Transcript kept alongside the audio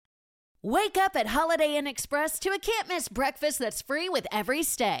Wake up at Holiday Inn Express to a can't-miss breakfast that's free with every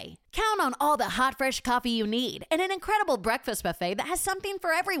stay. Count on all the hot, fresh coffee you need and an incredible breakfast buffet that has something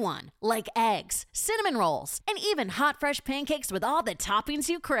for everyone, like eggs, cinnamon rolls, and even hot, fresh pancakes with all the toppings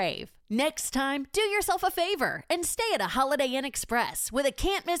you crave. Next time, do yourself a favor and stay at a Holiday Inn Express with a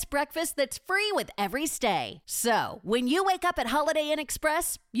can't-miss breakfast that's free with every stay. So, when you wake up at Holiday Inn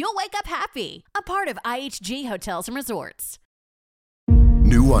Express, you'll wake up happy. A part of IHG Hotels and Resorts.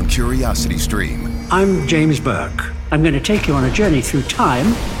 New on Curiosity Stream. I'm James Burke. I'm going to take you on a journey through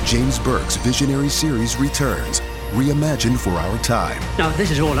time. James Burke's visionary series returns, reimagined for our time. Now,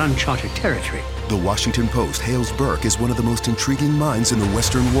 this is all uncharted territory. The Washington Post hails Burke as one of the most intriguing minds in the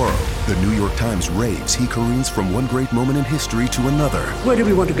Western world. The New York Times raves he careens from one great moment in history to another. Where do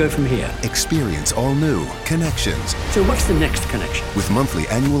we want to go from here? Experience all new Connections. So what's the next connection? With monthly,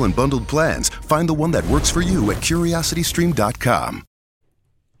 annual, and bundled plans, find the one that works for you at curiositystream.com.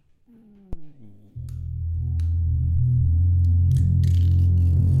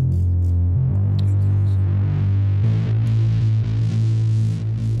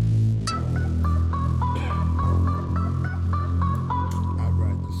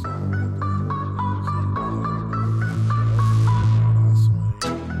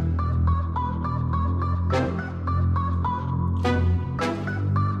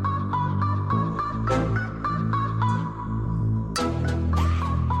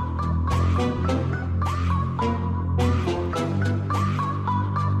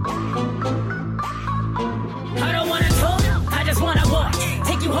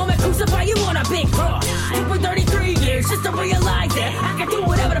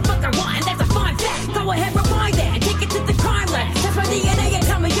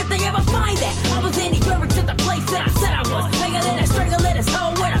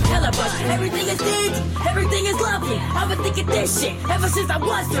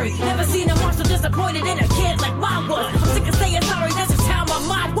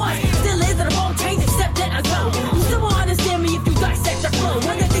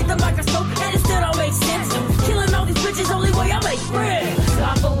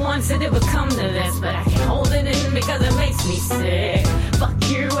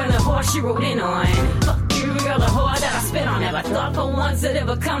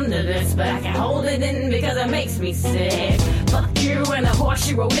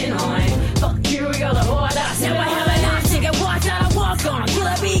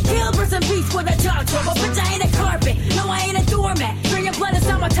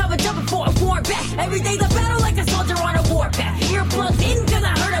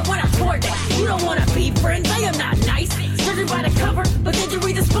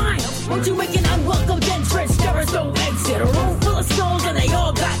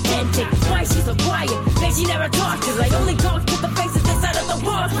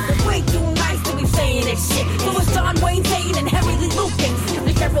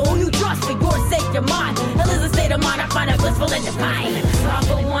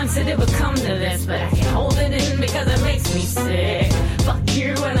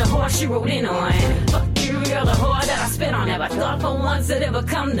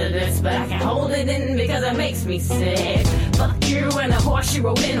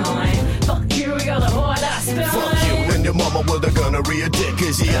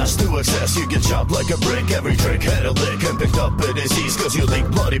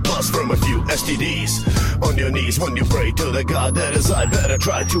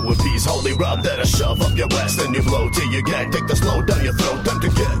 Try to appease holy rub that I shove up your ass, then you blow till you gag. Take the slow down your throat, time to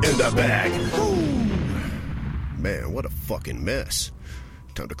get in that bag. Ooh. Man, what a fucking mess.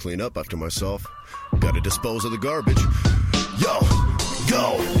 Time to clean up after myself. Gotta dispose of the garbage. Yo,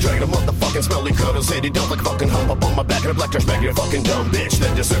 dragging a motherfucking smelly cuddle, say they don't like fucking hop up on my back in a black trash bag. You're a fucking dumb bitch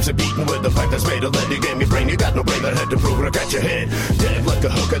that deserves a beating with the pipe that's made of lead. You gave me brain, you got no brain that had to prove it. I got your head dead like a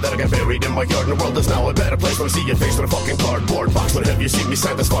hooker that I got buried in my yard. And the world is now a better place when I see your face in a fucking cardboard box. But have you seen me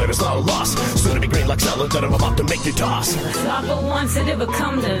satisfied? It's not a loss. Soon to be green like salad that I'm about to make you toss. I thought for once it ever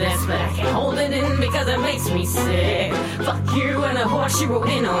come to this, but I can't hold it in because it makes me sick. Fuck you and the horse you rode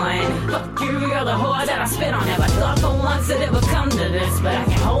in on. Fuck you, you're the whore that I spit on. Never thought for once it ever come to this, but I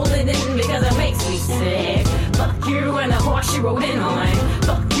can't hold it in because it makes me sick. Fuck you and the horse you rode in on.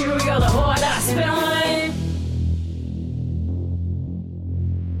 Fuck you, you're the whore that I spit on.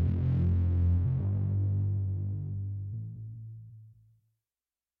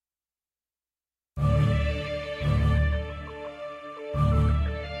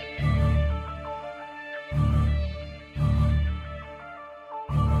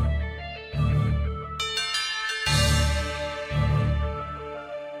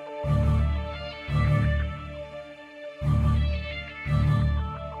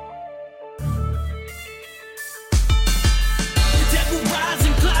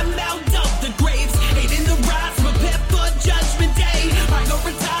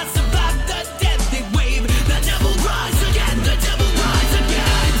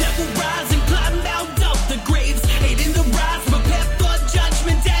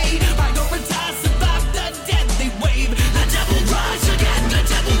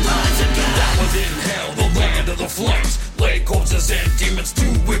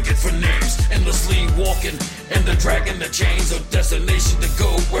 dragon, and the dragon that chains a destination to go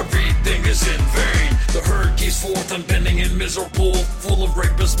where everything is in vain. The herd keeps forth unbending and miserable, full of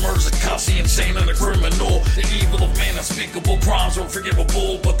rapists, murders, and cops, the insane and the criminal. The evil of man, unspeakable crimes are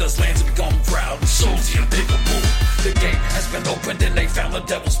unforgivable, but this land's become proud and shows the unthinkable. The gate has been opened and they found the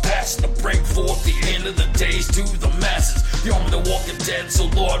devil's passion to bring forth the end of the days to the masses. The arm of the walking dead, so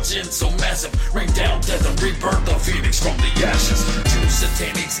large and so massive, rain down death and rebirth the phoenix from the ashes. Jews,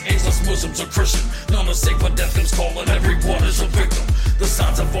 satanics, ageless Muslims, or Christian, none are safe when death comes calling, everyone is a victim. The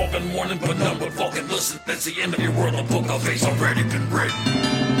signs have all been warning, but none would fucking listen. That's the end of your world, the book of fate's already been written.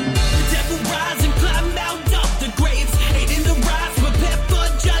 The devil rise and climb out of the graves, hate in the rise, prepare for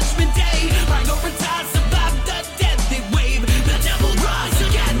judgment day. Prioritize, survive the deadly wave. The devil rise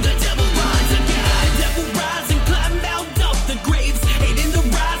again, the devil rise again. The devil rise and climb out of the graves, hate in the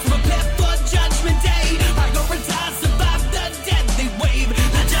rise, prepare for judgment day. Prioritize, survive the deadly wave.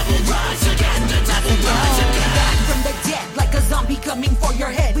 The devil rise again, the devil rise again. Back from the dead like a zombie coming for your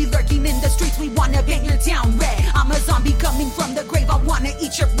head. We lurking in the streets, we wanna paint your town red. I'm a zombie coming from the grave, I wanna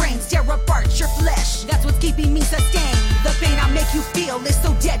eat your brains, tear apart your flesh. That's what's keeping me sustained. The pain I make you feel is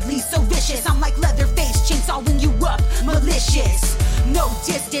so deadly, so vicious. I'm like Leatherface, chainsawing you up, malicious. No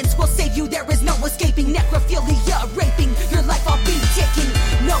distance will save you, there is no escaping. Necrophilia, raping, your life I'll be taking.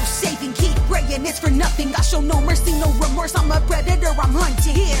 No saving, keep praying, it's for nothing. I show no mercy, no remorse, I'm a predator, I'm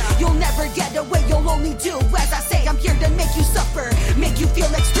hunting. You'll never get away, you'll only do as I say. I'm here to make you suffer, make you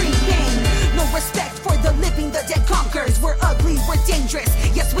feel extreme pain. No respect for the living, the dead conquers. We're ugly, we're dangerous,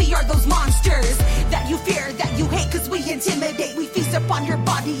 yes we are those monsters that you fear, that you hate, cause we intimidate. We feast upon your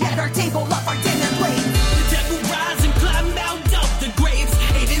body at our table of our dinner plate. The devil rise and climb out of the graves,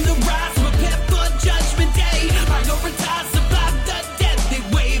 hate in the rise, prepare for judgment day. Prioritize, survive the deadly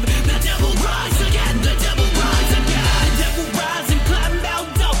wave. The devil rise again, the devil rise again. The devil rise and climb out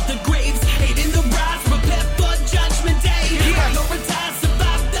of the graves, hate in the rise, prepare for judgment day. Prioritize,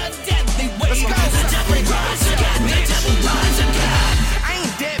 survive the deadly wave. The devil rise again, the devil rise again. I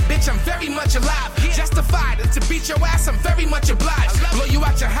ain't dead, bitch, I'm very much alive. Justified to beat your ass, I'm very much obliged. Blow you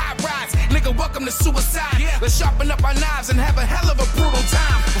out your high rise, nigga, welcome to suicide. Let's sharpen up our knives and have a hell of a brutal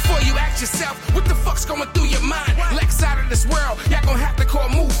time. Before you ask yourself, what the fuck's going through your mind? LEGZ out of this world, y'all gon' have to call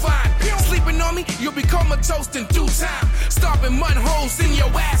move fine. Sleeping on me, you'll be comatose in due time. Stomping mud holes in your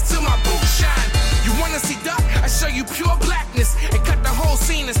ass till my boots shine. You wanna see dark? I show you pure blackness and cut the whole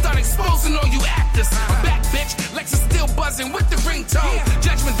scene and start exposing all you actors. I'm back, bitch. LEGZ is still buzzing with the ringtone.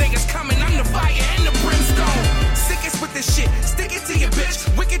 Judgment day is coming. I'm the fire and the brimstone. Sickest with this shit. Stick it to your bitch.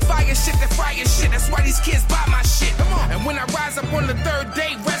 Wicked fire shit that fire shit. That's why these kids buy my shit. And when I rise up on the third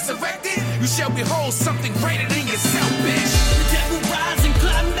day, resurrected, you shall behold something greater than yourself, bitch. The devil rise and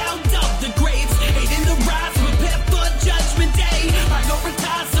climb out of the graves, hate in the rise, prepare for judgment day.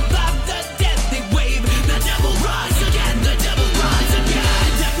 Prioritize, survive the deadly wave. The devil rise again, the devil rise again.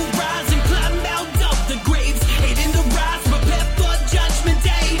 The devil rise and climb out of the graves, hate in the rise, prepare for judgment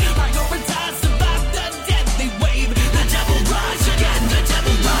day. Prioritize, survive the deadly wave. The devil rise again, the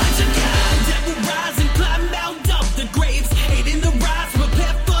devil rise again. The devil rise and climb out of the graves, hate in the rise,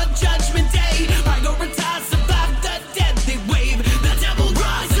 prepare for judgment day. Prioritize, survive the deadly wave. The devil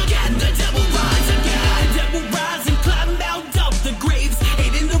rise again, the devil rise again. The devil rise and climb out of the graves,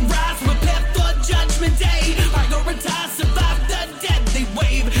 hate in the rise, prepare for judgment day. Prioritize, survive the deadly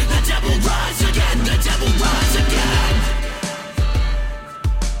wave. The devil rise again, the devil rise again.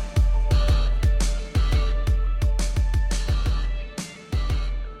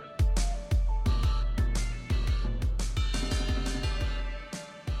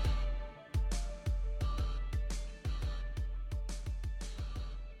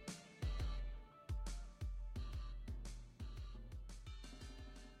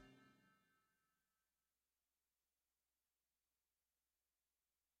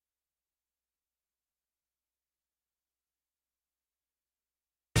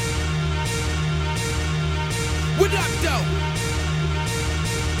 What up, though?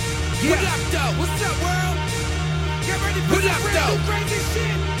 What up, though? What's up, world? Get ready for some brand new crazy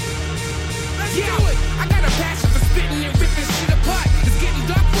shit. Let's do it. I got a passion for spitting and ripping shit apart. It's getting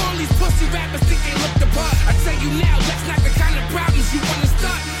dark for all these pussy rappers think they look the part. I tell you now, that's not the kind of problems you wanna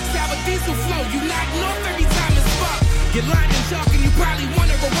start. Sour diesel flow, you nodding off every time it's fucked. Get lined and chalk and you probably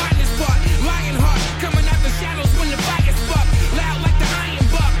wanna rewind this part. Lion heart, coming out the shadows when the fire's spark. Loud like the iron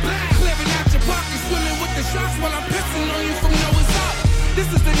buck. Clearing out your pockets, swimming with the sharks while I'm pissing on you from Noah's Ark. This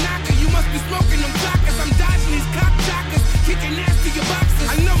is the knocker, you must be smoking them clockers. I'm dodging these cock jockers, kicking ass to your boxes.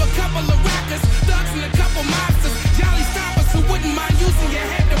 I know a couple of rockers, thugs and a couple mobsters. Jolly stoppers who wouldn't mind using your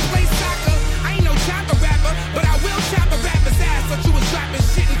head to play soccer. I ain't no chopper rapper, but I will chop a rapper's ass. Thought you was dropping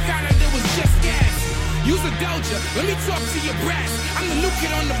shit and found out it was just gas. You soldier. Let me talk to your brass. I'm the new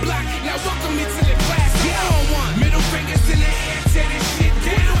kid on the block. Now welcome me to the class. Get on one. Middle fingers in the air, tear this shit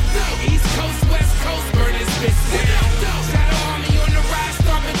down. East Coast, West Coast, burn this bitch down. Shadow Army on the rise,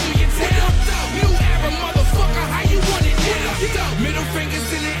 stomping through your town. New era, motherfucker, how you want it now? Middle fingers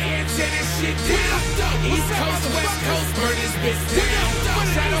in the air, tear this shit down. East Coast, West Coast, burn this bitch down.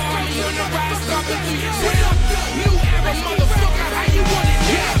 Shadow Army on the rise, stomping through your town. New era, motherfucker, how you want it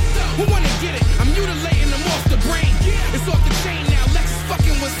now? Who wanna get it? I'm mutilating them off the brain. It's off the chain now, Lex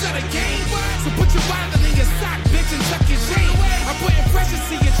fucking was set a game. So put your wallet in your sock, bitch, and tuck your chain. I'm putting pressure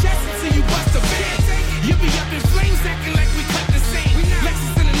to your chest until you bust a vein. You be up in flames acting like we cut the same.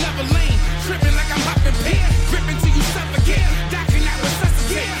 Lexus in another lane, tripping like I'm hopping pain. Gripping till you suffocate, docking out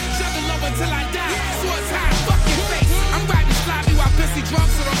resuscitate. Juggle low until I die, swords high, fucking face. I'm riding sloppy while pissy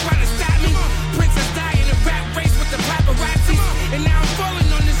drunk, so don't try to stop me. Princess die in a rap race with the paparazzi. And now I'm falling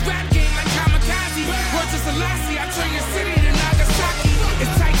on this rap game like kamikaze. Word to Selassie, I turn your city to Nagasaki.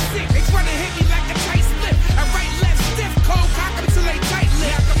 It's tight sick, they tryna hit me like a tight slip. I right left stiff, cold cock 'em till they tight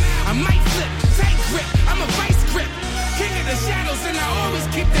lip. I might flip, tight grip, I'm a vice grip. King of the shadows and I always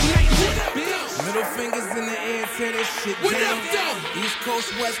keep the night lit. Middle fingers in the air, tear this shit down. What up, though? East Coast,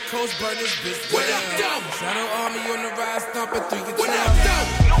 West Coast, burn this bitch down. What up, though? Shadow Army on the rise, stomping through your town. What up, though?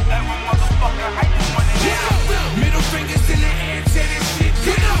 No ever motherfucker, how you want it now? What up, though? Middle fingers in the air, tear this shit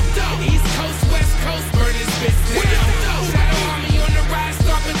down. What up, though? East Coast, West Coast, burn this bitch down. What up, though? Shadow Army on the rise,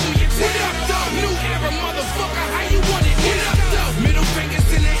 stomping through your town. What up, though? New era, motherfucker, how you want it now? What up, though? Middle fingers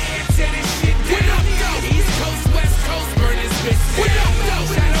in the air, tear this shit down. What up, though? East Coast, West Coast, burn this bitch down. What up, though?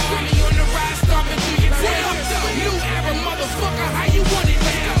 Shadow Army on the rise, stomping through your town. What up, though? New era, motherfucker, how you want it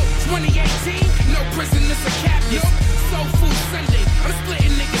now? 2018, no prisoners or captives. Soul Food Sunday, I'm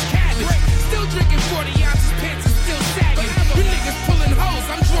splitting niggas cabbage. Still drinking 40 ounces, pants is still sagging. You niggas pulling hoes,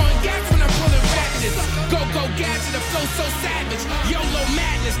 I'm drawing gas when I'm pulling ratchets. Go gadget, the flow so savage. YOLO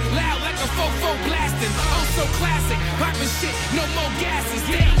madness, loud like a fofo blasting. Oh so classic, popping shit, no more gases.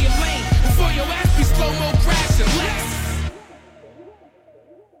 Stay in your lane before your ass be slow-mo crashing. Let's.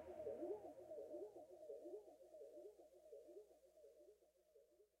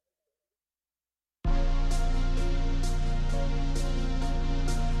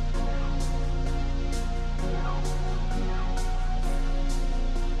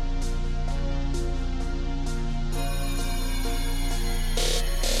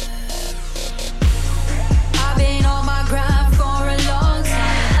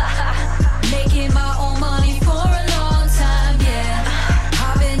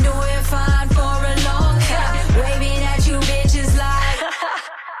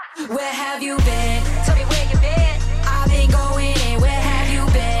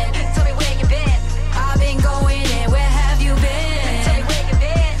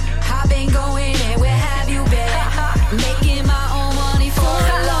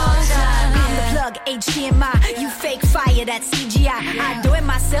 That's CGI. I do it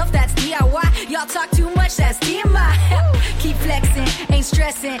myself, that's DIY. Y'all talk too much, that's TMI. Keep flexing, ain't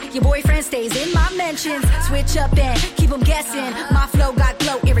stressing. Your boyfriend stays in my mentions. Switch up and keep them guessing. My flow got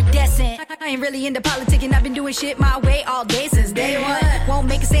glow iridescent. I ain't really into politicking, I've been doing shit my way all day since day one. Won't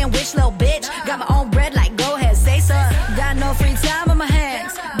make a sandwich, little bitch. Got my own bread, like go ahead, say so. Got no free time on my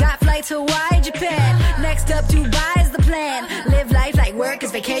hands. Got flights to Hawaii, Japan. Next up, Dubai is the plan. Live life like work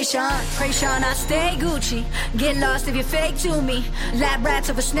is vacation. Pray Sean, I stay Gucci. Get lost if you're fake to me. Lab rats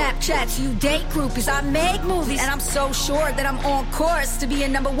over Snapchats, you date groupies. I make movies, and I'm so sure that I'm on course to be a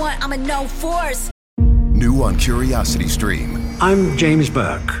number one. I'm a no force. New on Curiosity Stream. I'm James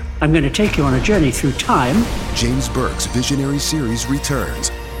Burke. I'm going to take you on a journey through time. James Burke's visionary series returns,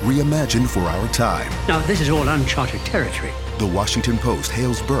 reimagined for our time. Now, this is all uncharted territory. The Washington Post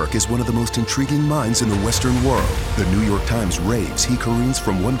hails Burke as one of the most intriguing minds in the Western world. The New York Times raves he careens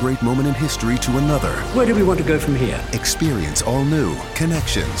from one great moment in history to another. Where do we want to go from here? Experience all new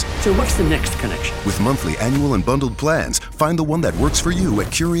connections. So what's the next connection? With monthly, annual, and bundled plans, find the one that works for you at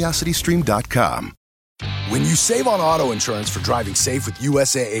CuriosityStream.com. When you save on auto insurance for driving safe with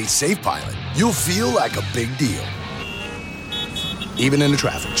USAA Safe Pilot, you'll feel like a big deal, even in a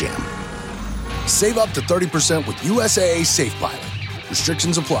traffic jam. Save up to 30% with USAA Safe Pilot.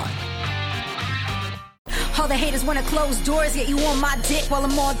 Restrictions apply. All the haters wanna close doors, yet you on my dick while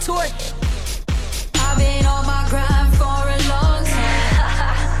I'm on tour. I've been on my grind for a long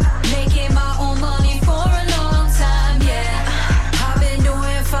time. Making my own money for a long time, yeah. I've been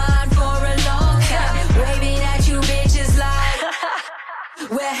doing fine for a long time. Waving at you bitches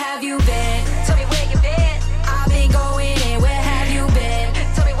like, where have you been? Tell me where you been. I've been going in, where have you been?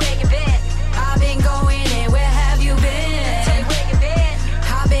 Tell me where you been. I've been going in, where have you been? Tell me where you been.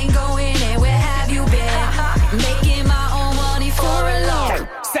 I've been going in, where have you been?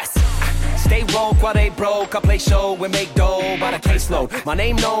 while they broke. I play show and make dough by the caseload. My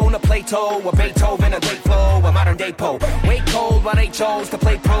name known to Plato, or Beethoven, a great flow, a modern day Pope. Wait cold while they chose to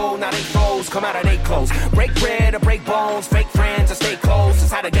play pro. Now they froze, come out of they clothes. Break bread or break bones, fake friends or stay close.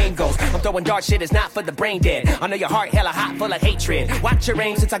 That's how the game goes. I'm throwing dark shit, is not for the brain dead. I know your heart hella hot, full of hatred. Watch your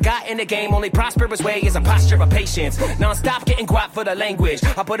aim, since I got in the game. Only prosperous way is a posture of patience. Non-stop getting guap for the language.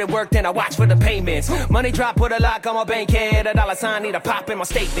 I put in work, then I watch for the payments. Money drop, put a lock on my bank head. A dollar sign, need a pop in my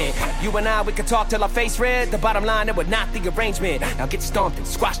statement. You and I, we could talk till our face red. The bottom line, it would not the arrangement. Now get stomped and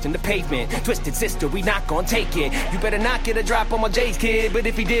squashed in the pavement. Twisted sister, we not gonna take it. You better not get a drop on my J's, kid. But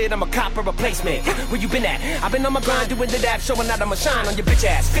if he did, I'm a cop or replacement. Where you been at? I've been on my grind doing the dap, showing out I'ma shine on your bitch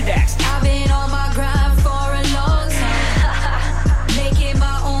ass. Fit ass. I've been on my grind for a long time. Making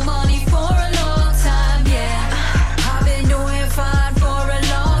my own money for a long time, yeah. I've been doing fine for a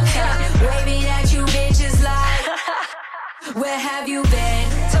long time. Waving at you bitches like, where have you been?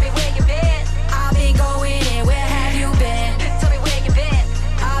 Tell me where you been. I've been going in, where have you been? Tell me where you been.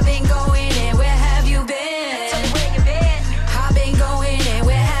 I've been going in, where have you been? Tell me where you been. I've been going in,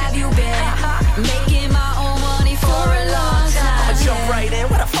 where have you been? Making my own money for a long time. I'ma jump right in,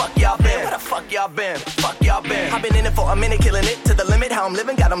 where the fuck y'all been? Where the fuck y'all been? Fuck y'all been. I've been in it for a minute, killing it to the limit. How I'm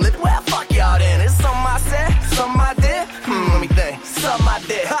living, got them living. Where the fuck y'all then? It's something I said, something I did. Let me think. Something I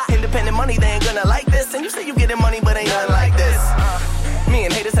did. Ha. Independent money, they ain't gonna like this. And you say you getting money, but ain't nothing like this. Me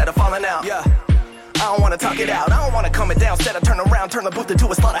and haters had a falling out. Yeah. I don't wanna talk it out, I don't wanna calm it down. Instead I turn around, turn the booth into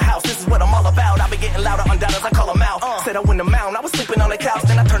a slaughterhouse. This is what I'm all about, I be getting louder on down as I call them out. Said I win the mound, I was sleeping on the couch.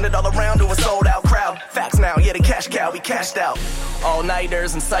 Then I turned it all around to a sold out crowd. Facts now, yeah, the cash cow, we cashed out.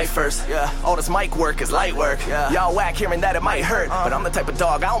 All-nighters and ciphers, yeah. All this mic work is light work, yeah. Y'all whack hearing that it might hurt, but I'm the type of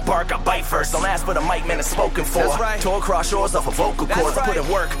dog, I don't bark, I bite first. Don't ask for the mic, man, it's spoken for. That's right. Tore across shores off a vocal cords. I put in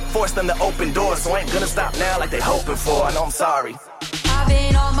work, forced them to open doors. So I ain't gonna stop now like they hoping for. I know I'm sorry. I've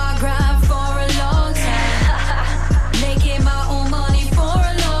been on my grind for a long time. Making my own money for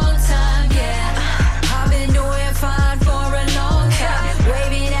a long time, yeah. I've been doing fine for a long time.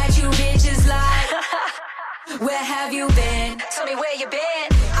 Waving at you bitches like, where have you been? Tell me where you been.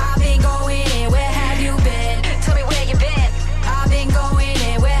 I've been going in, where have you been? Tell me where you been. I've been going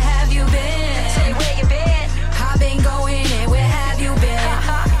in, where have you been? Tell me where you been. I've been going in, where have you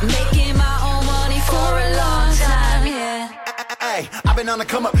been? Making my own money for a long time, yeah. Hey, I've been on the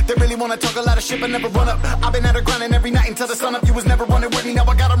come up. They really wanna talk a lot of shit but never run up. I've been at her grinding every night until the sun up. You was never running with me, now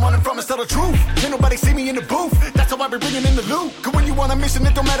I got 'em running from us. Tell the truth. Can't nobody see me in the booth. That's how I be bringing in the loot. Cause when you on a mission,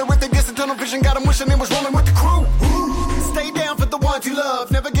 it don't matter if they diss a tunnel vision. Got 'em wishing they was rolling with the crew. Stay down for the ones you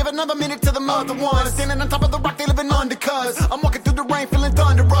love. Never give another minute to the other ones. Standing on top of the rock, they living under. Cause I'm walking through the rain, feeling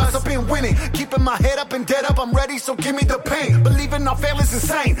thunderous. I've been winning, keeping my head up and dead up. I'm ready, so give me the pain. Believing our fail is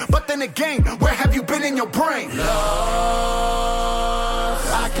insane. But then again, where have you been in your brain?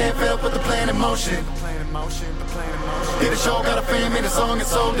 I can't fail, put the plan in motion. Did a show, got a fan, made a song and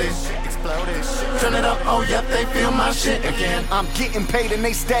sold it. Turn it up, oh yep, they feel my shit again. I'm getting paid and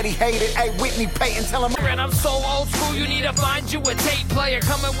they steady hate it. Hey, Whitney Payton, tell them. And I'm so old school, you need to find you a tape player.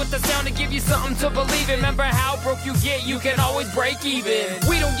 Coming with the sound to give you something to believe in. Remember how broke you get, you can always break even.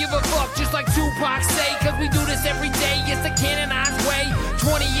 We don't give a fuck, just like Tupac say. Cause we do this every day, it's the canonized way.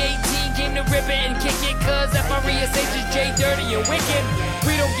 2018 came to rip it and kick it. Cause FRESH is J Dirty and Wicked.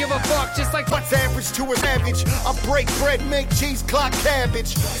 We don't give a fuck, just like what's average to a savage. I break bread, make cheese, clock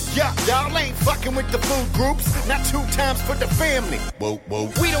cabbage. Yeah, y'all ain't fucking with the food groups. Not 2 times for the family. Whoa, whoa.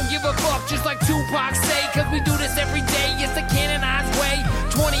 We don't give a fuck, just like Tupac say. Cause we do this every day, it's the canonized way.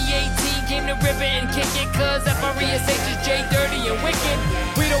 2018 came to rip it and kick it. Cause FRESH is J Dirty and Wicked.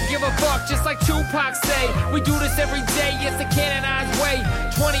 We don't give a fuck, just like Tupac say. We do this every day, it's the canonized way.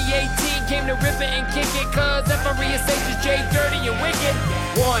 2018 came to rip it and kick it. Cause FRESH is J Dirty and Wicked.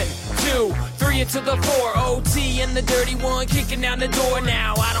 1, 2, 3 into the 4. OT and the dirty one kicking down the door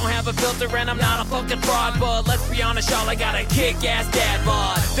now. I don't have a filter and I'm not a fucking fraud, but let's be honest, y'all, I got a kick-ass dad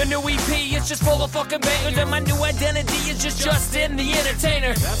bod. The new EP is just full of fucking bangers, and my new identity is just Justin the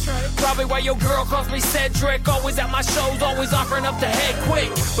Entertainer. That's right. Probably why your girl calls me Cedric. Always at my shows, always offering up the head quick.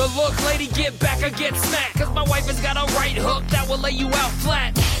 But look, lady, get back or get smacked. Cause my wife has got a right hook that will lay you out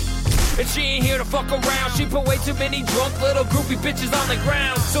flat. And she ain't here to fuck around. She put way too many drunk little groupie bitches on the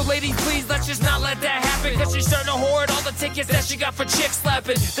ground. So ladies, please, let's just not let that happen. Cause she's starting to hoard all the tickets that she got for chick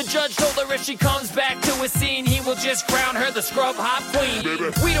slapping. The judge told her if she comes back to a scene, he will just crown her the scrub hop queen.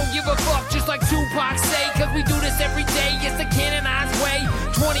 We don't give a fuck, just like Tupac say. Cause we do this every day, it's the canonized way.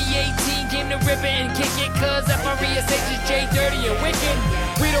 2018 came to rip it and kick it. Cause FRESH is J Dirty and Wicked.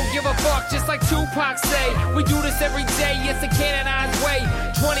 We don't give a fuck, just like Tupac say. We do this every day, it's the canonized way.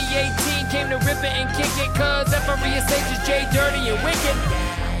 2018 came to rip it and kick it. Cause FRESH is J Dirty and Wicked.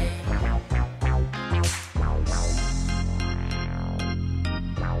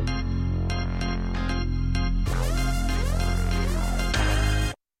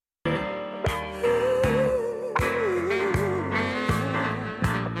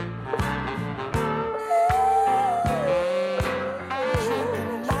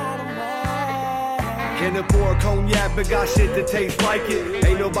 Can't afford cognac, but got shit that tastes like it.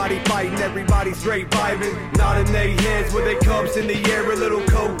 Ain't nobody fighting, everybody straight vibing. Nodding their heads with their cups in the air. A little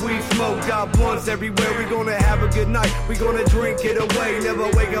coke, we smoke, got blunts everywhere. We gonna have a good night, we gonna drink it away. Never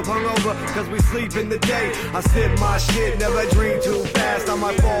wake up hungover, cause we sleep in the day. I sip my shit, never drink too fast. I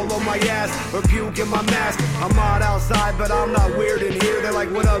might fall on my ass or puke in my mask. I'm out outside, but I'm not weird in here. They're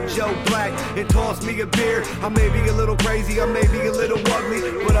like, what up, Joe Black? And toss me a beer. I may be a little crazy, I may be a little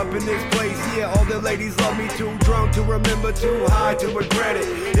ugly, but up in this place, yeah, all the ladies love me. Too drunk to remember, too high to regret it.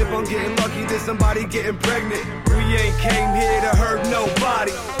 If I'm getting lucky, then somebody getting pregnant. We ain't came here to hurt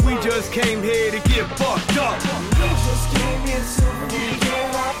nobody. We just came here to get fucked up. We just came here to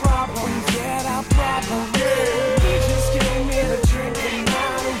forget our problems, get our problems. Yeah. We just came here to drink the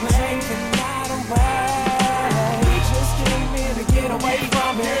night away, the night away. We just came here to get away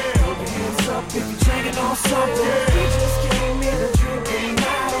from it. Put your hands up if you're drinking on something. We just came here to drink the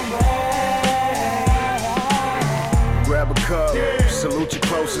night away. Grab a cup. Salute your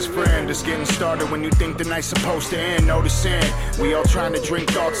closest friend. It's getting started when you think the night's supposed to end. Noticing we all trying to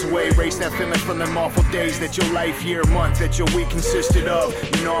drink thoughts away, erase that feeling from them awful days that your life, year, month, that your week consisted of.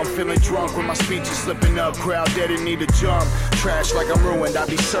 You know I'm feeling drunk when my speech is slipping up. Crowd dead and need a jump. Trash like I'm ruined. I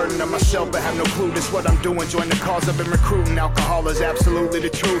be certain of myself but have no clue. This what I'm doing. Join the cause I've been recruiting. Alcohol is absolutely the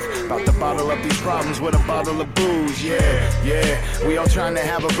truth. About to bottle up these problems with a bottle of booze. Yeah. We all trying to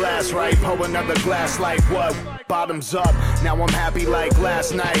have a blast, right? Pour another glass like what? Bottoms up. Now I'm happy like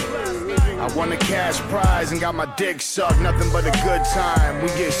last night. I won a cash prize and got my dick sucked. Nothing but a good time. We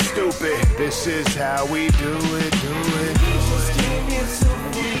get stupid. This is how we do it. We just came here to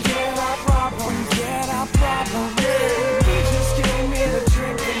forget our problems, get our problems. Yeah. We just came here to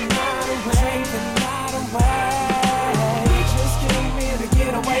drink the night away, the night away. We just came here to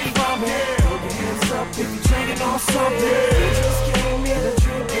get away from it. Put your hands up if you're drinking on something. We just came here to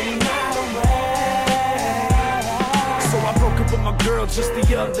drink the night away. I broke up with my girl just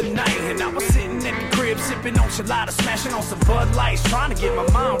the other night, and I was sitting at the crib sipping on Chilada, smashing on some Bud Lights, trying to get my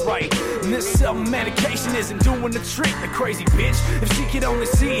mind right. And this self-medication isn't doing the trick, the crazy bitch. If she could only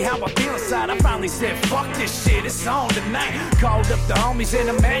see how I feel inside, I finally said, fuck this shit, it's on tonight. Called up the homies and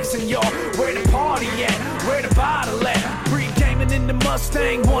I'm asking y'all, where the party at, where the bottle at? Pre-gaming in the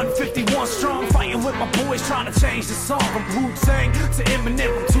Mustang, 151 strong, fighting with my boys, trying to change the song from Wu-Tang to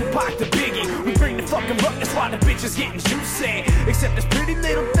Eminem, from Tupac to Biggie. We bring the fucking ruck, that's why the bitch is getting juicy. Except this pretty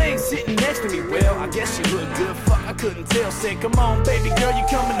little thing sitting next to me. Well, I guess she looked good, fuck, I couldn't tell. Said, come on, baby girl, you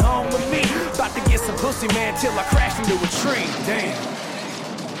coming home with me? About to get some pussy, man, till I crashed into a tree. Damn.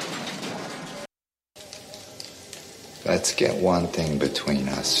 Let's get one thing between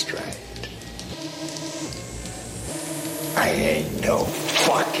us straight. I ain't no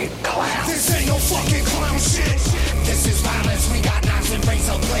fucking clown. This ain't no fucking clown shit. This is violence. We got knives and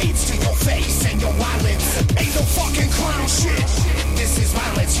razor blades to your face and your wallets. Ain't no fucking clown shit. This is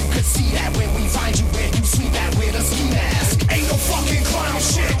violence. You could see that when we find you where you sweep that with a ski mask. Ain't no fucking clown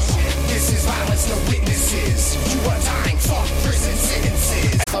shit. This is violence. No witnesses. You are dying. Fuck prison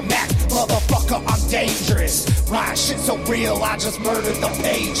sentences. I'm Mac, motherfucker. I'm dangerous. My shit so real. I just murdered the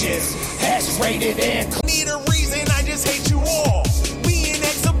pages. Hash rated and need a reason. I just hate you all. Me and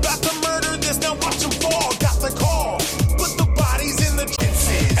X about to murder this. Now watch them fall. Got the call. Put the bodies in the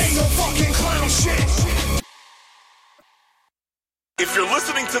trenches. Ain't no fucking clown shit. If you're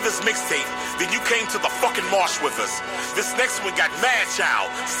listening to this mixtape, then you came to the fucking marsh with us. This next one got Mad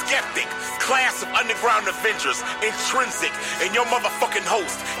Child, Skeptic, Class of Underground Avengers, Intrinsic, and your motherfucking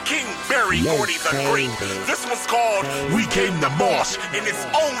host, King Barry Gordy the Great. This one's called We Came to Marsh, and it's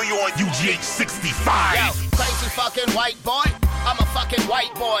only on UGH 65. Yo, crazy fucking white boy. I'm a fucking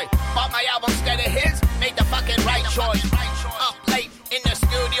white boy. Bought my album instead of his, made the fucking right choice. Up late in the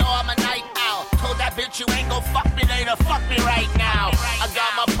studio, I'm a night owl. Told that bitch you ain't gon' fuck me later, fuck me right now. I got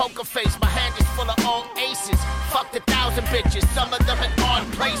my poker face, my hand is full of old aces. Fucked 1,000 bitches, some of them in odd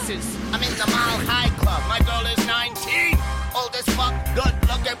places. I'm in the Mile High Club, my girl is 19. Old as fuck, good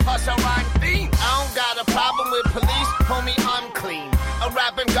looking, plus a rhyme theme. I don't got a problem with police, homie, I'm clean. A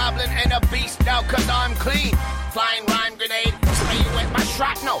rapping goblin and a beast now cause I'm clean. Flying rhyme grenade, spray you with my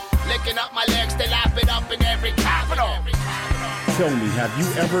shrapnel. Licking up my legs, they laugh it up in every capital. Tell me, have you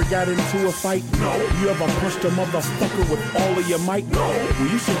ever got into a fight? No. You ever punched a motherfucker with all of your might? No. Well,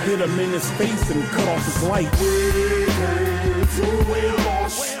 you should hit him in his face and cut off his light.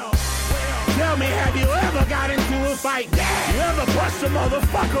 Tell me, have you ever got into a fight? Yeah. You ever punched a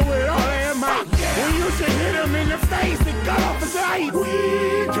motherfucker with all of your might? Yeah. Well, you should hit him in the face and cut off his light. We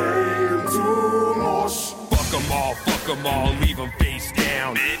came to Mosh. Fuck 'em all, leave 'em face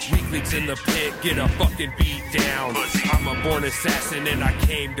down. Weaklings in the pit, get a fucking beat down. I'm a born assassin and I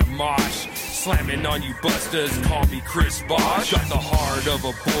came to mosh. Slamming on you busters, call me Chris Bosh. Got the heart of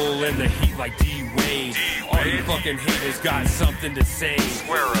a bull and the heat like D-Wade. All you fucking haters got something to say.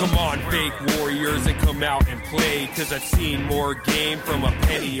 Come on, fake warriors, and come out and play. Cause I've seen more game from a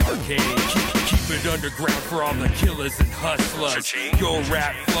penny arcade. Keep it underground for all the killers and hustlers. Your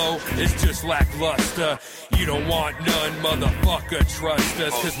rap flow is just lackluster. You don't want none, motherfucker, trust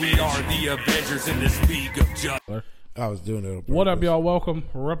us. Cause we are the Avengers in this league of justice. I was doing it. What up, y'all? Welcome.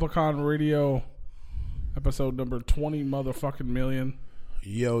 Replicon Radio, episode number 20 motherfucking million.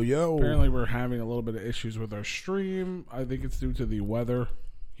 Yo. Apparently we're having a little bit of issues with our stream. I think it's due to the weather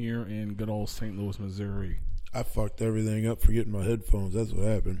here in good old St. Louis, Missouri. I fucked everything up forgetting my headphones. That's what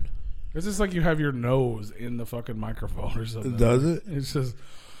happened. It's just like you have your nose in the fucking microphone or something. Does it? It's just...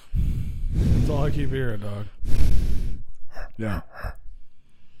 That's all I keep hearing, dog. Yeah.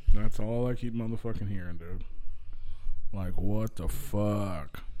 That's all I keep motherfucking hearing, dude. Like, what the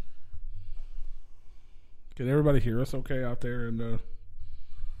fuck? Can everybody hear us okay out there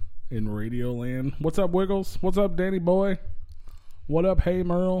in radio land? What's up, Wiggles? What's up, Danny Boy? What up, Hey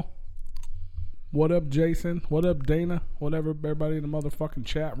Merle? What up, Jason? What up, Dana? Whatever, everybody in the motherfucking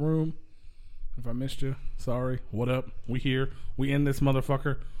chat room. If I missed you, sorry. What up? We here. We in this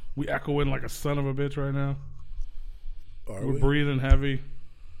motherfucker. We echoing like a son of a bitch right now. We're breathing heavy.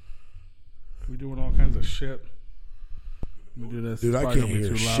 We doing all kinds of shit. Let me do this. Dude, I can't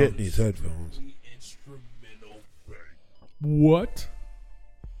hear shit in these headphones. What?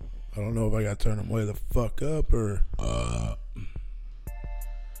 I don't know if I got to turn them way the fuck up or...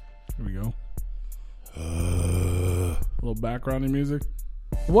 Here we go. A little background music.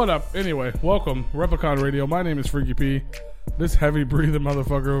 What up? Anyway, welcome. Replicon Radio. My name is Freaky P. This heavy breathing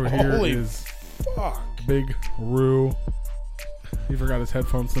motherfucker over here is Big Roo. He forgot his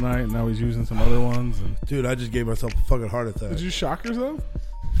headphones tonight, and now he's using some other ones. And dude, I just gave myself a fucking heart attack. Did you shock yourself?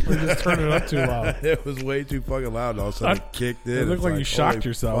 Or you just turned it up too loud? It was way too fucking loud. All of a sudden it kicked in. It looked like you shocked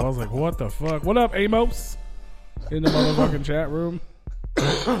yourself. Fuck. I was like, what the fuck? What up, Amos? In the motherfucking chat room.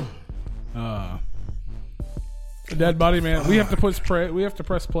 Dead Body Man. We have to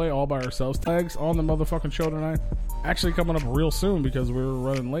press play all by ourselves tags on the motherfucking show tonight. Actually coming up real soon because we're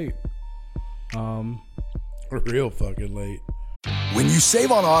running late. We're real fucking late. When you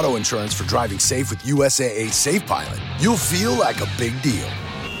save on auto insurance for driving safe with USAA Safe Pilot, you'll feel like a big deal,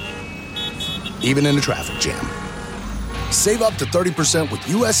 even in a traffic jam. Save up to 30% with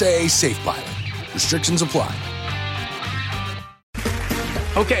USAA Safe Pilot. Restrictions apply.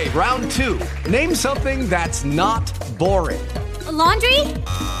 Okay, round two. Name something that's not boring. A laundry?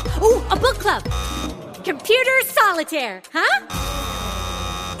 Ooh, a book club. Computer solitaire, huh?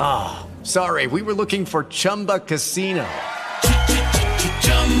 Ah, sorry, we were looking for Chumba Casino.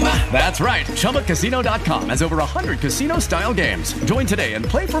 That's right. ChumbaCasino.com has over 100 casino-style games. Join today and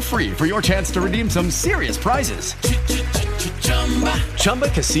play for free for your chance to redeem some serious prizes.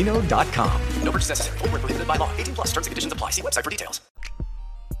 ChumbaCasino.com. No purchase necessary. Void where prohibited by law. 18+ terms and conditions apply. See website for details.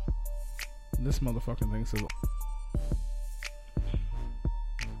 This motherfucking thing says...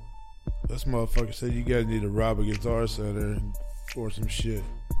 This motherfucker said you guys need to rob a guitar center or some shit.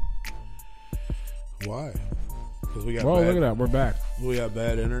 Why? Because we got look at that. We're back. We got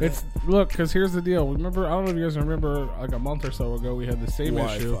bad internet. Look, because here's the deal. Remember, I don't know if you guys remember, like a month or so ago, we had the same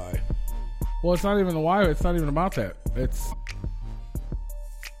issue. Wi-Fi. Well, it's not even the Wi-Fi. It's not even about that. It's...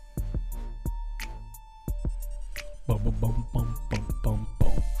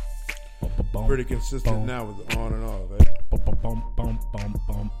 Pretty consistent now with the on and off.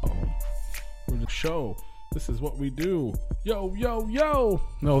 We're the show. This is what we do. Yo.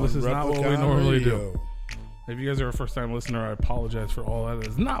 No, this is not what we normally do. If you guys are a first time listener, I apologize for all that.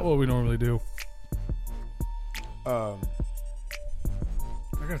 It's not what we normally do. I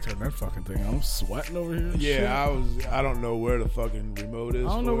gotta turn that fucking thing on. I'm sweating over here. Yeah, shit. I don't know where the fucking remote is. I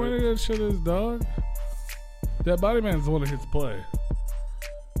don't know where that shit is, dog. That Body Man's the one that hits play.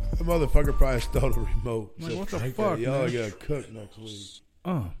 The motherfucker probably stole the remote. Like, what the fuck, y'all man? gotta cook next week.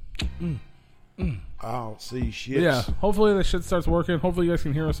 I don't see shit. But yeah, hopefully this shit starts working. Hopefully you guys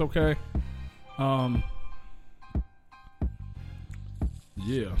can hear us okay.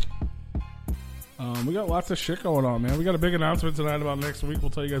 Yeah. We got lots of shit going on, man. We got a big announcement tonight about next week.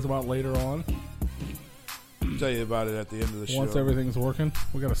 We'll tell you guys about later on. I'll tell you about it at the end of the show. Once everything's working.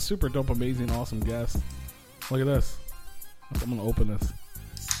 We got a super dope, amazing, awesome guest. Look at this. I'm going to open this.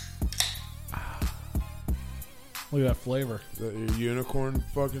 Look at that flavor. Is that your unicorn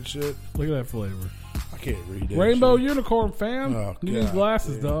fucking shit? Look at that flavor. I can't read that Rainbow shit. Unicorn, fam. Oh, you need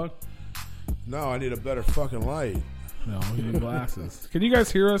glasses, dog. No, I need a better fucking light. No, you need glasses. Can you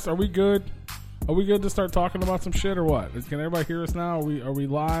guys hear us? Are we good? Are we good to start talking about some shit or what? Can everybody hear us now? Are we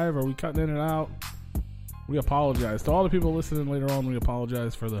live? Are we cutting in and out? We apologize to all the people listening later on. We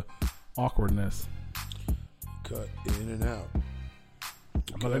apologize for the awkwardness. Cut in and out.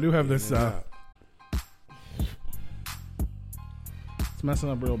 But I do have this. It's messing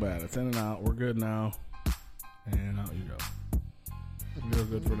up real bad. It's in and out. We're good now. And out you go. Real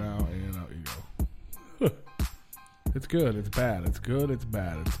good for now. And out you go. It's good. It's bad. It's good. It's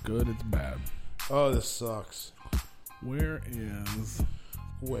bad. It's good. It's bad. Oh, this sucks. Where is?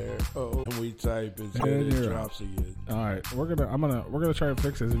 Where? Oh, when we type it, And it you're drops out. again. All right, we're gonna try to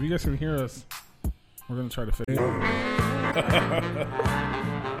fix this. If you guys can hear us, we're gonna try to fix it. We're back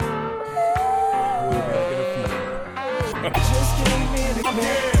in a few. Just came in and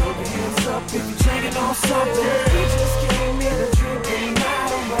man, put your hands up if you're drinking on something. We just came in and drinking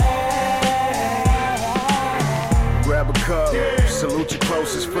out of Grab a cup, salute your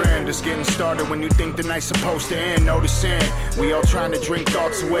closest friend. Just getting started when you think the night's supposed to end. Noticing we all trying to drink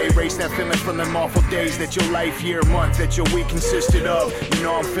thoughts away, erase that feeling from them awful days that your life, year, month, that your week consisted of. You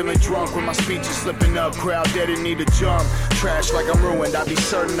know I'm feeling drunk when my speech is slipping up. Crowd dead and need a jump. Trash like I'm ruined. I be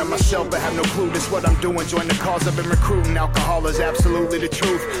certain of myself but have no clue. This what I'm doing. Join the cause I've been recruiting. Alcohol is absolutely the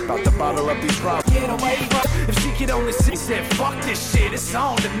truth. About to bottle up these problems. Get away from if she could only see, said fuck this shit, it's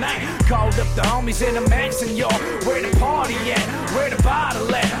on tonight. Called up the homies and I'm asking y'all where the party at, where the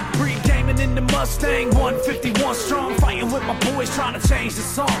bottle at. Pre-gaming in the Mustang, 151 strong, fighting with my boys trying to change the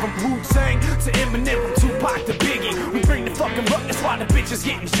song from Wu-Tang to Eminem, from Tupac to Biggie. We bring the fucking rock, that's why the bitches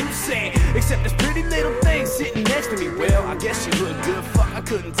getting juicy. Except this pretty little thing sitting next to me. Well, I guess she look good, fuck, I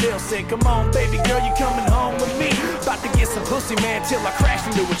couldn't tell. Said, come on, baby girl, you coming home with me? About to get some pussy, man, till I crashed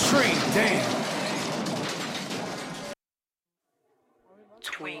into a tree. Damn.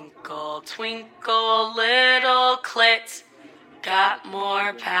 Twinkle, twinkle, little clit, got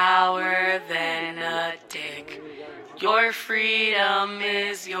more power than a dick. Your freedom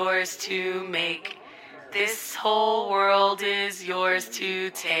is yours to make. This whole world is yours to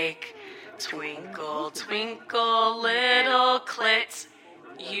take. Twinkle, twinkle, little clit,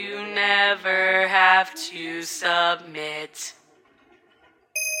 you never have to submit.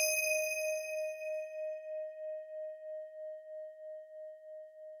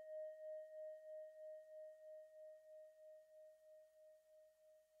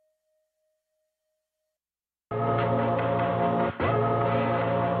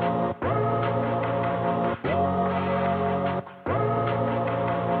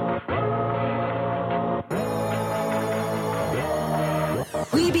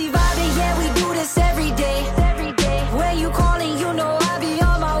 We be vibing, yeah, we do this every day. When you calling, you know I be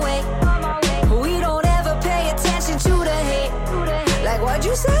on my way. We don't ever pay attention to the hate. Like what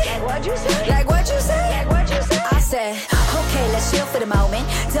you say? Like what you say? I said, okay, let's chill for the moment.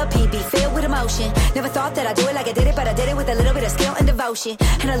 The PB filled with emotion. Never thought that I'd do it like I did it, but I did it with a little bit of skill and devotion.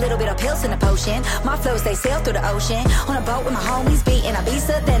 And a little bit of pills in the potion. My flows, they sail through the ocean. On a boat with my homies beating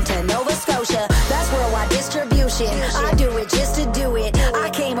Ibiza, then to Nova Scotia. That's worldwide distribution. I do it just to do it. I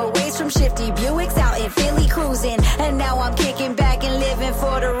came a ways from shifty Buicks out in Philly cruising. And now I'm kicking back and living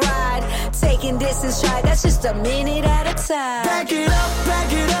for the ride. Taking this in stride, that's just a minute at a time. Back it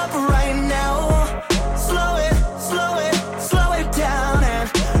up right now. Slow it down. And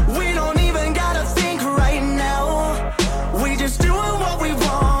we don't even gotta think right now. We just doing what we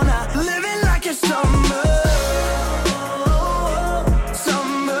wanna. Living like it's summer.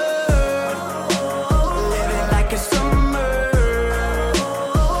 Living like it's summer.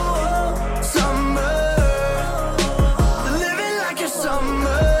 Living like it's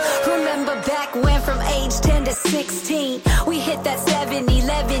summer. Remember back when from age 10 to 16 we hit that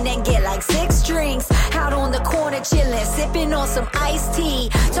 7-Eleven and get like 6 drinks. Out on the corner chillin', sipping on some iced tea.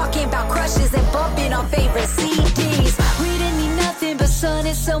 Talking about crushes and bumping on favorite CDs. We didn't need nothing but sun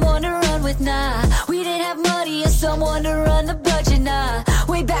and someone to run with, nah. We didn't have money and someone to run the budget, nah.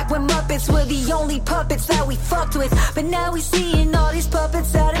 Way back when Muppets were the only puppets that we fucked with. But now we seeing all these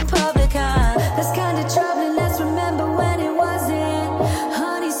puppets out in public, huh? That's kinda troubling, let's remember when it wasn't.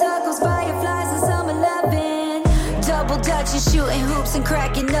 Honeysuckles, fireflies, and summer loving. Double dutch and shooting hoops and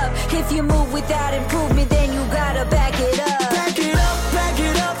cracking up. If you move without improvement, then you gotta back it up. Back it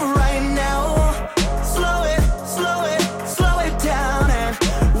up right now. Slow it down. And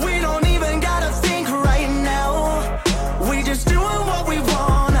we don't even gotta think right now. We just doing what we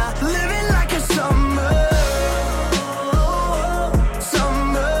wanna. Living like it's summer.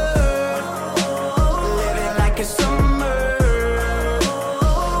 Living like it's summer.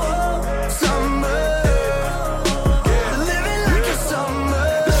 Living like it's summer.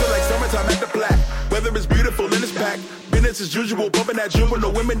 This feel like summertime at the Black. Weather is beautiful and it's packed. Been business as usual. Bumping that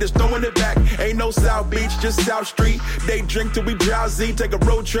juvenile women just throwing it back. Ain't no South Beach, just South Street. They drink till we drowsy. Take a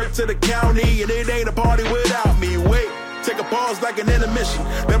road trip to the county, and it ain't a party without me. Wait. Take a pause like an intermission.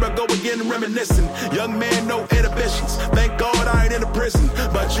 There I go again reminiscing. Young man, no inhibitions. Thank God I ain't in a prison.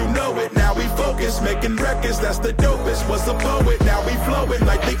 But you know it, now we focus. Making records, that's the dopest. Was a poet, now we flowing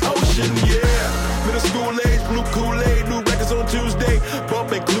like the ocean, yeah. Middle school age, blue Kool-Aid. New records on Tuesday.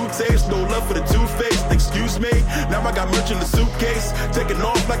 Bumping glue tapes, no love for the two-faced. Excuse me, now I got merch in the suitcase. Taking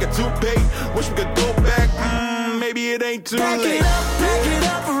off like a toupee. Wish we could go back, maybe it ain't too late. Back it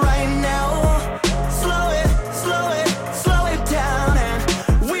up right now. Slow it down,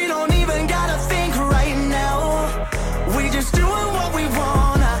 and we don't even gotta think right now. We just doing what we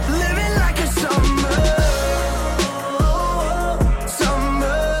wanna, living like a summer,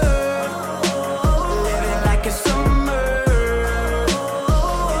 living like a summer,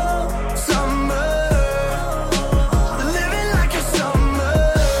 living like a summer.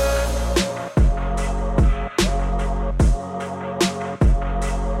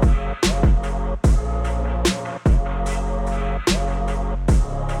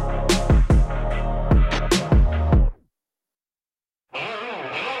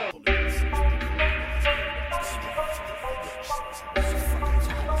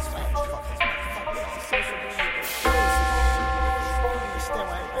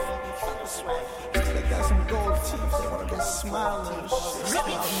 They got some gold teeth. They wanna be smiling and shit.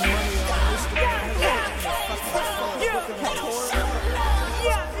 Smiling money on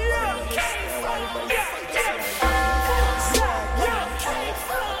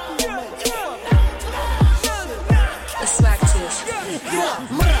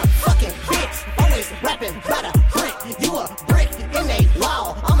Motherfucking bitch, always rapping by the brick. You a brick in they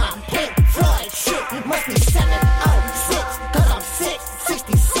wall. On my Pink Floyd shit, must be 706. Cause I'm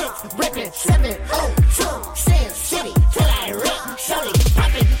 666, ripping 702. Sin City till I rip. Shorty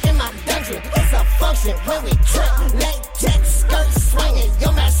popping in my dungeon. It's a function when we trip. Latex skirt swinging.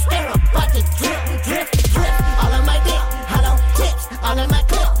 Your mascara about to drip, drip, drip. All of my dick, hollow tips. All of my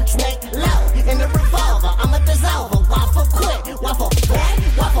clip, snake low. In the revolver, I'm a dissolver. Waffle quick, waffle back,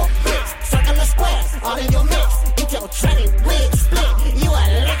 waffle bitch. Circle the squares, all in your mix. Get your trendy wig split. You a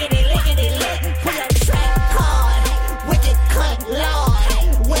lickety lick. Pull your track card. Wicked cunt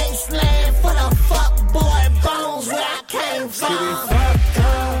lord. Wasteland full of fuck boy bones where I came from. See, they fucked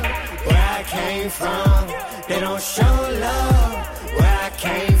up where I came from. They don't show love where I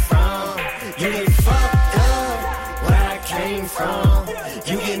came from. You get fucked up where I came from.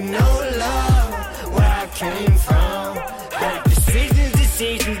 You get no love where I came from.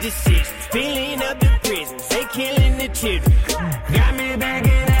 Decisions. Filling up the prisons. They killing the children. Got me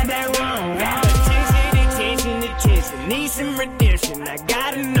backing at that wrong wall. Attention. Need some redemption. I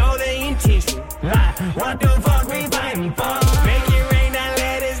gotta know the intention. What the fuck we fighting for? Make it rain, now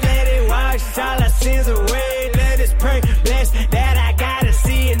let it wash all our sins away. Let us pray, bless that I gotta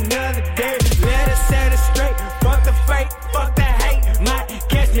see another day. Let us set it straight. Fuck the fake, fuck the hate. Might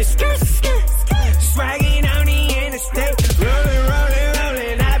catch me skirt. Swagging on the interstate. Rolling.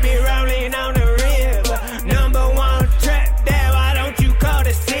 I be rolling on the river. Number one trap there, why don't you call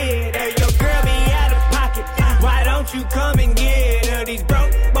to see it? Your girl be out of pocket. Why don't you come and get her? These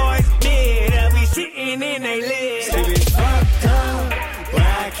broke boys dead. I'll be sitting in they live. See, they fucked up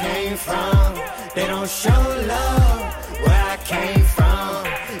where I came from. They don't show love where I came from.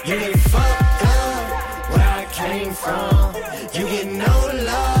 You get fucked up where I came from. You get no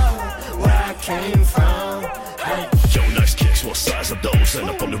love where I came from. Hey. Yo, nice kicks, what size of those? And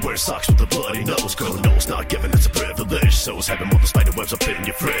up on the wear socks with a bloody nose. Girl knows not given, it's a privilege. So is having all the spider webs up in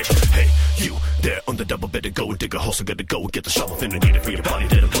your fridge. Hey, you there on the double, better go and dig a hole. So gotta go and get the shovel thin and need it for your body.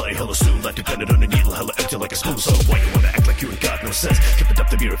 Didn't play hella soon, like dependent on a needle. Hella empty like a spoon. So why you wanna act like you ain't got no sense? Keep it up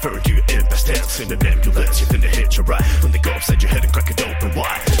to be referring to you in past tense. In an ambulance, you finna hit your right. When they go upside your head and crack it open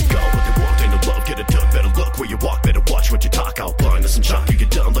wide. Go what they want, ain't no love, get it done. Better look where you walk, better watch what you talk. Out blindness and shock, you get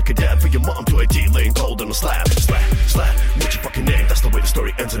done like a dad for your mom. To ID laying cold on a slab. Slap, what's your fucking name? That's the way the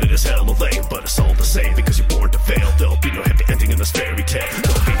story ends and it is hella lame. But it's all the same because you're born to fail. There'll be no happy ending in this fairy tale.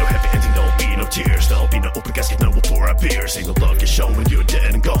 There'll be no happy ending, there'll be no tears. There'll be no open casket, no we'll pour our beers. Ain't no love you show when you're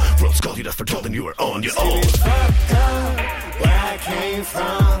dead and gone. World's called you, that's for told and you are on your own. Fucked up where I came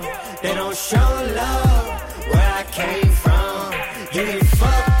from. They don't show love where I came from. You get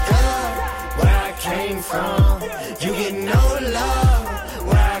fucked up where I came from. You get no love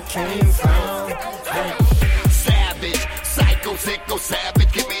where I came from. Hey. Savage, psycho, sicko,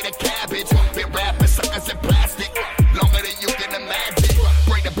 savage. Give me the cabbage. Been rapping suckers in plastic. Longer than you can imagine.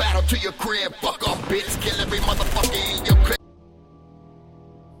 Bring the battle to your crib. Fuck off, bitch. Kill every motherfucker in your crib.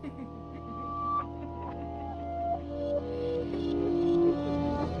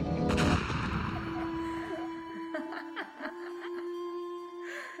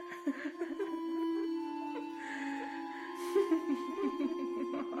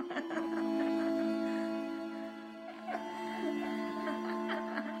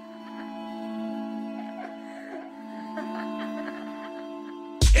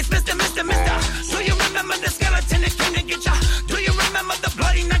 Mister. Do you remember the skeleton that came to get ya? Do you remember the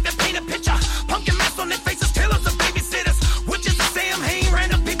bloody knife that painted a picture? Pumpkin masks on their faces, tailors of babysitters. Witches of Sam Hain,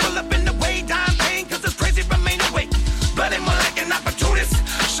 random people up in the way, dying pain, cause it's crazy remain awake. Blood and molecular opportunists.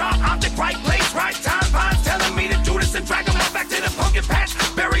 Sharp object, right place, right time. Vines telling me to do this and drag them all back to the pumpkin patch.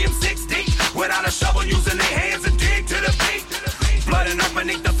 Bury them 6 deep without a shovel, using their hands and dig to the beat. Blood and earth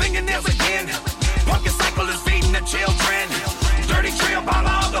beneath the fingernails again. Pumpkin cycle is feeding the children. Dirty trail about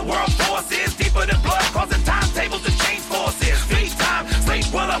all the world forces. Deeper than blood, causing timetables to change forces. Feed time, sleep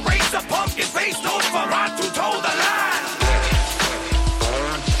will erase a pumpkin face. Those for right to toe the line.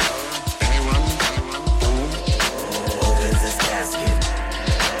 Opens this casket.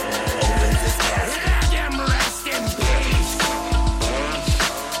 Opens this casket. Let him rest in peace.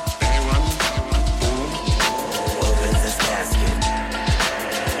 Opens this casket.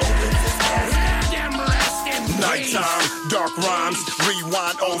 Opens this casket. Let him rest in peace. Nighttime, dark rhymes,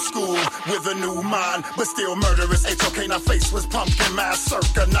 rewind old school with a new mind, but still murderous. HOK, now faceless pumpkin mask,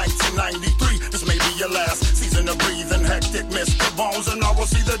 circa 1993. This may be your last season of breathing, hectic, Mr. Bones, and I will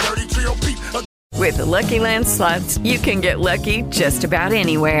see the dirty trio peep. With the Lucky Land Slots, you can get lucky just about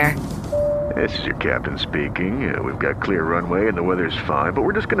anywhere. This is your captain speaking. We've got clear runway and the weather's fine, but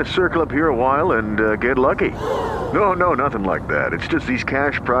we're just going to circle up here a while and get lucky. No, nothing like that. It's just these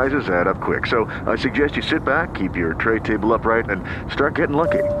cash prizes add up quick. So I suggest you sit back, keep your tray table upright, and start getting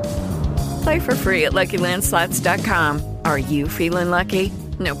lucky. Play for free at LuckyLandSlots.com. Are you feeling lucky?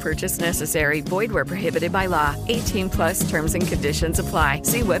 No purchase necessary. Void where prohibited by law. 18 plus terms and conditions apply.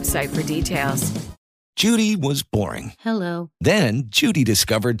 See website for details. Judy was boring. Hello. Then Judy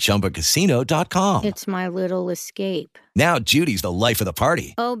discovered ChumbaCasino.com. It's my little escape. Now Judy's the life of the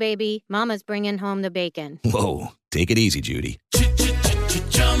party. Oh, baby, mama's bringing home the bacon. Whoa, take it easy, Judy.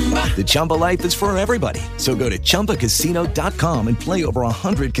 The Chumba life is for everybody. So go to ChumbaCasino.com and play over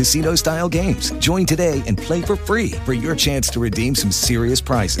 100 casino-style games. Join today and play for free for your chance to redeem some serious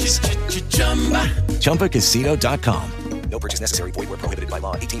prizes. ChumbaCasino.com. No purchase necessary. Void where prohibited by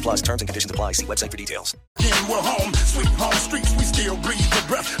law. 18 plus terms and conditions apply. See website for details. We're home, sweet home streets, we still breathe the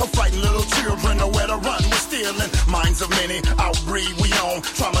breath of frightened little children. Nowhere to run, we're stealing minds of many. Outbreed, we own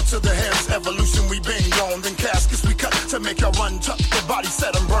trauma to the heads, evolution we been gone. Then caskets we cut to make y'all run, tuck the body,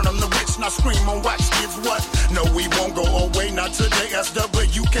 set them, burn them, the witch. Now scream on wax, kids, what? No, we won't go away, not today.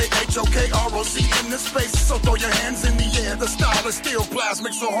 SWUKHOKROC in this space, so throw your hands in the air. The style is still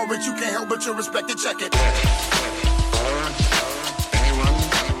plasmic, so horrid you can't help but you respect it. Check it.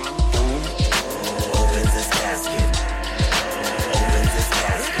 Opens this casket. Opens this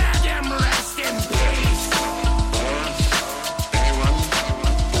casket. Let him rest in peace.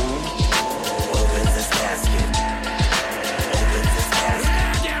 Opens this casket. Opens this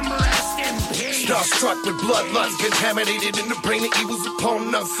casket. Let him rest in peace. Starstruck with bloodlust, contaminated in the brain of evils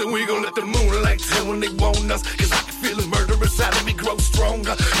upon us. And we gon' let the moonlight tell when they want us. Cause I can feel the murderous side of me grow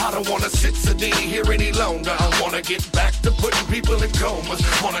stronger. I don't wanna sit sedated here any longer. I wanna get back to putting people in comas.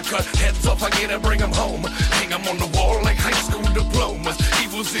 Wanna cut heads off again and bring them home. Hang them on the wall like high school diplomas.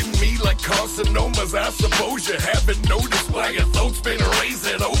 Evil's in me like carcinomas. I suppose you haven't noticed why your throat's been raised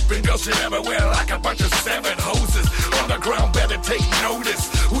open. Gushing everywhere like a bunch of seven hoses. Underground better take notice.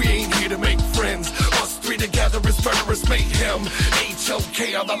 We ain't here to make friends. Us three together is murderous mayhem.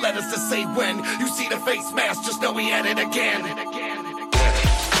 HOK are the letters to say when you see the face mask, just know we at it again.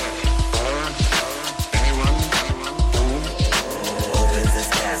 Opens this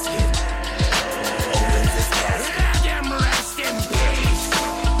casket. Opens this casket. Let him rest in peace.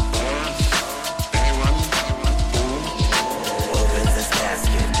 Opens this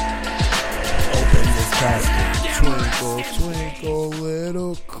casket. Opens this casket. Twinkle, twinkle,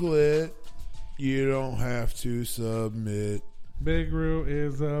 little clit. You don't have to submit. Big Roo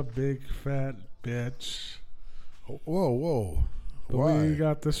is a big fat bitch. Whoa. But Why? we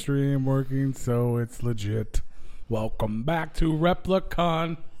got the stream working, so it's legit. Welcome back to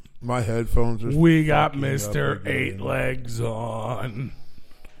Replicon. My headphones are. We got fucking Mr. up again. 8LEGZ on.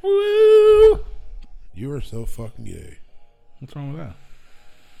 Woo! You are so fucking gay. What's wrong with that?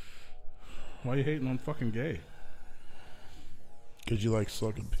 Why are you hating on fucking gay? Because you like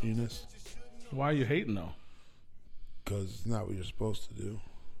sucking penis. Why are you hating though? Because it's not what you're supposed to do.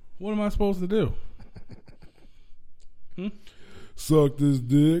 What am I supposed to do? Suck this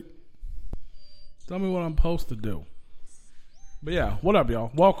dick. Tell me what I'm supposed to do. But yeah, what up,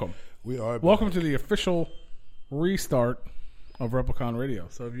 y'all? Welcome. We are back. Welcome to the official restart of Replicon Radio.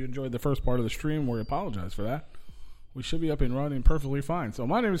 So if you enjoyed the first part of the stream, we apologize for that. We should be up and running perfectly fine. So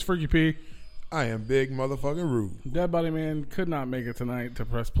my name is Freaky P. I am Big Motherfucking Rude. Dead Body Man could not make it tonight to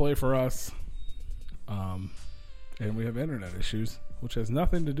press play for us. And we have internet issues. which has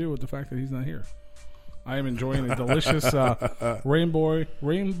nothing to do with the fact that he's not here. I am enjoying a delicious rainbow.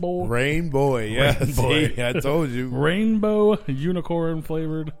 Yeah, see, I told you. Rainbow unicorn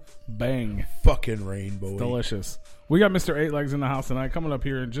flavored bang. Fucking rainbow. It's delicious. We got Mr. 8 Legs in the house tonight. Coming up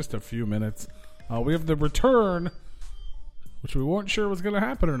here in just a few minutes. We have the return, which we weren't sure was going to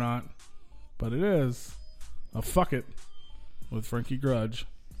happen or not, but it is. Fuck It with Frankie Grudge.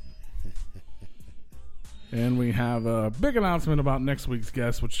 And we have a big announcement about next week's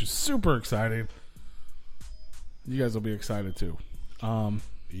guest, which is super exciting. You guys will be excited too.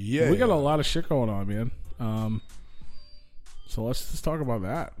 We got a lot of shit going on, man. So let's just talk about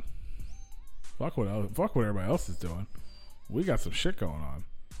that. Fuck what everybody else is doing. We got some shit going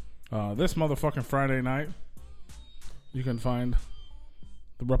on. This motherfucking Friday night, you can find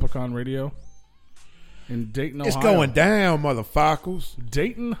the Replicon Radio in Dayton, Ohio. It's going down, motherfuckers.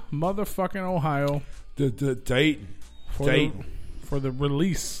 Dayton, motherfucking Ohio. Dayton. For the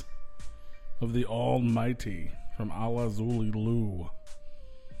release of the Almighty from Ala Zuli Lu.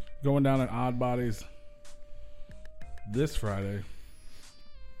 Going down at Odd Bodies this Friday.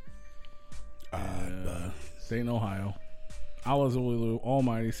 Dayton, Ohio. Ala Zuli Lu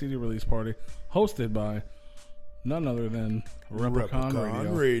Almighty CD release party hosted by none other than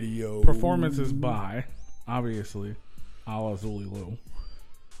Replicon Radio. Performances by, obviously, Ala Zuli Lu.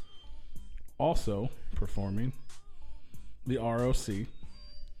 Also performing the ROC,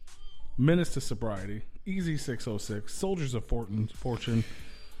 Menace to Sobriety, Easy 606, Soldiers of Fortune,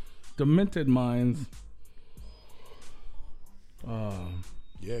 Demented Minds.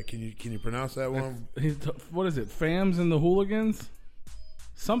 Yeah, can you pronounce that one? What is it? Fams and the Hooligans?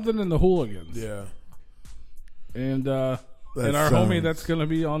 Something in the Hooligans. Yeah. And our homie that's going to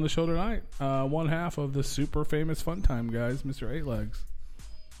be on the show tonight, one half of the super famous Fun Time guys, Mr. 8 Legs,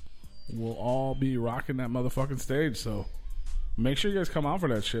 will all be rocking that motherfucking stage. So make sure you guys come out for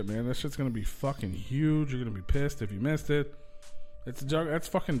that shit, man. That shit's going to be fucking huge. You're going to be pissed if you missed it. That's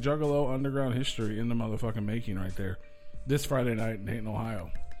fucking Juggalo underground history in the motherfucking making right there. This Friday night in Dayton,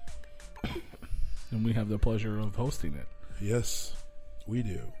 Ohio. And we have the pleasure of hosting it. Yes, we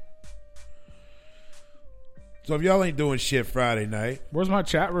do. So if y'all ain't doing shit Friday night, where's my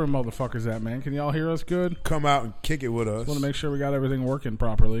chat room motherfuckers at, man? Can y'all hear us good? Come out and kick it with us. Want to make sure we got everything working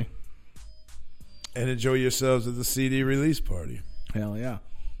properly. And enjoy yourselves at the CD release party. Hell yeah.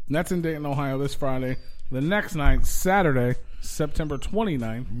 And that's in Dayton, Ohio this Friday. The next night, Saturday, September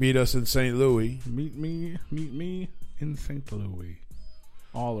 29th. Meet us in St. Louis. Meet me in St. Louis.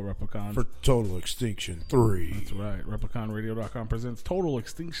 All the Replicon. For Total Extinction 3. That's right. RepliconRadio.com presents Total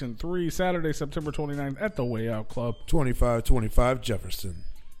Extinction 3, Saturday, September 29th at the Way Out Club. 2525 Jefferson.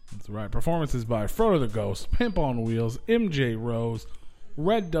 That's right. Performances by Frodo the Ghost, Pimp on Wheels, MJ Rose,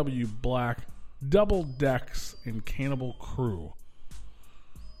 Red W Black, Double Decks, and Cannibal Crew.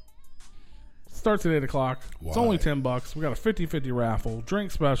 Starts at 8 o'clock. Why? It's only $10. We got a 50-50 raffle,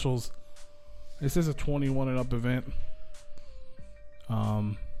 drink specials. This is a 21 and up event.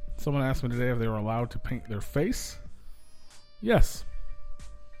 Someone asked me today if they were allowed to paint their face. Yes.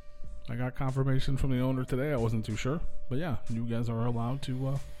 I got confirmation from the owner today. I wasn't too sure. But yeah, you guys are allowed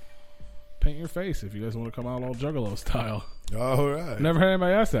to paint your face if you guys want to come out all Juggalo style. All right. Never had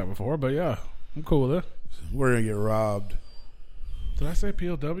anybody ask that before, but yeah, I'm cool with it. We're going to get robbed. Did I say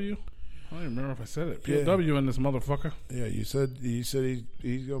POW? I don't even remember if I said it. POW in this motherfucker. Yeah, you said he's going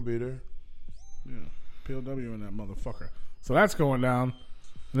to be there. Yeah, POW in that motherfucker. So that's going down.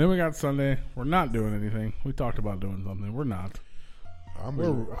 And then we got Sunday. We're not doing anything. We talked about doing something. We're not. I'm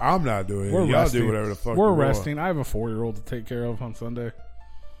not doing it. Y'all resting. do whatever the fuck We're you resting. want. I have a 4-year-old to take care of on Sunday.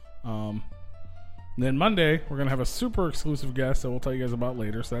 Then Monday, we're going to have a super exclusive guest that we'll tell you guys about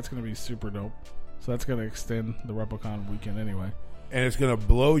later. So that's going to be super dope. So that's going to extend the Replicon weekend anyway. And it's going to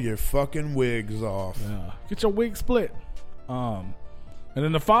blow your fucking wigs off. Yeah. Get your wig split. And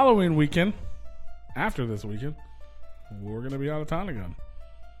then the following weekend, after this weekend, we're going to be out of Tonigan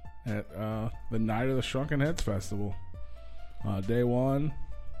at the Night of the Shrunken Heads Festival. Day one.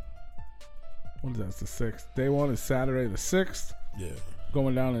 What is that? It's the 6th. Day one is Saturday the 6th. Yeah.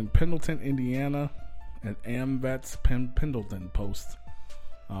 Going down in Pendleton, Indiana at AmVets Pendleton Post.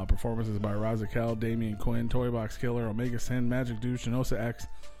 Performances by Razakel, Damian Quinn, Toy Box Killer, Omega Sin, Magic Douche, Genosa X,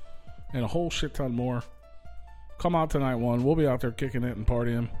 and a whole shit ton more. Come out to night 1. We'll be out there kicking it and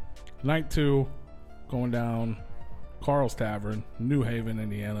partying. Night 2, going down Carl's Tavern, New Haven,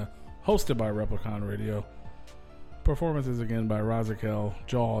 Indiana. Hosted by Replicon Radio. Performances again by Razakel,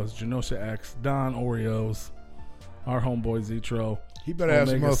 Jaws, Genosa X, Don Oreos, our homeboy Zetro. He better have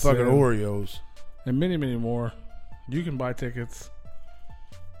some motherfucking Oreos. And many, many more. You can buy tickets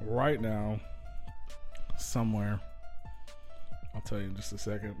right now somewhere I'll tell you in just a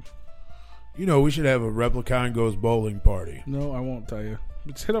second. You know, we should have a Replicon Goes Bowling party. No, I won't tell you.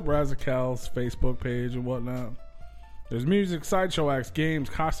 Just hit up Razical's Facebook page and whatnot. There's music, sideshow acts, games,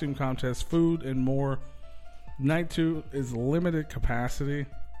 costume contests, food, and more. Night 2 is limited capacity.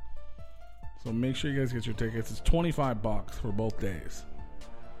 So make sure you guys get your tickets. It's $25 for both days.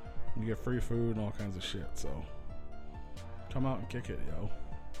 You get free food and all kinds of shit. So come out and kick it, yo.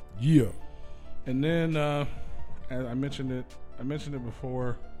 Yeah. And then as I mentioned it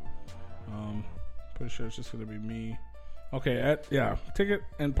before. Pretty sure it's just gonna be me. Okay, ticket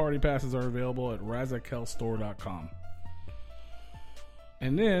and party passes are available at razicalstore.com.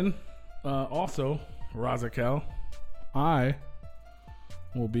 And then also Razical, I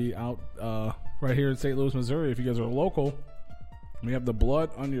will be out right here in St. Louis, Missouri. If you guys are local, we have the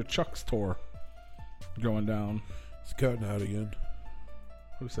Blood on Your Chucks tour going down. It's cutting out again.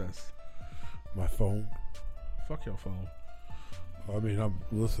 Who says? My phone. Fuck your phone. I mean, I'm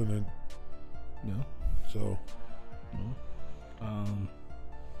listening. Yeah. So.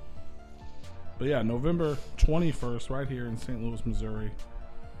 But yeah, November 21st, right here in St. Louis, Missouri.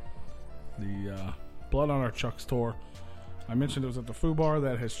 The Blood on Our Chucks tour. I mentioned it was at the Foo Bar.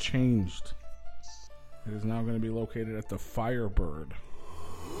 That has changed. It is now going to be located at the Firebird,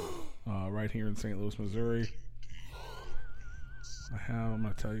 right here in St. Louis, Missouri. I'm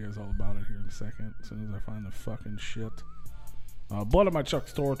going to tell you guys all about it here in a second, as soon as I find the fucking shit. Blood on My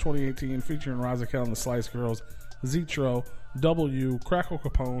Chucks tour 2018, featuring Razical and the Slice Girls, Zetro, W, Crackle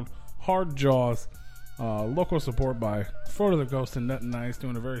Capone, Hard Jaws. Local support by Frodo the Ghost and Nut and Nice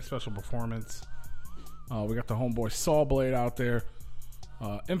doing a very special performance. We got the homeboy Saw Blade out there.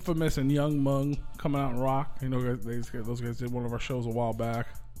 Infamous and Young Mung coming out and rock. You know, those guys did one of our shows a while back.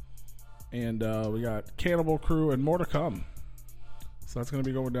 And we got Cannibal Crew and more to come. So that's going to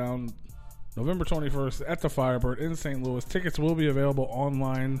be going down November 21st at the Firebird in St. Louis. Tickets will be available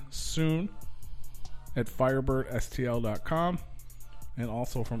online soon at firebirdstl.com and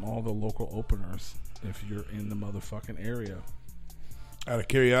also from all the local openers if you're in the motherfucking area. Out of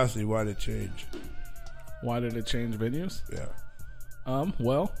curiosity, why did it change? Why did it change venues? Yeah.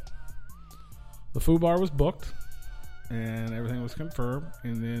 Well, the Foo Bar was booked and everything was confirmed,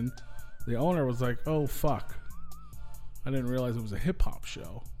 and then the owner was like, oh fuck, I didn't realize it was a hip-hop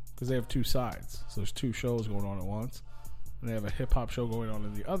show, because they have two sides. So there's two shows going on at once, and they have a hip-hop show going on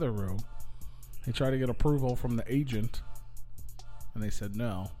in the other room. He tried to get approval from the agent, and they said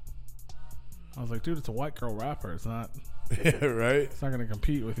no. I was like, dude, it's a white girl rapper. It's not... Yeah, right? It's not going to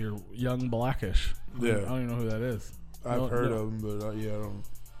compete with your Young Blackish. Yeah. I don't even know who that is. I've heard of him, but yeah, I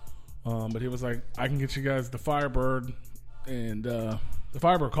don't... But he was like, I can get you guys the Firebird, and the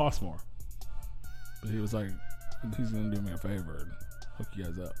Firebird costs more. But he was like, he's going to do me a favor and hook you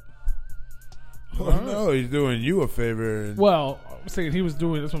guys up. Well, no, he's doing you a favor. And... Well, I'm saying he was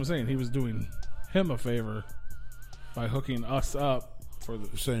doing, that's what I'm saying. He was doing him a favor by hooking us up for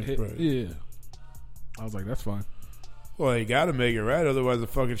the same price. Yeah. I was like, that's fine. Well, you got to make it right. Otherwise, the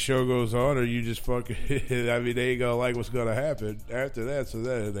fucking show goes on, or you just fucking... I mean, they ain't going to like what's going to happen after that, so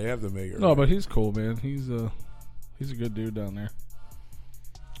that they have to make it right. No, but he's cool, man. He's a good dude down there.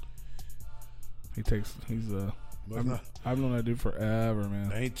 I've known that dude forever,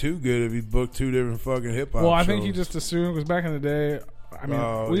 man. Ain't too good if he booked two different fucking hip hop. Well, I shows. think he just assumed, because back in the day, I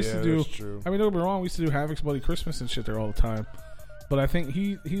mean, we used to do. That's true. I mean, don't get me wrong, we used to do Havoc's Bloody Christmas and shit there all the time. But I think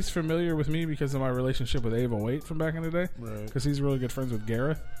he's familiar with me because of my relationship with Ava Waite from back in the day. Right. Because he's really good friends with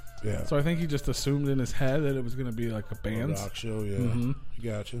Gareth. Yeah. So I think he just assumed in his head that it was going to be like a band rock show. Yeah. Mm-hmm.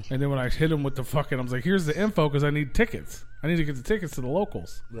 Gotcha. And then when I hit him with the fucking, I was like, "Here's the info because I need tickets. I need to get the tickets to the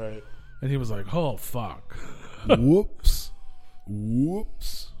locals." Right. And he was like, "Oh fuck." Whoops.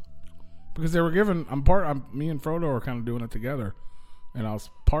 Because they were given. Me and Frodo are kind of doing it together, and I was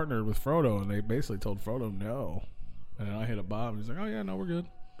partnered with Frodo, and they basically told Frodo no, and then I hit up Bob, and he's like, "Oh yeah, no, we're good."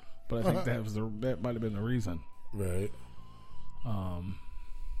 But I think that might have been the reason. Right.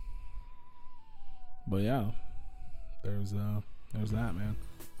 But yeah, there's that, man.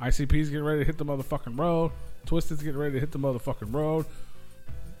 ICP's getting ready to hit the motherfucking road. Twisted's getting ready to hit the motherfucking road.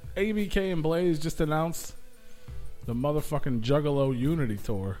 ABK and Blaze just announced the motherfucking Juggalo Unity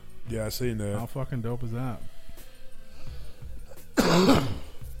Tour. Yeah, I seen that. How fucking dope is that?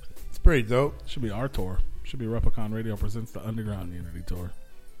 It's pretty dope. Should be our tour. Should be Replicon Radio presents the Underground Unity Tour.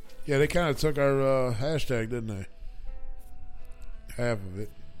 Yeah, they kind of took our hashtag, didn't they? Half of it.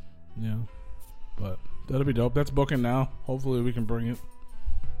 Yeah. But that'll be dope. That's booking now. Hopefully we can bring it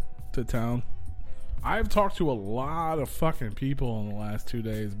to town. I've talked to a lot of fucking people in the last 2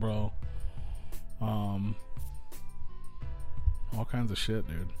 days, bro. All kinds of shit,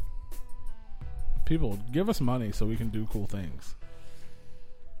 dude. People, give us money so we can do cool things.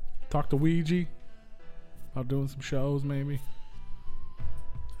 Talk to Ouija about doing some shows, maybe.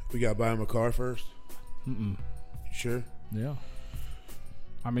 We got to buy him a car first? Mm-mm. You sure? Yeah.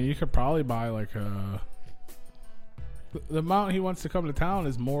 I mean, you could probably buy like the amount he wants to come to town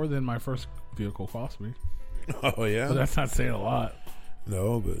is more than my first vehicle cost me. Oh, yeah? But that's not saying a lot.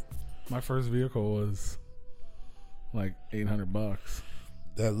 No, but... My first vehicle was like $800.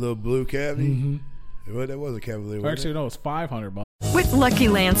 That little blue Cabby? Mm-hmm. Well, that was a Cavalier. Actually, no, it's $500. With Lucky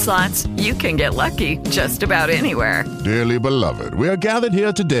Land Slots, you can get lucky just about anywhere. Dearly beloved, we are gathered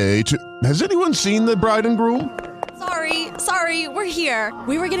here today to... Has anyone seen the bride and groom? Sorry, we're here.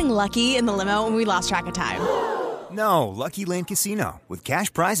 We were getting lucky in the limo and we lost track of time. No, Lucky Land Casino, with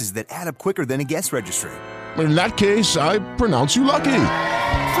cash prizes that add up quicker than a guest registry. In that case, I pronounce you lucky.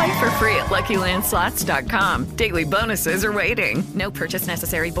 Play for free at LuckyLandSlots.com. Daily bonuses are waiting. No purchase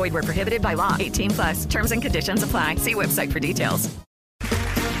necessary. Void where prohibited by law. 18+. Terms and conditions apply. See website for details.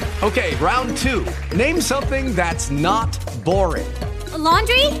 Okay, round 2. Name something that's not boring. A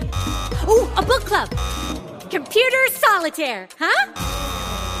laundry? Ooh, a book club. Computer solitaire, huh?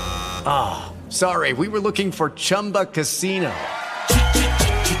 Ah, sorry. We were looking for Chumba Casino.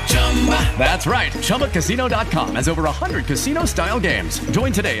 That's right. ChumbaCasino.com has over 100 casino-style games.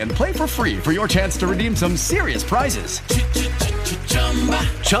 Join today and play for free for your chance to redeem some serious prizes.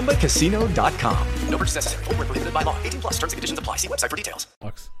 ChumbaCasino.com. No purchase necessary. Void where prohibited by law. 18+. Terms and conditions apply. See website for details.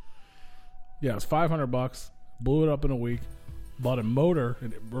 Yeah, it's $500. Blew it up in a week. Bought a motor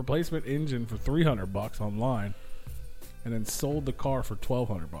and replacement engine for $300 online, and then sold the car for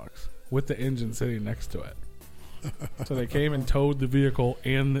 $1,200 with the engine sitting next to it. So they came and towed the vehicle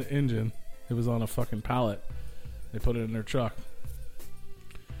and the engine. It was on a fucking pallet. They put it in their truck.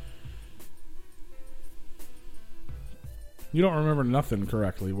 You don't remember nothing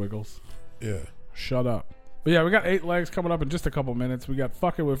correctly, Wiggles. Yeah. Shut up. But yeah, we got 8 legs coming up in just a couple minutes. We got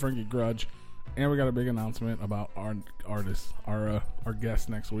Fucking with Frankie Grudge. And we got a big announcement about our artist, our guest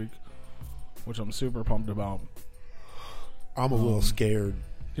next week, which I'm super pumped about. I'm a little scared.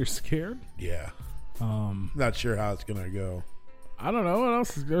 You're scared? Yeah. Not sure how it's gonna go. I don't know what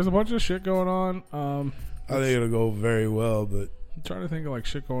else. There's a bunch of shit going on. I think it'll go very well, but I'm trying to think of like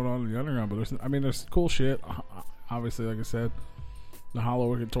shit going on in the underground. But there's cool shit. Obviously, like I said, the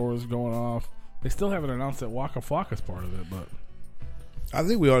Hollow Wicked tour is going off. They still haven't announced that Waka Flocka's part of it, but I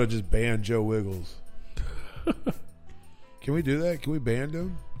think we ought to just ban Joe Wiggles. Can we do that? Can we ban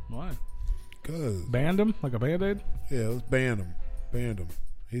him? Why? Cause banned him like a Band-Aid? Yeah, let's ban him. Banned him.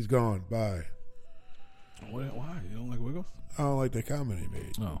 He's gone. Bye. Why? You don't like Wiggles? I don't like the comment he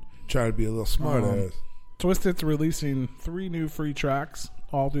made. No. Try to be a little smart ass. Twisted's releasing 3 new free tracks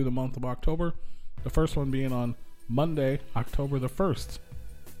all through the month of October. The first one being on Monday, October the 1st.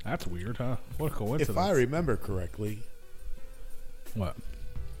 That's weird, huh? What a coincidence. If I remember correctly. What?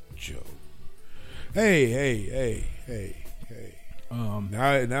 Joe. Hey.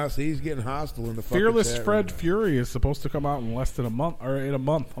 Now see, he's getting hostile in the fucking Fearless chat Fred right Fury is supposed to come out in less than a month, or in a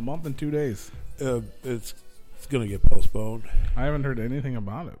month and 2 days. It's gonna get postponed. I haven't heard anything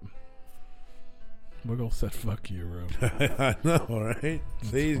about it. Wiggle said, "Fuck you, bro." I know, right?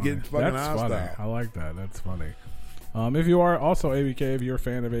 See, he's getting fucking hostile. Funny. I like that. That's funny. If you are also ABK, if you're a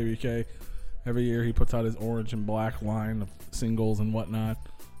fan of ABK, every year he puts out his orange and black line of singles and whatnot.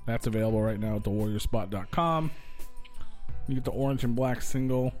 That's available right now at thewarriorspot.com. You get the orange and black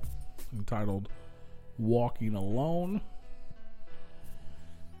single entitled "Walking Alone."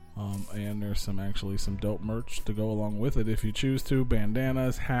 And there's some dope merch to go along with it if you choose to.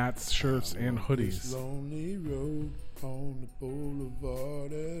 Bandanas, hats, shirts, and hoodies. Lonely road on the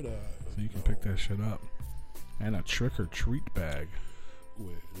boulevard that I so you can pick that shit up. And a trick or treat bag.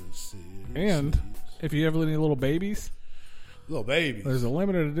 And if you have any little babies, there's a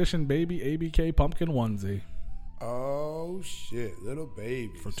limited edition baby ABK pumpkin onesie. Oh shit, little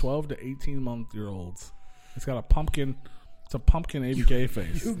babies for 12 to 18-month-olds. It's got a pumpkin. It's a pumpkin ABK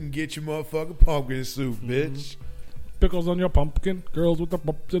face. You can get your motherfucking pumpkin soup, bitch. Pickles on your pumpkin. Girls with the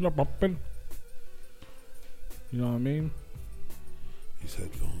bumps in the pumpkin. You know what I mean? These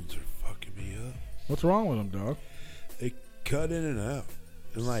headphones are fucking me up. What's wrong with them, dog? They cut in and out.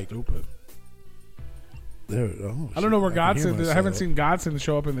 And like stupid. I don't know where Godson. I haven't seen Godson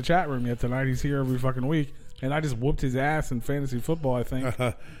show up in the chat room yet tonight. He's here every fucking week. And I just whooped his ass in fantasy football, I think.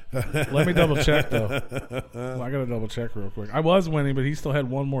 Let me double check, though. Well, I got to double check real quick. I was winning, but he still had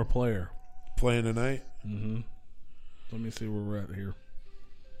one more player. Playing tonight? Mm-hmm. Let me see where we're at here.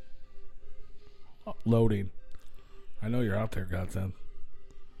 Oh, loading. I know you're out there, Godson.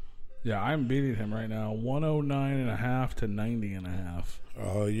 Yeah, I'm beating him right now. 109.5 to 90.5.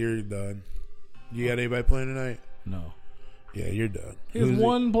 Oh, you're done. You got anybody playing tonight? No. Yeah, you're done. He has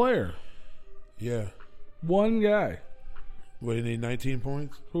one player. Yeah. One guy. What, you need 19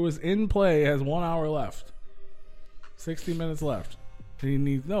 points? Who is in play, has 1 hour left. 60 minutes left. He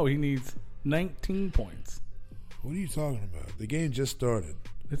needs 19 points. What are you talking about? The game just started.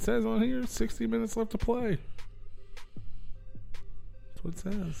 It says on here 60 minutes left to play. That's what it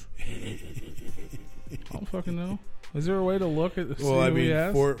says. I don't fucking know. Is there a way to look at see who he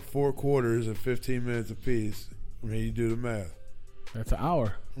has? four quarters of 15 minutes apiece. I mean, you do the math. That's an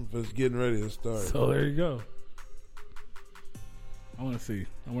hour. It's getting ready to start. So there you go. I want to see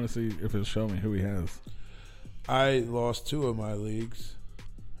if it'll show me who he has. I lost 2 of my leagues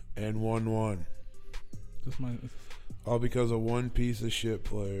and won 1. All because of one piece of shit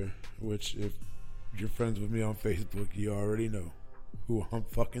player, which if you're friends with me on Facebook, you already know who I'm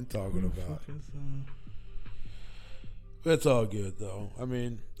fucking talking about. It's all good, though. I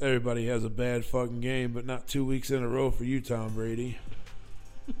mean, everybody has a bad fucking game, but not 2 weeks in a row for you, Tom Brady.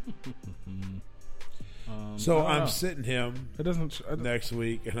 So I'm sitting him next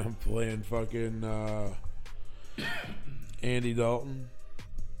week, and I'm playing fucking Andy Dalton.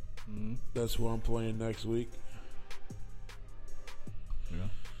 Mm-hmm. That's who I'm playing next week. Yeah.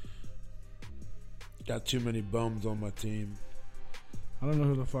 Got too many bums on my team. I don't know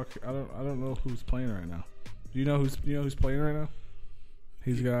who the fuck. I don't know who's playing right now. Do you know who's playing right now?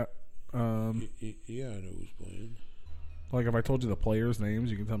 He's got. Yeah, I know who's playing. Like if I told you the players' names,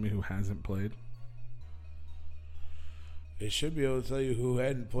 you can tell me who hasn't played. It should be able to tell you who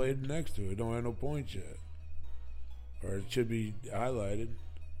hadn't played next to it. Don't have no points yet, or it should be highlighted.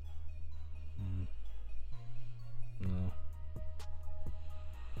 No.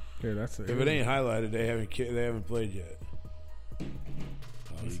 Okay, that's it. If it ain't highlighted, they haven't played yet. Can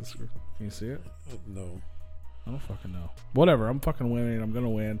you see it? No. I don't fucking know. Whatever. I'm fucking winning. I'm gonna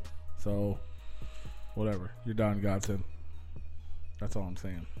win. So, whatever. You're done, Godson. That's all I'm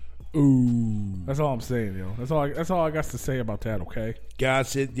saying. Ooh. That's all I'm saying, yo. That's all I got to say about that. Okay.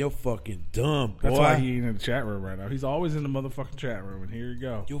 Godson, you're fucking dumb, boy. That's why he ain't in the chat room right now. He's always in the motherfucking chat room, and here you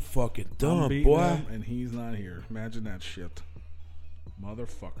go. You're fucking dumb, I'm beating boy. him, and he's not here. Imagine that shit,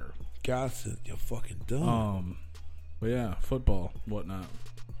 motherfucker. Godson, you're fucking dumb. But yeah, football, whatnot.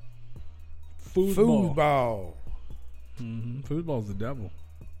 Foosball. Mm-hmm. Foosball's the devil.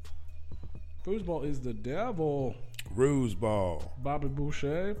 Foosball is the devil. Rooseball. Bobby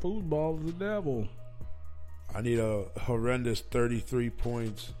Boucher. Foosball is the devil. I need a horrendous 33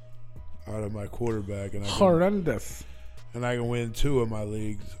 points out of my quarterback, and horrendous. And I can win 2 of my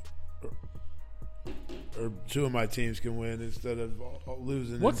leagues, or 2 of my teams can win instead of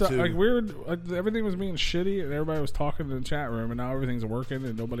losing. What's that? 2. Like weird? Like everything was being shitty, and everybody was talking in the chat room, and now everything's working,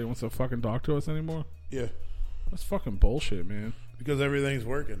 and nobody wants to fucking talk to us anymore. Yeah, that's fucking bullshit, man. Because everything's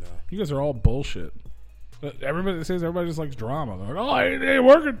working now. You guys are all bullshit. Everybody says everybody just likes drama. They're like, oh, it ain't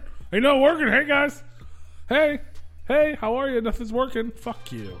working. Ain't no working. Hey guys. Hey, how are you? Nothing's working.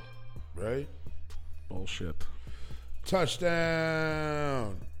 Fuck you. Right? Bullshit.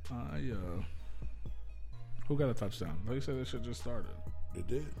 Touchdown. Who got a touchdown? They said this shit just started. It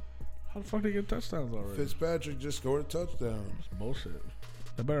did. How the fuck did they get touchdowns already? Fitzpatrick just scored a touchdown. That's bullshit.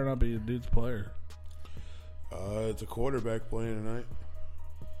 That better not be a dude's player. It's a quarterback playing tonight.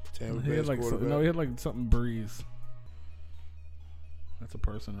 Tampa Bay's quarterback. No, he had like something Breeze. That's a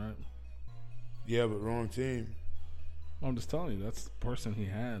person, right? Yeah, but wrong team. I'm just telling you, that's the person he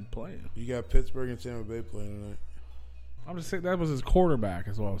had playing. You got Pittsburgh and Tampa Bay playing tonight. I'm just saying that was his quarterback,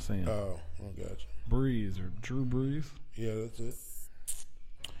 is what I was saying. Oh, I got you. Breeze or Drew Brees. Yeah, that's it.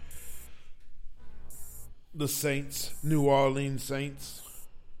 The Saints, New Orleans Saints.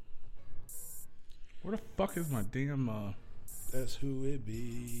 Where the fuck is my damn? That's who it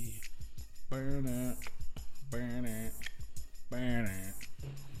be. Burn it.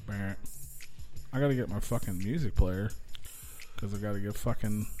 I gotta get my fucking music player because I gotta get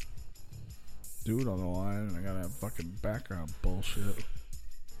fucking dude on the line, and I gotta have fucking background bullshit.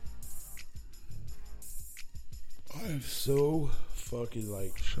 I am so fucking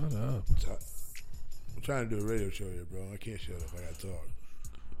like. Shut up. I'm trying to do a radio show here, bro. I can't shut up. I gotta talk.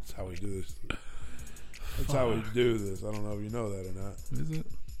 That's how we do this. That's how we do this. I don't know if you know that or not. Is it?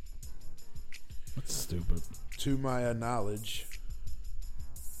 That's stupid. To my knowledge.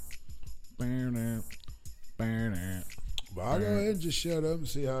 Burn it. But I'll go ahead and just shut up and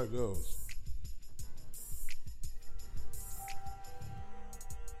see how it goes.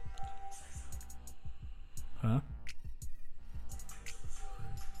 Huh?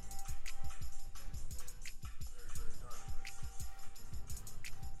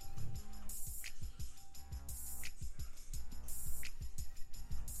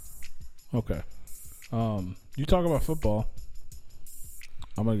 Okay. You talk about football.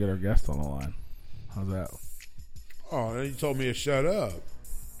 I'm gonna get our guest on the line. How's that? Oh, you told me to shut up.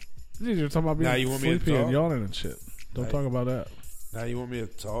 You're talking about being Now you want me to sleepy and talk? yawning and shit. Don't talk about that. Now you want me to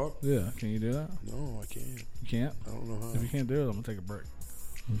talk? Yeah, can you do that? No, I can't. You can't? I don't know how. If you can't do it, I'm gonna take a break.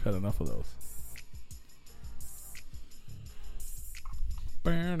 We've had enough of those. I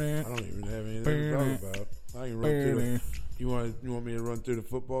don't even have anything to talk about. I can run through the, you want me to run through the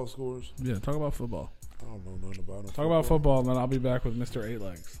football scores? Yeah, talk about football. I don't know nothing about it. Talk about football, and then I'll be back with Mr.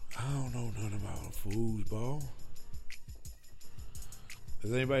 8-Legs. I don't know nothing about foosball.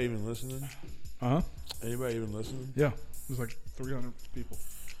 Is anybody even listening? Uh-huh. Anybody even listening? Yeah. There's like 300 people.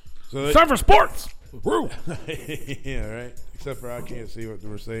 So it's time for sports! Woo! Yeah, right? Except for I can't see what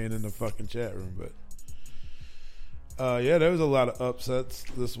we're saying in the fucking chat room, but... yeah, there was a lot of upsets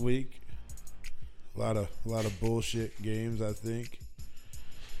this week. A lot of bullshit games, I think.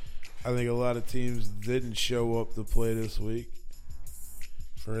 I think a lot of teams didn't show up to play this week.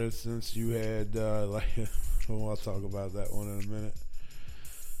 For instance, you had well, I'll talk about that one in a minute.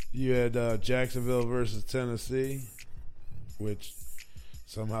 You had Jacksonville versus Tennessee, which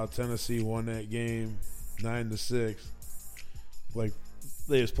somehow Tennessee won that game 9-6. Like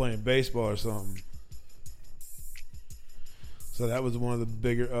they was playing baseball or something. So that was one of the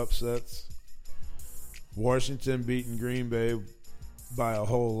bigger upsets. Washington beating Green Bay by a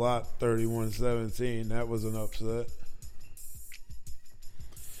whole lot, 31-17. That was an upset.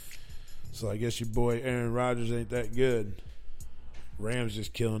 So I guess your boy Aaron Rodgers ain't that good. Rams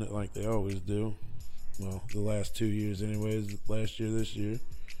just killing it like they always do. Well, the last 2 years anyways. Last year, this year.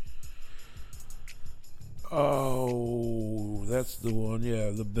 Oh, that's the one. Yeah,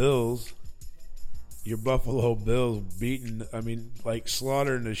 the Bills. Your Buffalo Bills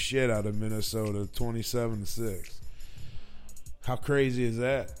slaughtering the shit out of Minnesota 27-6. How crazy is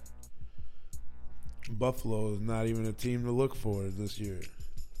that? Buffalo is not even a team to look for this year.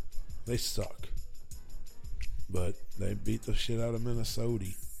 They suck. But they beat the shit out of Minnesota.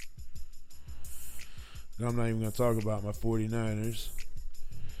 And I'm not even going to talk about my 49ers.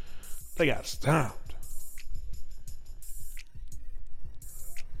 They got stomped.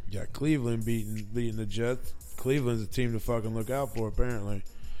 You got Cleveland beating the Jets. Cleveland's a team to fucking look out for, apparently.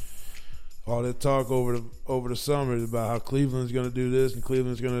 All that talk over the summer is about how Cleveland's going to do this and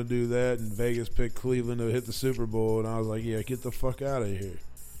Cleveland's going to do that, and Vegas picked Cleveland to hit the Super Bowl, and I was like, yeah, get the fuck out of here.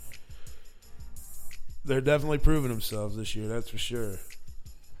 They're definitely proving themselves this year, that's for sure.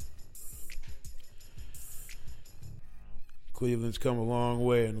 Cleveland's come a long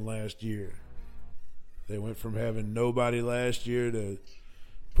way in the last year. They went from having nobody last year to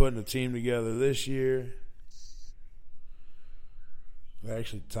putting a team together this year. They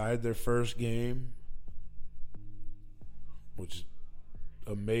actually tied their first game, which is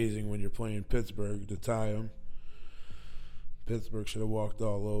amazing when you're playing Pittsburgh to tie them. Pittsburgh should have walked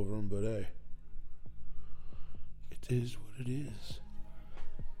all over them, but hey, it is what it is.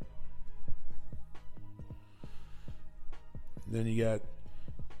 Then you got,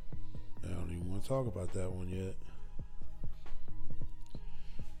 I don't even want to talk about that one yet.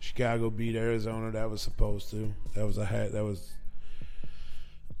 Chicago beat Arizona. That was supposed to. That was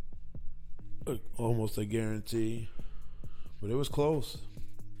almost a guarantee. But it was close.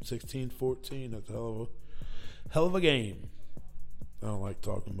 16-14. That's a hell of a game. I don't like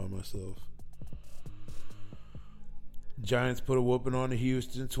talking by myself. Giants put a whooping on the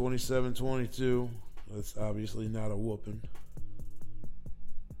Houston, 27-22. That's obviously not a whooping.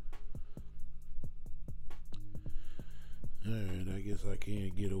 Alright, I guess I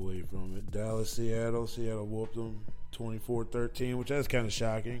can't get away from it. Dallas, Seattle. Seattle whooped them 24-13, which that's kind of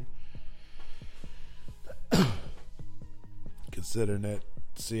shocking. Considering that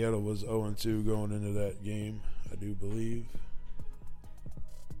Seattle was 0-2 going into that game, I do believe.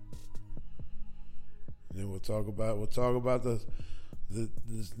 And then we'll talk about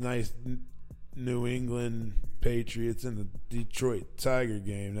this nice New England Patriots and the Detroit Tiger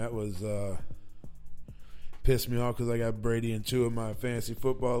game. That was pissed me off because I got Brady in 2 of my fantasy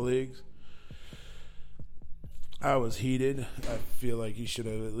football leagues. I was heated. I feel like he should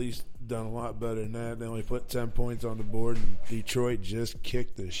have at least done a lot better than that. They only put 10 points on the board, and Detroit just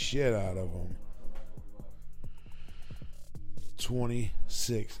kicked the shit out of them.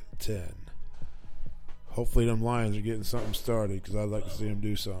 26-10. Hopefully them Lions are getting something started because I'd like to see them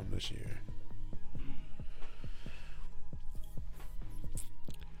do something this year.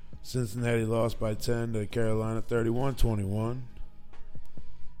 Cincinnati lost by 10 to Carolina, 31-21.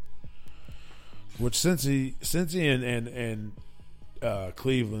 Which Cincy and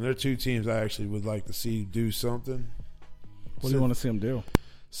Cleveland, they're 2 teams I actually would like to see do something. What do you want to see them do?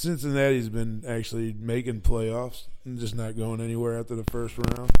 Cincinnati's been actually making playoffs and just not going anywhere after the first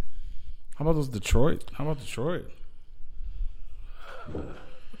round. How about those Detroit? How about Detroit?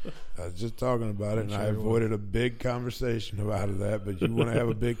 I was just talking about it, and I avoided a big conversation about that. But you want to have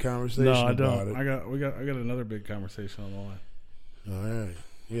a big conversation? No, I about don't. it? I got another big conversation on the line. All right,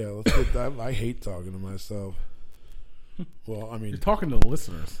 yeah, let's get that. I hate talking to myself. Well, I mean, You're talking to the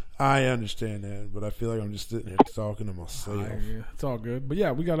listeners. I understand that, but I feel like I'm just sitting here talking to myself. It's all good. But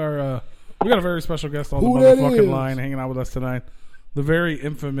yeah, we got a very special guest on Who the that motherfucking is? line hanging out with us tonight. The very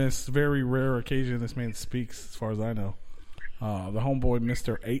infamous, very rare occasion this man speaks, as far as I know. The homeboy,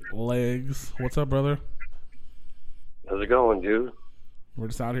 Mr. 8LEGZ. What's up, brother? How's it going, dude? We're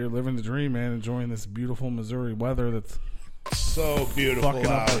just out here living the dream, man, enjoying this beautiful Missouri weather that's so beautiful fucking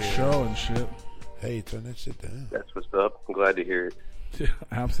up out our here. show and shit. Hey, turn that shit down. That's what's up. I'm glad to hear it. Yeah,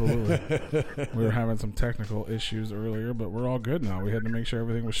 absolutely. We were having some technical issues earlier, but we're all good now. We had to make sure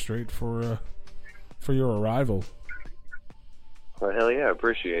everything was straight for your arrival. Well, hell yeah, I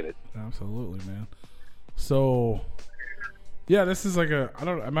appreciate it. Absolutely, man. So, yeah, this is like I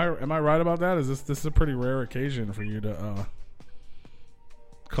don't. Am I right about that? This is a pretty rare occasion for you to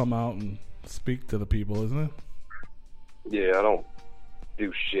come out and speak to the people, isn't it? Yeah, I don't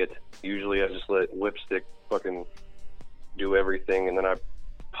do shit. Usually I just let Whipstick fucking do everything, and then I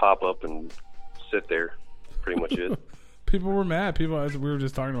pop up and sit there. Pretty much it. People were mad. We were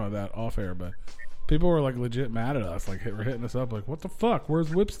just talking about that off air, but people were like legit mad at us. Like, we're hitting us up like, what the fuck? Where's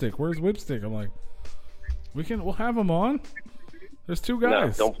Whipstick? Where's Whipstick? I'm like, we'll have him on. There's two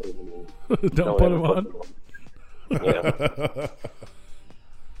guys. No, don't put him on. Don't put him on. Yeah.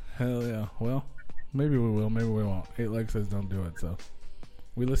 Hell yeah. Well, maybe we will. Maybe we won't. 8LEGZ says don't do it, so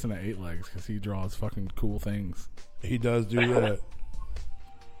we listen to 8LEGZ because he draws fucking cool things. He does do that.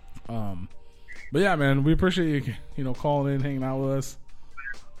 But yeah, man, we appreciate you, calling in, hanging out with us.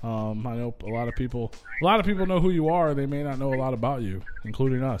 I know a lot of people know who you are. They may not know a lot about you,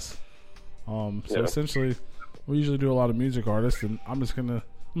 including us. So essentially, we usually do a lot of music artists, and I'm just gonna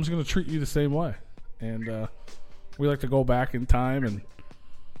treat you the same way. And we like to go back in time and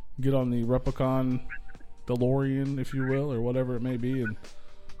get on the replicon DeLorean, if you will, or whatever it may be, and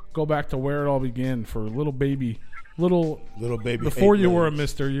go back to where it all began for little baby. Before you were a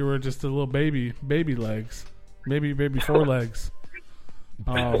mister, you were just a little baby legs, baby 4 legs.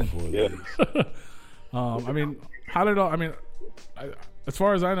 I mean, as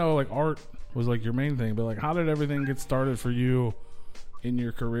far as I know, like, art was like your main thing, but like, how did everything get started for you in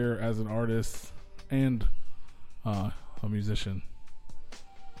your career as an artist and a musician?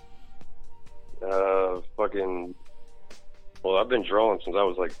 Well, I've been drawing since I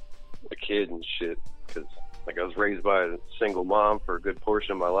was like a kid and shit, because like I was raised by a single mom for a good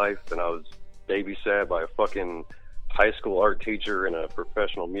portion of my life, and I was babysat by a fucking high school art teacher and a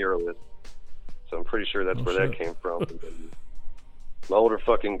professional muralist. So I'm pretty sure that's where that came from. My older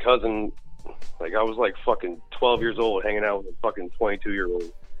fucking cousin, like, I was like fucking 12 years old hanging out with a fucking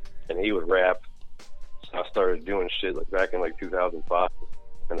 22-year-old, and he would rap. So I started doing shit like back in like 2005,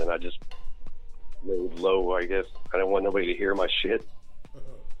 and then I just laid low, I guess. I didn't want nobody to hear my shit.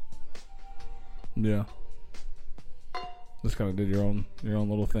 Yeah. Just kind of did your own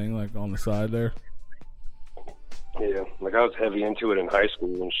little thing, like, on the side there. Yeah, like, I was heavy into it in high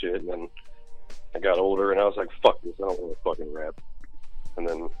school and shit, and then I got older, and I was like, fuck this, I don't want to fucking rap. And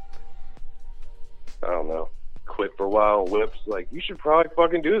then, I don't know, quit for a while. Whip's like, you should probably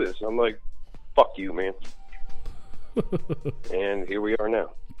fucking do this. I'm like, fuck you, man. And here we are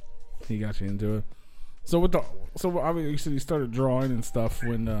now. He got you into it. So I mean, you said you started drawing and stuff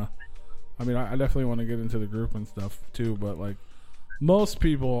when, I mean, I definitely want to get into the group and stuff too, but like most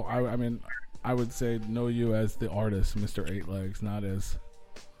people, I mean, I would say know you as the artist, Mr. 8LEGZ, not as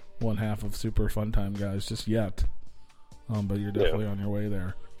one half of Super Fun Time Guys just yet. But you're definitely on your way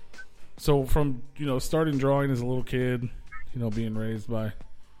there. So from, starting drawing as a little kid, being raised by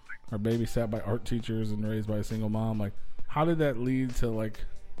or babysat by art teachers and raised by a single mom, like, how did that lead to, like,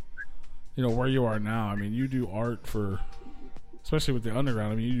 where you are now? I mean, you do art for, especially with the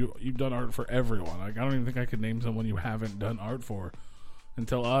underground, I mean, you've done art for everyone. Like, I don't even think I could name someone you haven't done art for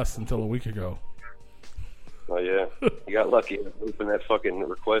until a week ago. Oh, yeah. You got lucky. I opened that fucking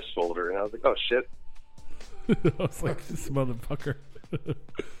request folder, and I was like, oh, shit. I was like, this motherfucker.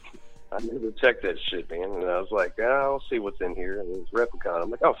 I never checked that shit, man. And I was like, I'll see what's in here. And it was replicon.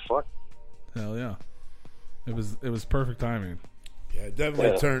 I'm like, oh, fuck. Hell yeah. It was perfect timing. Yeah, it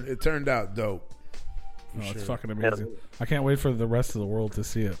definitely turned out dope. It's fucking amazing. I can't wait for the rest of the world to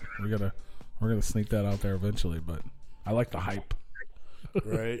see it. We're gonna sneak that out there eventually, but I like the hype.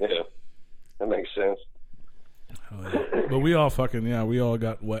 Right. Yeah. That makes sense. But we all we all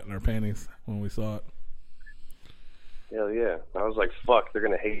got wet in our panties when we saw it. Hell yeah. I was like, fuck, they're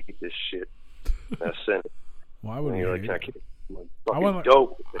going to hate this shit. And I sent it. Why would we hate it?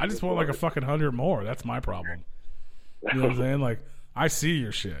 Dope. I just want like a fucking 100 more. That's my problem. You know what I'm saying? Like, I see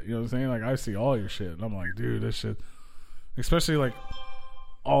your shit. You know what I'm saying? Like, I see all your shit. And I'm like, dude, this shit. Especially like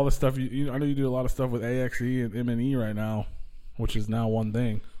all the stuff I know you do a lot of stuff with AXE and M&E right now, which is now one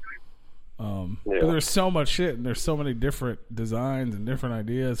thing. But there's so much shit, and there's so many different designs and different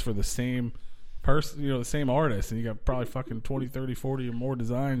ideas for the same person, the same artist, and you got probably fucking 20, 30, 40 or more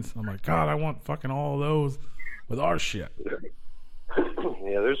designs. I'm like, God, I want fucking all of those with our shit.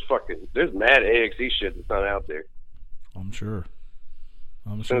 Yeah, there's mad AXE shit that's not out there. I'm sure.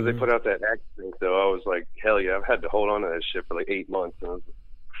 As soon as they put out that accent, though, I was like, hell yeah, I've had to hold on to that shit for like 8 months, and I was like,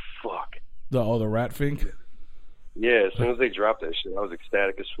 fuck. The Rat Fink? Yeah, as soon as they dropped that shit, I was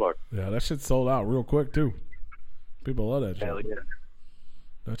ecstatic as fuck. Yeah, that shit sold out real quick, too. People love that shit. Hell yeah.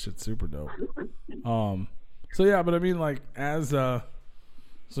 That shit's super dope. So yeah, but I mean, like, so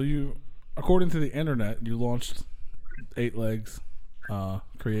you, according to the internet, you launched 8LEGZ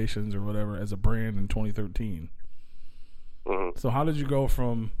Creations or whatever as a brand in 2013. Mm-hmm. So how did you go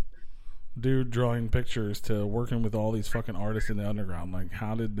from dude drawing pictures to working with all these fucking artists in the underground? Like,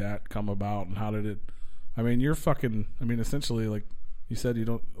 how did that come about, and how did it? I mean, essentially, like you said,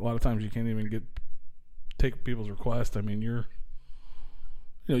 a lot of times you can't even take people's requests. I mean, you're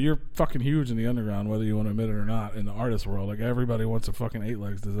fucking huge in the underground, whether you want to admit it or not, in the artist world. Like, everybody wants a fucking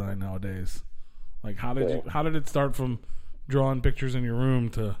 8LEGZ design nowadays. Like, how did it start from drawing pictures in your room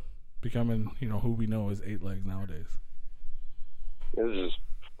to becoming, who we know as 8LEGZ nowadays? It was just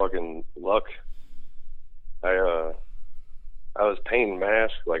fucking luck. I was painting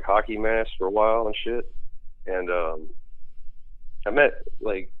masks, like hockey masks, for a while and shit. And I met,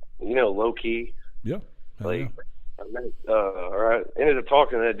 like, Low Key. Yeah. Like, I met, or I ended up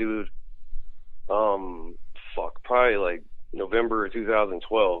talking to that dude, probably like November of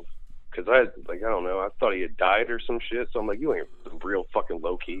 2012. Because I don't know, I thought he had died or some shit. So I'm like, you ain't real fucking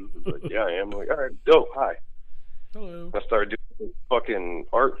Low Key. He's like, yeah, I am. I'm like, all right, dope, hi. Hello. I started doing fucking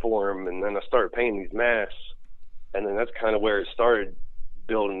art for him, and then I started painting these masks. And then that's kind of where it started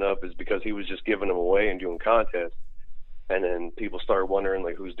building up, is because he was just giving them away and doing contests. And then people started wondering,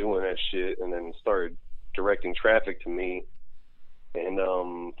 like, who's doing that shit, and then started directing traffic to me. And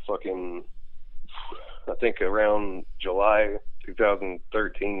I think around July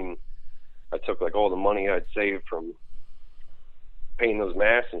 2013, I took like all the money I'd saved from painting those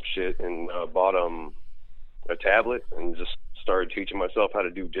masks and shit, and bought a tablet and just started teaching myself how to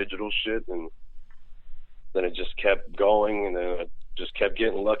do digital shit. And then it just kept going, and then I just kept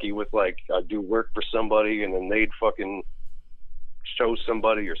getting lucky with, like, I'd do work for somebody, and then they'd fucking show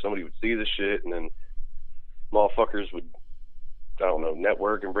somebody, or somebody would see the shit, and then motherfuckers would, I don't know,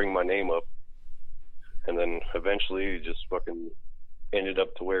 network and bring my name up. And then eventually it just fucking ended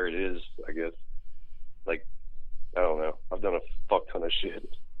up to where it is, I guess. Like, I don't know. I've done a fuck ton of shit.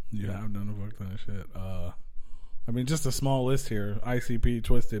 Yeah, I've done a fuck ton of shit. I mean, just a small list here. ICP,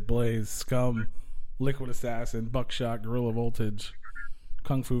 Twisted, Blaze, Scum, Liquid Assassin, Buckshot, Gorilla Voltage,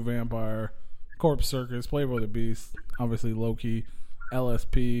 Kung Fu Vampire, Corpse Circus, Playboy the Beast, obviously Loki,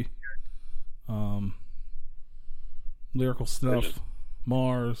 LSP, Lyrical Snuff,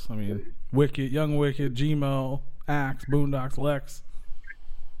 Mars, I mean, Wicked, Young Wicked, Gmo, Axe, Boondocks, Lex,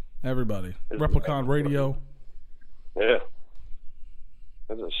 everybody. Replicon Radio. Yeah.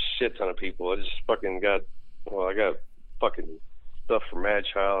 There's a shit ton of people. I just fucking got, I got fucking stuff for Mad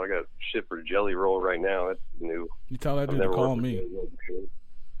Child. I got shit for Jelly Roll right now. That's new. You tell that dude to call me.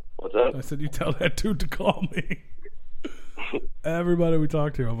 What's up? I said, you tell that dude to call me. Everybody we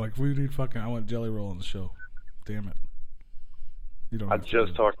talk to, I'm like, we need fucking, I want Jelly Roll on the show. Damn it. I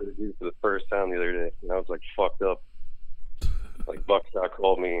just talked to the dude for the first time the other day, and I was like fucked up. Like, Buckshot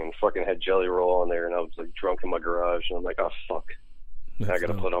called me and fucking had Jelly Roll on there, and I was like drunk in my garage, and I'm like, oh fuck. I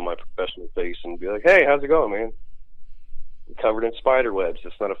gotta put on my professional face and be like, hey, how's it going, man? I'm covered in spider webs.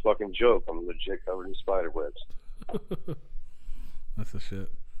 It's not a fucking joke. I'm legit covered in spider webs. That's the shit.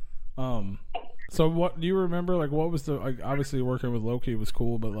 So what do you remember? Like, what was the, like, obviously working with Loki was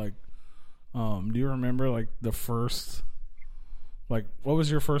cool, but like, do you remember like the first, like, what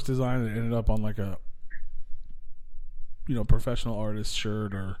was your first design that ended up on like a, professional artist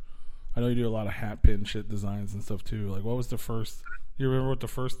shirt? Or I know you do a lot of hat pin shit designs and stuff too. Like, what was the first? You remember what the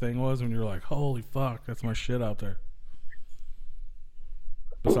first thing was when you were like, holy fuck, that's my shit out there?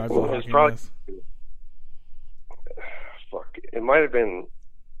 Besides the hockey mask? Fuck. It might have been,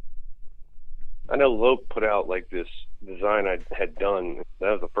 I know Loke put out like this design I had done.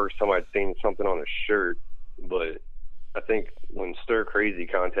 That was the first time I'd seen something on a shirt. but I think when Stir Crazy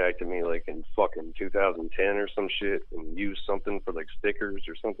contacted me like in fucking 2010 or some shit and used something for like stickers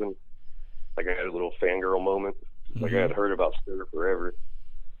or something, like I had a little fangirl moment. Like I had heard about Stir forever.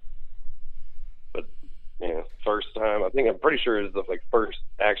 But yeah, first time, I'm pretty sure it was the like first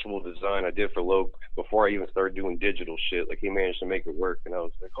actual design I did for Loke before I even started doing digital shit. Like he managed to make it work and I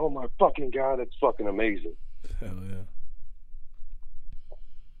was like, oh my fucking God, that's fucking amazing. Hell yeah.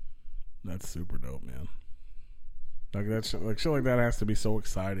 That's super dope, man. Like shit like that has to be so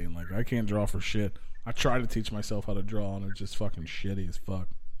exciting. Like I can't draw for shit. I try to teach myself how to draw and it's just fucking shitty as fuck.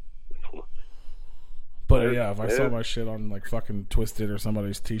 But yeah, if I saw my shit on like fucking Twisted or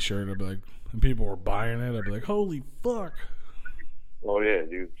somebody's t-shirt, I'd be like, and people were buying it, I'd be like, holy fuck. Oh yeah,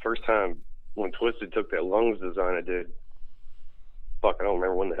 dude. First time when Twisted took that lungs design I did, fuck, I don't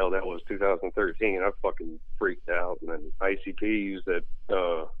remember when the hell that was, 2013. I fucking freaked out. And then ICP used that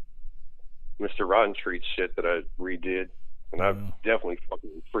Mr. Rotten Treat shit that I redid. And I've definitely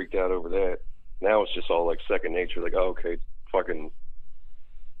fucking freaked out over that. Now it's just all like second nature. Like, oh, okay, it's fucking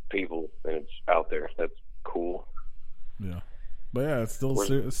people and it's out there. That's cool. Yeah. But yeah,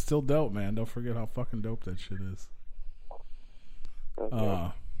 it's still dope, man. Don't forget how fucking dope that shit is.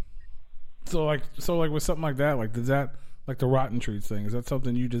 So like with something like that, like does that, like the Rotten Treats thing, is that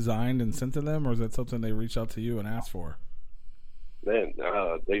something you designed and sent to them, or is that something they reached out to you and asked for? Man,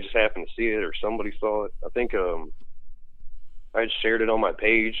 they just happened to see it, or somebody saw it. I think I had shared it on my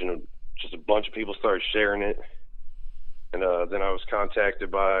page, and just a bunch of people started sharing it. And then I was contacted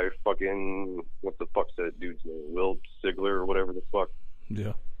by fucking, what the fuck's that dude's name? Will Sigler or whatever the fuck.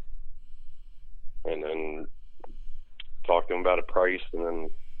 Yeah. And then talked to him about a price, and then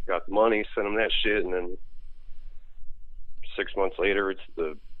got the money, sent him that shit, and then 6 months later, it's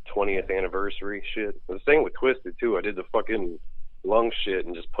the 20th anniversary shit. The same with Twisted, too. I did the fucking lung shit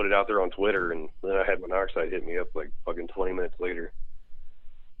and just put it out there on Twitter, and then I had Monoxide hit me up like fucking 20 minutes later.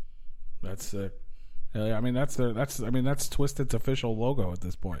 That's sick. Yeah, I mean that's Twisted's official logo at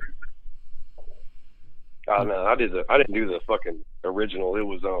this point. Oh no, I didn't do the fucking original. It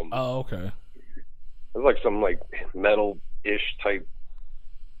was Oh, okay. It was like some like metal-ish type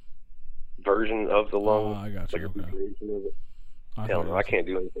version of the lung. I got you. Like okay. a recreation of it. Hell no, I can't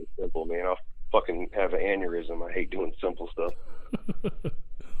do anything simple, man. I'll fucking have an aneurysm. I hate doing simple stuff.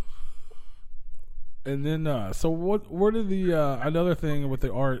 And then, so what are the another thing with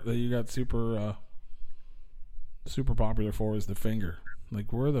the art that you got super popular for is the finger.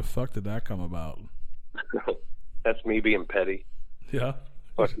 Like, where the fuck did that come about? That's me being petty. Yeah.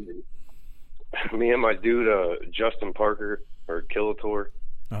 Fucking me and my dude Justin Parker or Killator.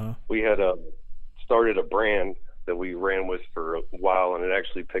 We had started a brand that we ran with for a while, and it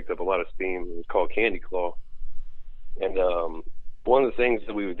actually picked up a lot of steam. It was called Candy Claw. And one of the things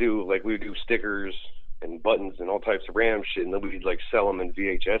that we would do, like we would do stickers and buttons and all types of random shit, and then we'd like sell them in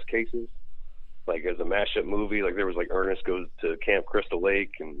VHS cases, like as a mashup movie. Like there was like Ernest Goes to Camp Crystal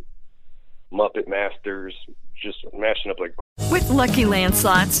Lake and Muppet Masters, just mashing up like. With Lucky Land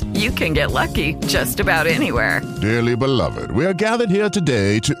Slots, you can get lucky just about anywhere. Dearly beloved, we are gathered here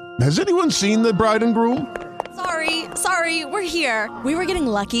today to... Has anyone seen the bride and groom? Sorry, we're here. We were getting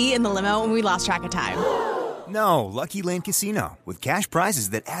lucky in the limo and we lost track of time. No, Lucky Land Casino, with cash prizes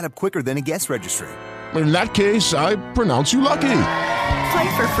that add up quicker than a guest registry. In that case, I pronounce you lucky.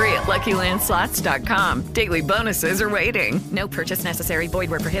 Play for free at LuckyLandSlots.com. Daily bonuses are waiting. No purchase necessary. Void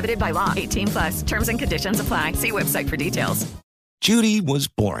where prohibited by law. 18+. Terms and conditions apply. See website for details. Judy was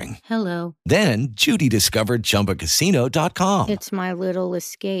boring. Hello. Then Judy discovered ChumbaCasino.com. It's my little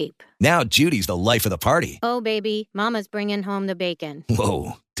escape. Now Judy's the life of the party. Oh, baby, mama's bringing home the bacon.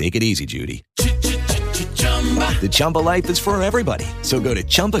 Whoa, take it easy, Judy. The Chumba life is for everybody. So go to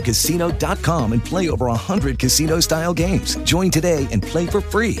ChumbaCasino.com and play over 100 casino-style games. Join today and play for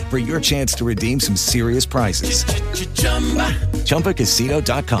free for your chance to redeem some serious prizes.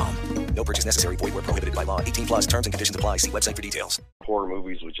 ChumbaCasino.com. No purchase necessary. Void where prohibited by law. 18+. Terms and conditions apply. See website for details. Horror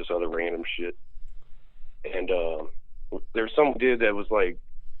movies with just other random shit. And there's some dude that was like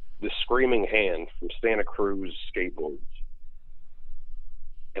the Screaming Hand from Santa Cruz Skateboards.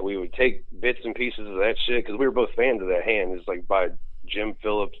 And we would take bits and pieces of that shit, because we were both fans of that hand. It's like by Jim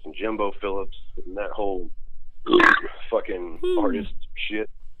Phillips and Jimbo Phillips and that whole fucking artist shit.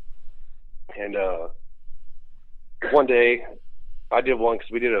 And one day I did one,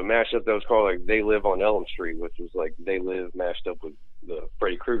 because we did a mashup that was called like They Live on Elm Street, which was like They Live mashed up with the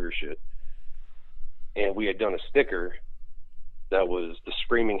Freddy Krueger shit. And we had done a sticker that was the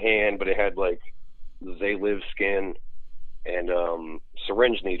Screaming Hand, but it had like the They Live skin and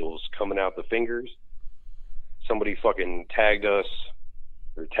syringe needles coming out the fingers. Somebody fucking tagged us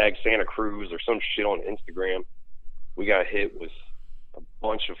or tag Santa Cruz or some shit on Instagram. We got hit with a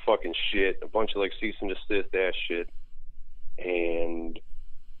bunch of fucking shit, a bunch of like cease and desist ass shit, and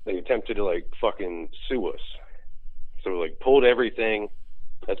they attempted to like fucking sue us. So we like pulled everything.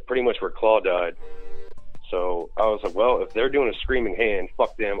 That's pretty much where Claw died. So I was like, well, if they're doing a screaming hand,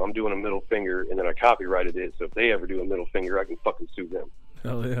 fuck them. I'm doing a middle finger, and then I copyrighted it. So if they ever do a middle finger, I can fucking sue them.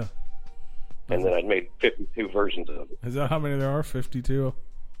 Hell yeah. And then I made 52 versions of it. Is that how many there are? 52?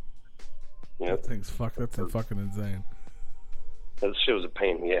 Yeah. That thing's that's fucking insane. That shit was a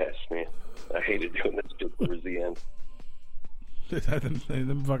pain in the ass, man. I hated doing that shit towards the end.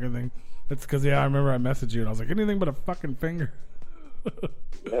 Them fucking thing. That's because, I remember I messaged you, and I was like, anything but a fucking finger.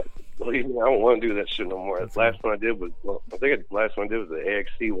 Yeah, believe me, I don't want to do that shit no more. The last one I did was, I think the last one I did was the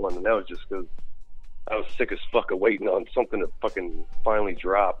AXC one, and that was just because I was sick as fuck of waiting on something to fucking finally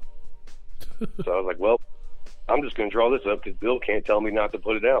drop. So I was like, well, I'm just going to draw this up because Bill can't tell me not to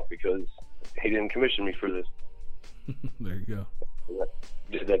put it out because he didn't commission me for this. There you go. I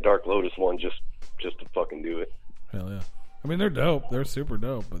did that Dark Lotus one just to fucking do it. Hell yeah. I mean, they're dope. They're super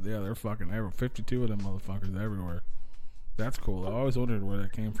dope, but yeah, they're fucking everywhere. 52 of them motherfuckers everywhere. That's cool. I always wondered where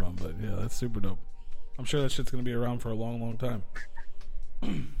that came from, but yeah, that's super dope. I'm sure that shit's going to be around for a long, long time.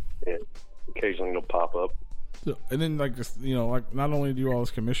 Yeah, occasionally it'll pop up. So, and then, like, just, like, not only do you all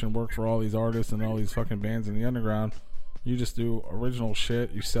this commission work for all these artists and all these fucking bands in the underground, you just do original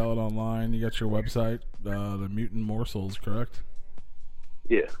shit. You sell it online. You got your website, the Mutant Morsels, correct?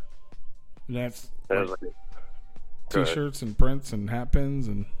 Yeah. And that's like, t-shirts and prints and hat pins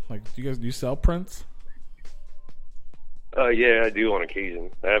and, like, do you sell prints? Yeah, I do on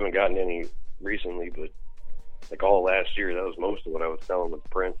occasion. I haven't gotten any recently, but like all last year, that was most of what I was selling with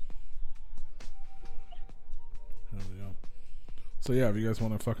prints. Hell yeah. So yeah, if you guys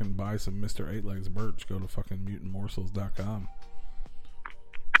want to fucking buy some Mr. 8-Legs merch, go to fucking mutantmorsels.com.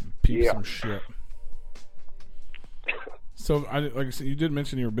 Peep some shit. So like I said, you did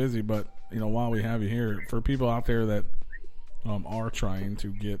mention you were busy, but while we have you here, for people out there that are trying to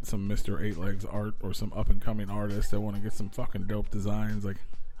get some Mr. 8-Legs art or some up and coming artists that want to get some fucking dope designs, like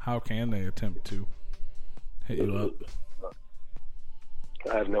how can they attempt to hit you up?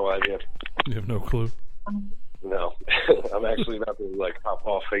 I have no idea. You have no clue? No. I'm actually about to like hop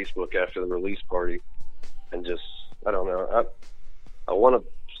off Facebook after the release party and just, I don't know. I want to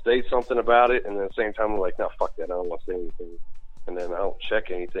say something about it, and then at the same time I'm like, no, fuck that, I don't want to say anything. And then I don't check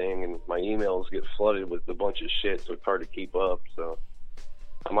anything, and my emails get flooded with a bunch of shit, so it's hard to keep up. So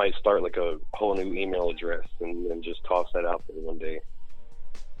I might start like a whole new email address and then just toss that out there one day.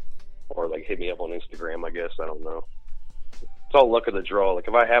 Or like hit me up on Instagram, I guess. I don't know. It's all luck of the draw. Like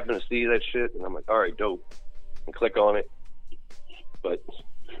if I happen to see that shit, and I'm like, all right, dope, and click on it. But,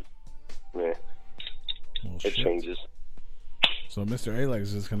 man, it changes. So Mr.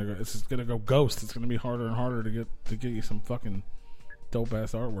 8-Legs is gonna go. It's just gonna go ghost. It's gonna be harder and harder to get you some fucking dope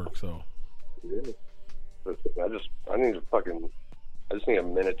ass artwork. So yeah, I just need a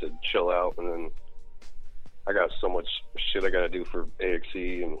minute to chill out, and then I got so much shit I gotta do for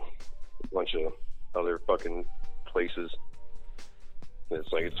AXE and a bunch of other fucking places.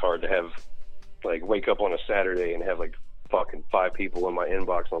 It's like it's hard to have like wake up on a Saturday and have like fucking 5 people in my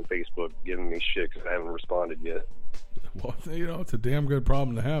inbox on Facebook giving me shit because I haven't responded yet. Well, it's a damn good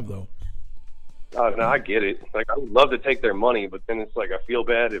problem to have, though. No, I get it. Like, I would love to take their money, but then it's like I feel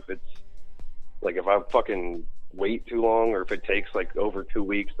bad if it's like if I fucking wait too long, or if it takes like over 2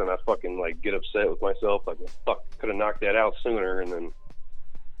 weeks, then I fucking like get upset with myself. Like, fuck, could have knocked that out sooner. And then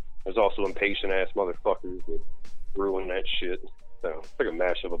there's also impatient ass motherfuckers that ruin that shit. So it's like a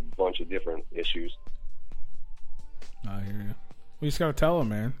mash of a bunch of different issues. I hear you. Well, you just gotta tell them,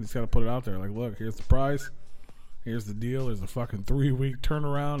 man. You just gotta put it out there. Like, look, here's the price. Here's the deal. There's a fucking 3-week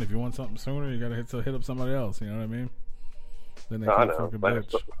turnaround. If you want something sooner, you gotta hit up somebody else. You know what I mean? Then they can't fucking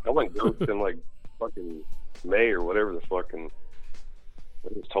bitch. I went ghost in like fucking May or whatever the fucking.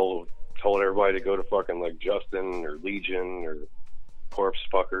 I just told everybody to go to fucking like Justin or Legion or Corpse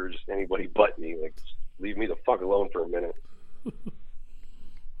Fucker, just anybody but me. Like, just leave me the fuck alone for a minute.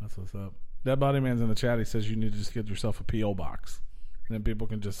 That's what's up. That Body Man's in the chat. He says you need to just get yourself a P.O. box. And then people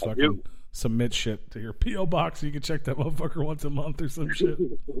can just fucking submit shit to your P.O. box so you can check that motherfucker once a month or some shit.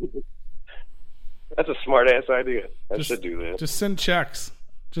 That's a smart ass idea. I should do that. Just send checks.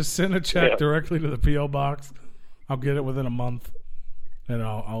 Just send a check directly to the P.O. box. I'll get it within a month. And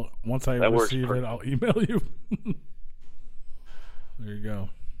I'll once I receive it, I'll email you. There you go.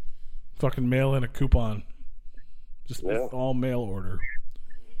 Fucking mail in a coupon. Just all mail order.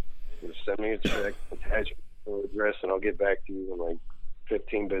 Just send me a check, attach your address, and I'll get back to you in like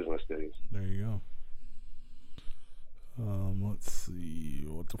 15 business days. There you Let's see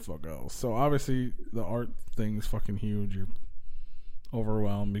what the fuck else. So obviously the art thing's fucking huge. You're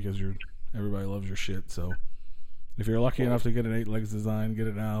overwhelmed because everybody loves your shit. So if you're lucky enough to get an 8-Legs design, get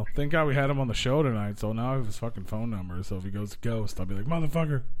it now. Thank God we had him on the show tonight, so now I have his fucking phone number. So if he goes ghost, I'll be like,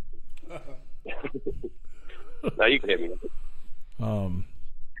 motherfucker. Now you can hit me.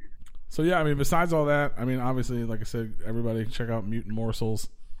 So yeah, I mean, besides all that, I mean, obviously, like I said, everybody check out Mutant Morsels.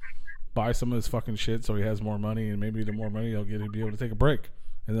 Buy some of his fucking shit so he has more money, and maybe the more money he'll get, he'll be able to take a break,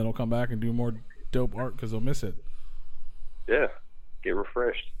 and then he'll come back and do more dope art because he'll miss it. Yeah, get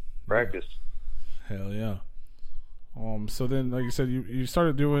refreshed, practice. Hell yeah. So then, like you said, you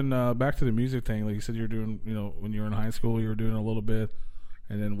started doing back to the music thing. Like you said, you were doing, when you were in high school, you were doing a little bit,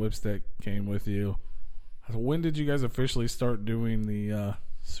 and then Whipstick came with you. So when did you guys officially start doing the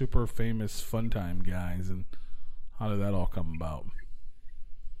super famous Fun Time guys, and how did that all come about?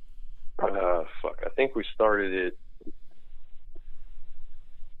 I think we started it.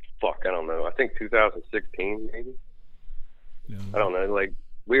 I don't know. I think 2016, maybe. Yeah. I don't know. Like,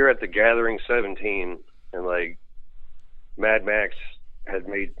 we were at the Gathering 17, and like Mad Max had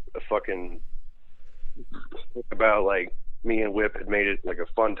made a fucking about like me and Whip had made it like a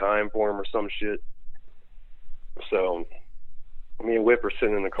fun time for him or some shit. So me and Whip are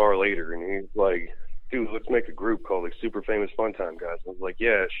sitting in the car later, and he's like, dude, let's make a group called like Super Famous Fun Time Guys. I was like,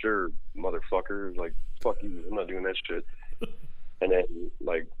 yeah, sure, motherfucker. I was like, fuck you, I'm not doing that shit. And then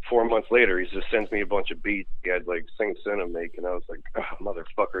like 4 months later, he just sends me a bunch of beats he had like Saint Senna make, and I was like, oh,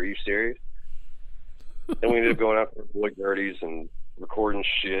 motherfucker, are you serious? Then we ended up going out to Boy Dirties and recording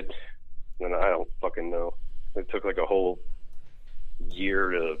shit, and I don't fucking know. It took like a whole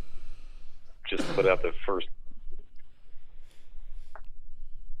year to just put out the first.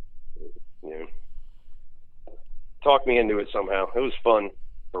 Talked me into it somehow. It was fun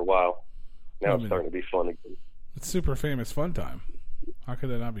for a while. Now it's starting to be fun again. It's Super Famous Fun Time. How could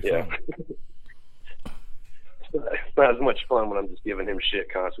it not be fun? It's not as much fun when I'm just giving him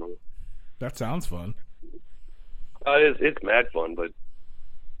shit constantly. That sounds fun. It's mad fun, but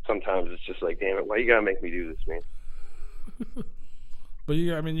sometimes it's just like, damn it, why you gotta make me do this, man? But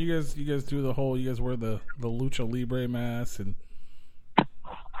you guys do the whole. You guys wear the Lucha Libre mask, and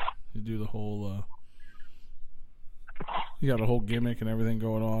you do the whole. You got a whole gimmick and everything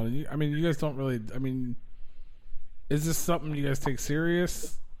going on. And you guys don't really. Is this something you guys take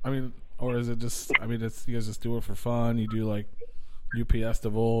serious? Or is it just? It's you guys just do it for fun. You do like UPS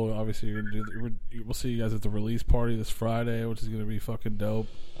Devil. Obviously, you're gonna do. We'll see you guys at the release party this Friday, which is gonna be fucking dope.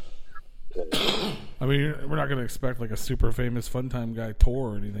 We're not gonna expect like a Super Famous Fun Time Guy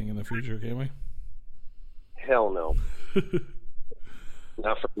tour or anything in the future, can we? Hell no.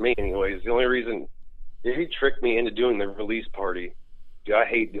 Not for me, anyways. The only reason. If he tricked me into doing the release party, dude, I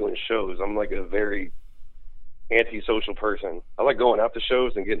hate doing shows. I'm like a very antisocial person. I like going out to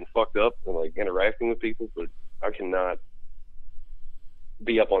shows and getting fucked up and like interacting with people, but I cannot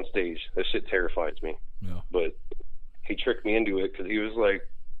be up on stage. That shit terrifies me. Yeah. But he tricked me into it because he was like,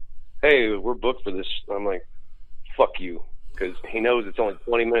 hey, we're booked for this. I'm like, fuck you. Because he knows it's only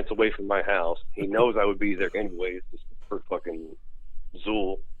 20 minutes away from my house. He knows I would be there anyways just for fucking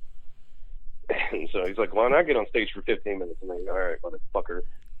Zool. And so he's like, why not get on stage for 15 minutes? I'm like, all right, motherfucker.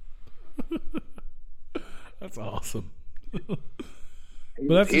 That's awesome. But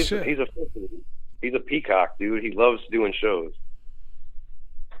that's he's a peacock, dude. He loves doing shows.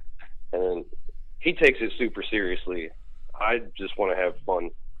 And he takes it super seriously. I just want to have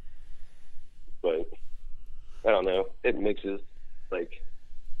fun. But I don't know. It mixes. Like,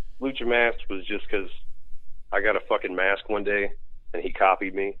 Lucha Mask was just because I got a fucking mask one day and he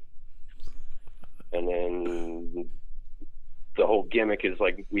copied me. And then the whole gimmick is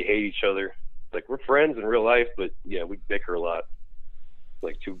like we hate each other. Like, we're friends in real life, but yeah, we bicker a lot.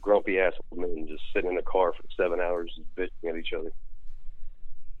 Like two grumpy ass women just sitting in a car for 7 hours just bitching at each other.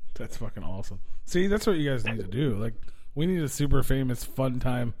 That's fucking awesome. See, that's what you guys need to do. Like, we need a Super Famous Fun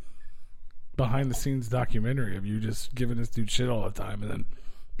Time behind the scenes documentary of you just giving this dude shit all the time, and then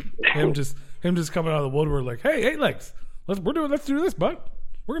him just coming out of the woodwork like, hey, 8-Legs, let's do this, bud.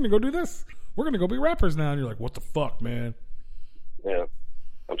 We're gonna go do this. We're gonna go be rappers now. And you're like, what the fuck, man? Yeah,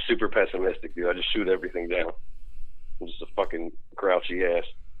 I'm super pessimistic, dude. I just shoot everything down. I'm just a fucking grouchy ass.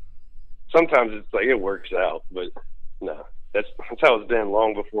 Sometimes it's like it works out, but no, that's how it's been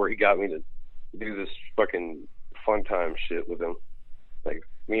long before he got me to do this fucking Fun Time shit with him. Like,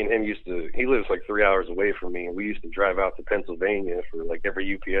 me and him he lives like 3 hours away from me, and we used to drive out to Pennsylvania for like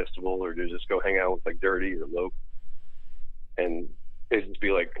every UP festival or to just go hang out with like Dirty or Loke. And it'd just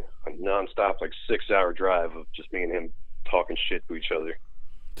be like a nonstop, like 6 hour drive of just me and him talking shit to each other.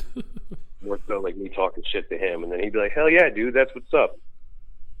 More so like me talking shit to him, and then he'd be like, "Hell yeah, dude, that's what's up."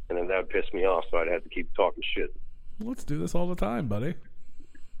 And then that would piss me off, so I'd have to keep talking shit. Let's do this all the time, buddy.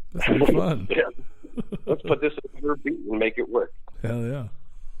 This will be fun. Yeah. Let's put this over a beat and make it work. Hell yeah.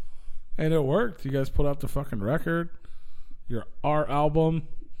 And it worked. You guys put out the fucking record. Your art album.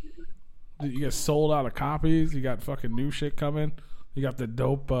 You guys sold out of copies. You got fucking new shit coming. You got the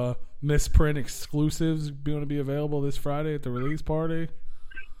dope misprint exclusives going to be available this Friday at the release party.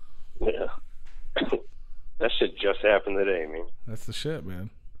 Yeah. That shit just happened today, man. That's the shit, man.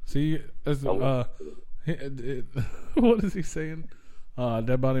 See, as what is he saying?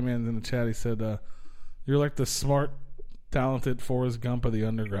 Dead Body Man's in the chat. He said, "You're like the smart, talented Forrest Gump of the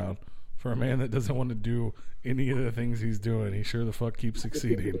underground. For a man that doesn't want to do any of the things he's doing, he sure the fuck keeps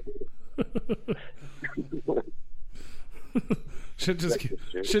succeeding." Shit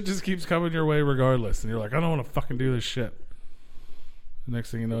just keeps coming your way regardless, and you're like, I don't want to fucking do this shit. The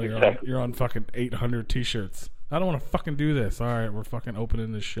next thing you know, you're on fucking 800 t-shirts. I don't want to fucking do this. All right, we're fucking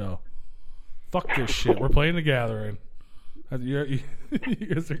opening this show. Fuck this shit. We're playing The Gathering. You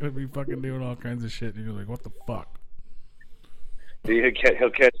guys are gonna be fucking doing all kinds of shit, and you're like, what the fuck? He'll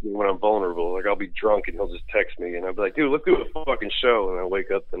catch me when I'm vulnerable. Like, I'll be drunk, and he'll just text me, and I'll be like, dude, let's do a fucking show. And I'll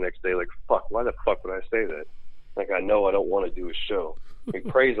wake up the next day like, fuck, why the fuck would I say that? Like, I know I don't want to do a show. He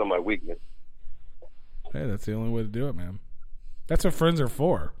preys on my weakness. Hey, that's the only way to do it, man. That's what friends are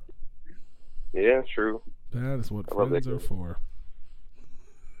for. Yeah, true. That is what friends are for.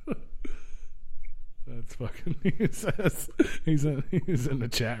 That's fucking. He says he's in the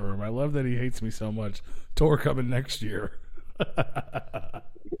chat room. I love that he hates me so much. Tour coming next year. That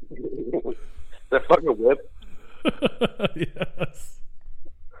fucking whip. Yes.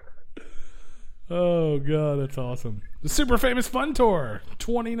 Oh god, that's awesome. The Super Famous Fun Tour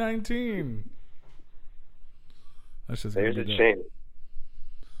 2019. That's just there's a shame.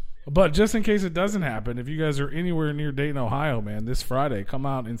 But just in case it doesn't happen, if you guys are anywhere near Dayton, Ohio, man, this Friday, come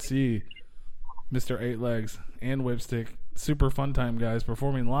out and see Mr. 8LEGZ and Whipstick, Super Fun Time guys,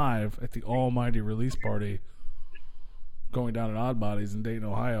 performing live at the Almighty Release Party going down at Odd Bodies in Dayton,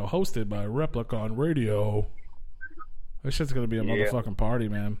 Ohio, hosted by Replicon Radio. This shit's gonna be a motherfucking party,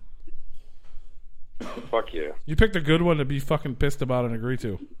 man. Fuck yeah. You picked a good one to be fucking pissed about and agree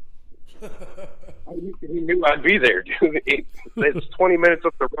to. He knew I'd be there, dude. It's 20 minutes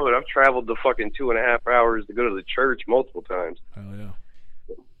up the road. I've traveled the fucking 2.5 hours to go to the church multiple times. Hell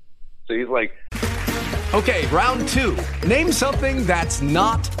yeah. So he's like, Okay, round two. Name something that's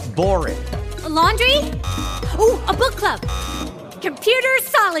not boring. A laundry? Ooh, a book club. Computer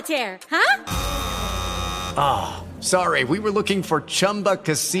solitaire, huh? Ah, sorry, we were looking for Chumba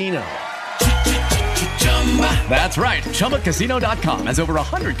Casino. That's right. ChumbaCasino.com has over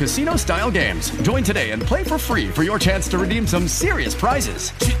 100 casino-style games. Join today and play for free for your chance to redeem some serious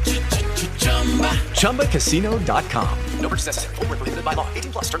prizes. ChumbaCasino.com. No purchase necessary. Void where prohibited by law.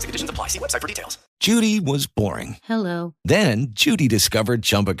 18 plus. Terms and conditions apply. See website for details. Judy was boring. Hello. Then Judy discovered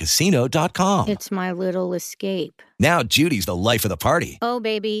ChumbaCasino.com. It's my little escape. Now Judy's the life of the party. Oh,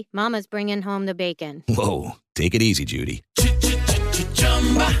 baby, mama's bringing home the bacon. Whoa, take it easy, Judy.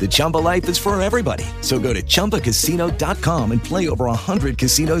 The Chumba life is for everybody. So go to ChumbaCasino.com and play over 100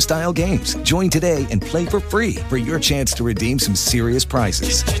 casino-style games. Join today and play for free for your chance to redeem some serious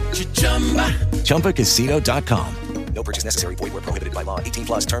prizes. ChumbaCasino.com. No purchase necessary. Void where prohibited by law. 18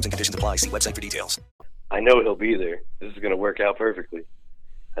 plus. Terms and conditions apply. See website for details. I know he'll be there. This is going to work out perfectly.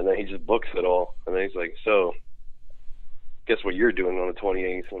 And then he just books it all. And then he's like, so, guess what you're doing on the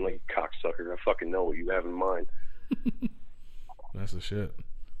 28th? I'm like, cocksucker, I fucking know what you have in mind. That's the shit.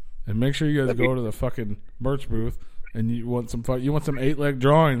 And make sure you guys go to the fucking merch booth and you want some 8-leg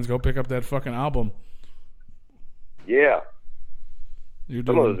drawings, go pick up that fucking album. Yeah.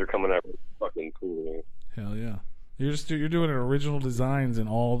 Some of those are coming out really fucking cool, man. Hell yeah. You're doing original designs and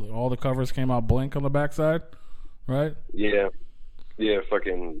all the covers came out blank on the backside, right? Yeah. Yeah,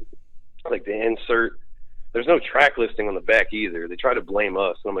 fucking like the insert. There's no track listing on the back either. They try to blame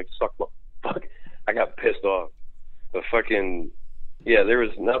us and I'm like, fuck. I got pissed off. But fucking yeah, there was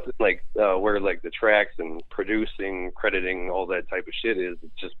nothing like where like the tracks and producing, crediting, all that type of shit is.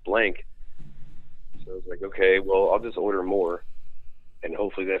 It's just blank. So I was like, okay, well, I'll just order more, and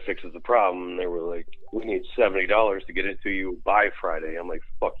hopefully that fixes the problem. And they were like, we need $70 to get it to you by Friday. I'm like,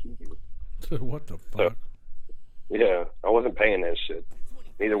 fuck you. What the fuck? So, yeah, I wasn't paying that shit.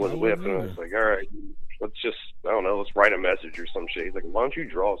 Neither was Whip. And I was like, all right, let's write a message or some shit. He's like, why don't you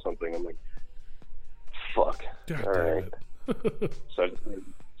draw something? I'm like, fuck. God all right. it. So I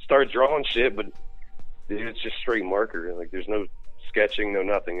started drawing shit, but dude, it's just straight marker. Like, there's no sketching, no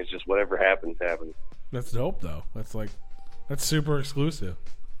nothing. It's just whatever happens. That's dope, though. That's super exclusive.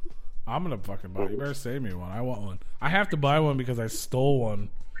 I'm gonna fucking buy it. You better save me one. I want one. I have to buy one because I stole one.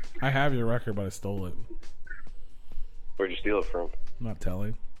 I have your record, but I stole it. Where'd you steal it from? I'm not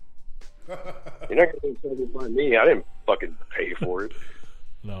telling. You're not going to tell me by me. I didn't fucking pay for it.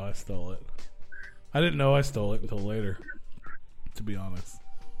 No, I stole it. I didn't know I stole it until later, to be honest.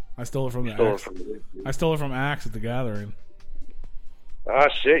 I stole it from the Axe. I stole it from Axe at the Gathering. Ah,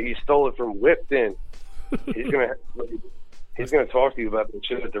 shit, you stole it from Whip then. He's gonna talk to you about the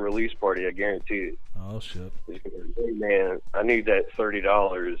shit at the release party, I guarantee it. Oh, shit. He's gonna say, hey, man, I need that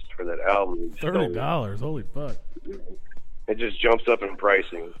 $30 for that album. $30? Holy fuck. It just jumps up in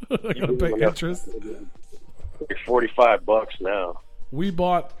pricing. I gotta pay interest. Like $45 now. We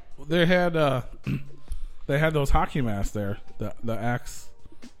bought. They had those hockey masks there. The Axe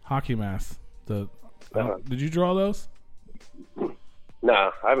hockey masks. Did you draw those?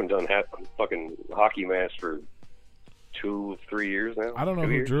 Nah, I haven't done fucking hockey masks for 2-3 years now. I don't know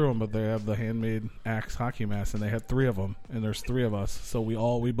who drew them, but they have the handmade Axe hockey masks, and they had 3 of them, and there's 3 of us, so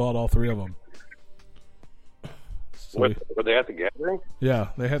we bought all 3 of them. So were they at the Gathering? Yeah,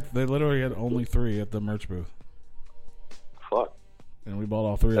 they literally had only 3 at the merch booth. Fuck. And we bought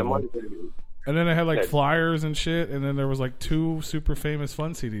all 3 of them. And then they had like flyers and shit, and then there was like 2 super famous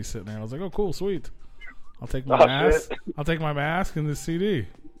fun CDs sitting there. I was like, oh, cool, sweet. I'll take my mask. Shit. I'll take my mask and this CD.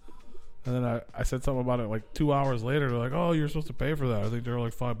 And then I said something about it like 2 hours later. They're like, oh, you're supposed to pay for that. I think they're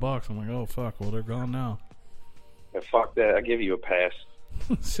like $5. I'm like, oh, fuck. Well, they're gone now. Yeah, fuck that. I give you a pass.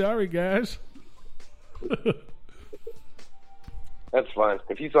 Sorry, guys. That's fine.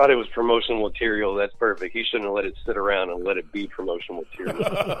 If you thought it was promotional material, that's perfect. He shouldn't have let it sit around and let it be promotional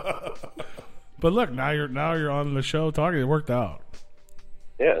material. But look, now you're on the show talking. It worked out.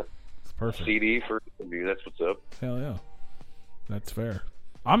 Yeah. It's perfect. CD for you. That's what's up. Hell yeah. That's fair.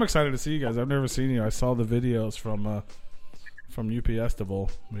 I'm excited to see you guys. I've never seen you. I saw the videos from UPStival.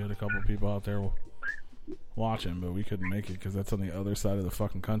 We had a couple of people out there watching, but we couldn't make it because that's on the other side of the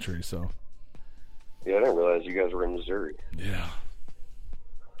fucking country. So. Yeah, I didn't realize you guys were in Missouri. Yeah.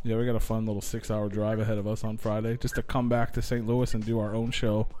 Yeah, we got a fun little 6-hour drive ahead of us on Friday just to come back to St. Louis and do our own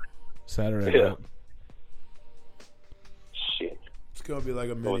show Saturday night. Shit. It's going to be like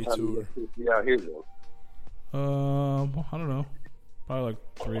a mini tour. Yeah, out here, though. I don't know. Probably like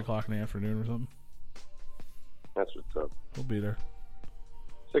 3 o'clock in the afternoon or something. That's what's up. We'll be there.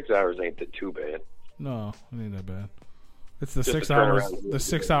 6 hours ain't too bad. No, it ain't that bad. It's the 6 hours. The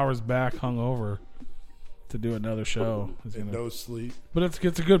 6 hours back hungover to do another show. No sleep. But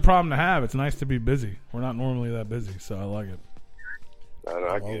it's a good problem to have. It's nice to be busy. We're not normally that busy, so I like it.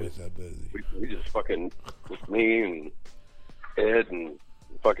 I get always that busy. We just fucking, me and Ed and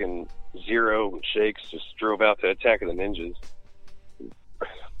fucking Zero and Shakes just drove out to Attack of the Ninjas.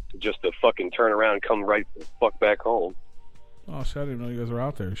 Just to fucking turn around and come right the fuck back home. Oh shit, I didn't know you guys were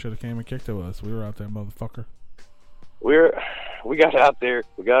out there. You should have came and kicked it with us. We were out there, motherfucker. We got out there.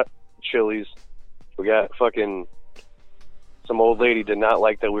 We got Chili's. We got fucking some old lady did not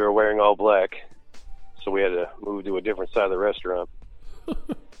like that we were wearing all black, so we had to move to a different side of the restaurant.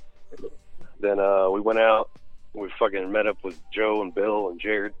 Then we went out. We fucking met up with Joe and Bill and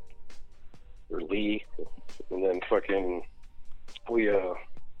Jared or Lee, and then fucking we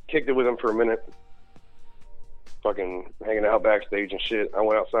kicked it with them for a minute. Fucking hanging out backstage and shit. I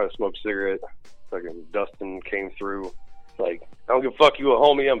went outside to smoke a cigarette. Fucking Dustin came through. Like, I don't give a fuck, you a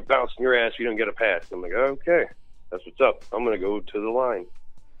homie, I'm bouncing your ass, you don't get a pass. I'm like, okay, that's what's up. I'm going to go to the line.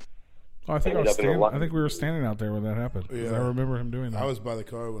 Oh, I think I think we were standing out there when that happened. Yeah. I remember him doing that. I was by the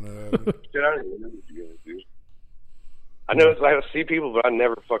car when it happened. Shit, I don't even remember what you guys do. I know I see people, but I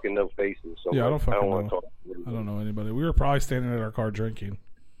never fucking know faces. So yeah, I don't fucking want know. to talk. I don't know anybody. We were probably standing at our car drinking.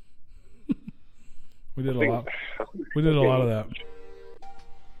 We did a lot. We did a lot of that.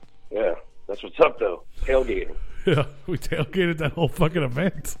 Yeah, that's what's up though. Tailgating. Yeah, we tailgated that whole fucking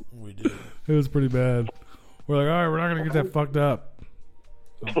event. We did. It was pretty bad. We're like, all right, we're not gonna get that fucked up.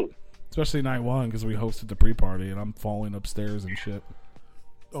 So, especially night one because we hosted the pre-party and I'm falling upstairs and shit.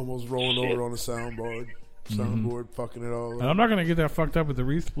 Almost rolling over on the soundboard. Fucking it all up. And I'm not gonna get that fucked up at the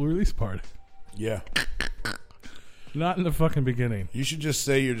release party. Yeah. Not in the fucking beginning. You should just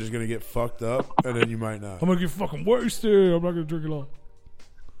say you're just gonna get fucked up, and then you might not. I'm gonna get fucking wasted. I'm not gonna drink it all.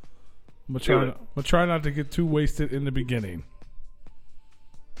 I'm gonna try not to get too wasted in the beginning.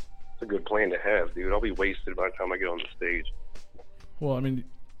 It's a good plan to have, dude. I'll be wasted by the time I get on the stage. Well, I mean,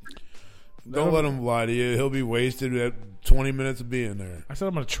 don't let him lie to you. He'll be wasted at 20 minutes of being there. I said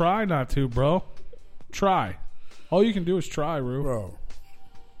I'm gonna try not to, bro. Try. All you can do is try, Rue. Bro.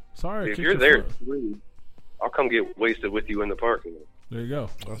 Sorry. If you're there, I'll come get wasted with you in the parking lot. There you go.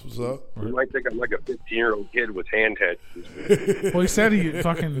 That's what's up. You might think I'm like a 15-year-old kid with hand tattoos. Well, he said he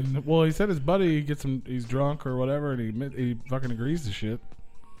said his buddy gets him. He's drunk or whatever, and he fucking agrees to shit.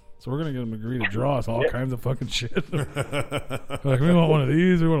 So we're gonna get him to agree to draw us all kinds of fucking shit. Like, we want one of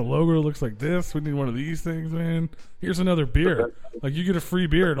these. We want a logo that looks like this. We need one of these things, man. Here's another beer. Like, you get a free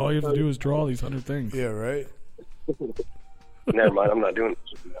beer, and all you have to do is draw these 100 things. Yeah, right. Never mind, I'm not doing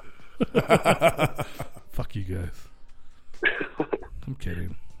it. Fuck you guys. I'm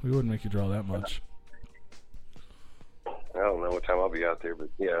kidding. We wouldn't make you draw that much. I don't know what time I'll be out there, but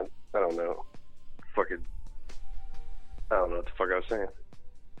yeah, I don't know. I don't know what the fuck I was saying.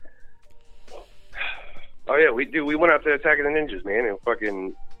 Oh yeah, we went out to Attack of the Ninjas, man,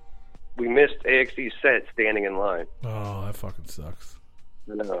 and we missed AXD's set standing in line. Oh, that fucking sucks.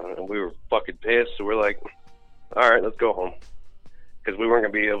 And we were fucking pissed, so we're like, all right, let's go home. Because we weren't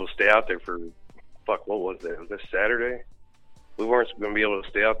going to be able to stay out there for, what was that? Was this Saturday? We weren't going to be able to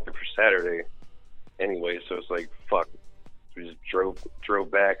stay out there for Saturday anyway, so it's like, fuck. We just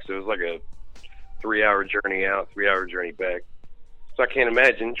drove back, so it was like a 3-hour journey out, 3-hour journey back. So I can't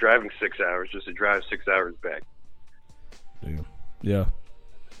imagine driving 6 hours just to drive 6 hours back. Damn. Yeah.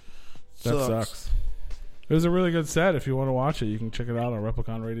 That sucks. It was a really good set. If you want to watch it, you can check it out on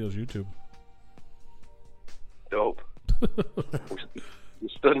Replicon Radio's YouTube. Dope. We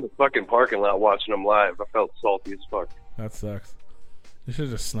stood in the fucking parking lot watching them live. I felt salty as fuck. That sucks. You should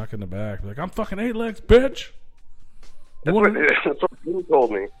have just snuck in the back. Like, I'm fucking 8-legs, bitch. That's what Bill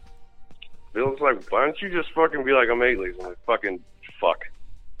told me. Bill's like, why don't you just fucking be like, I'm 8-legs? I'm like, fucking fuck.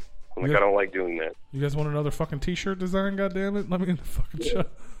 I'm like, I don't like doing that. You guys want another fucking t-shirt design? Goddammit. Let me get the fucking show.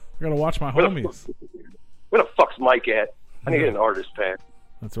 I gotta watch my homies. Where the fuck's Mike at? I need an artist pack.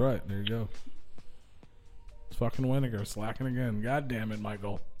 That's right. There you go. It's fucking Winiger slacking again. God damn it,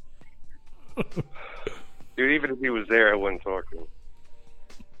 Michael. Dude, even if he was there, I wouldn't talk to him.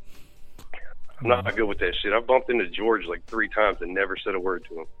 I'm not good with that shit. I bumped into George like 3 times and never said a word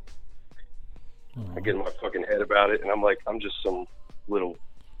to him. I get in my fucking head about it, and I'm like, I'm just some little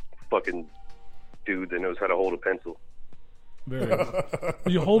fucking dude that knows how to hold a pencil.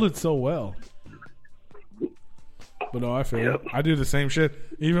 You hold it so well. But no, I feel it. I do the same shit.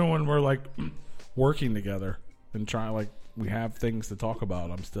 Even when we're like working together and trying, like, we have things to talk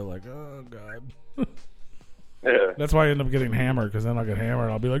about, I'm still like, oh god. Yeah. That's why I end up getting hammered, because then I'll get hammered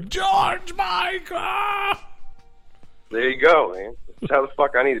and I'll be like, George, Mike! Ah! There you go, man. That's how the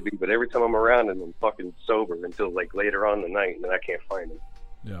fuck I need to be. But every time I'm around him, I'm fucking sober until like later on in the night, and then I can't find him.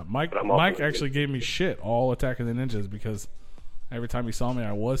 Yeah, Mike actually gave me shit all Attack of the Ninjas, because every time he saw me,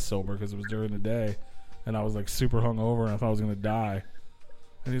 I was sober because it was during the day, and I was like super hungover, and I thought I was gonna die.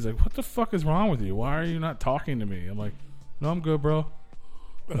 And he's like, "What the fuck is wrong with you? Why are you not talking to me?" I'm like, "No, I'm good, bro."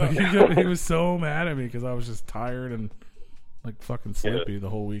 Like, he was so mad at me because I was just tired and like fucking sleepy the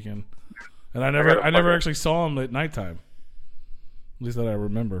whole weekend, and I never actually saw him at nighttime. At least that I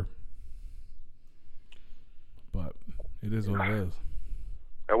remember. But it is what it is.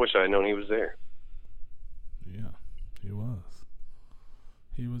 I wish I had known he was there. Yeah, he was.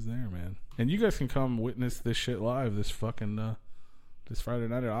 He was there, man. And you guys can come witness this shit live this fucking this Friday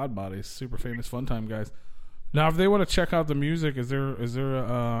night at Odd Bodies. Super famous fun time, guys. Now, if they want to check out the music, is there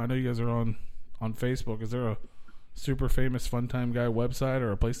a, I know you guys are on Facebook. Is there a Super Famous Fun Time Guy website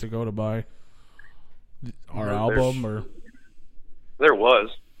or a place to go to buy our album? Or there was.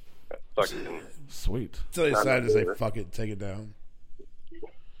 Fucking sweet. So they decided to say, fuck it, take it down.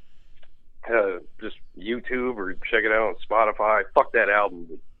 Just YouTube or check it out on Spotify. Fuck that album.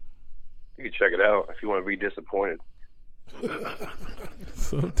 But you can check it out if you want to be disappointed.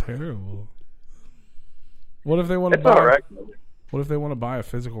 So terrible. What if they want to buy? All right. What if they want to buy a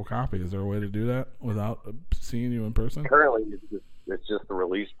physical copy? Is there a way to do that without seeing you in person? Currently, it's just the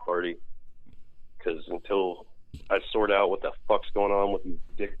release party. Because until I sort out what the fuck's going on with these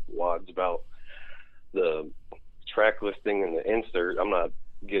dickwads about the track listing and the insert, I'm not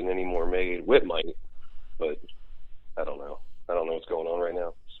getting any more made. Whip might, but I don't know. I don't know what's going on right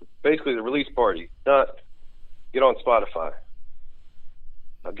now. So basically, the release party. Not get on Spotify.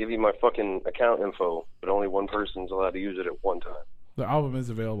 I'll give you my fucking account info, but only one person's allowed to use it at one time. The album is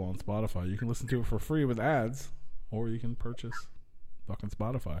available on Spotify. You can listen to it for free with ads, or you can purchase fucking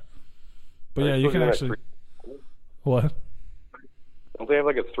Spotify. But yeah, you can actually. What? Don't they have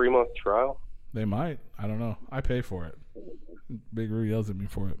like a 3-month trial? They might. I don't know. I pay for it. Big Roo yells at me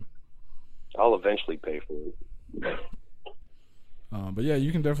for it. I'll eventually pay for it. But yeah,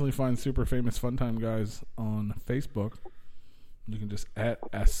 you can definitely find Super Famous Fun Time Guys on Facebook. You can just at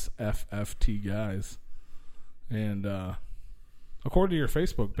SFFT Guys. And according to your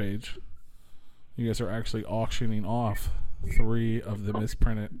Facebook page, you guys are actually auctioning off 3 of the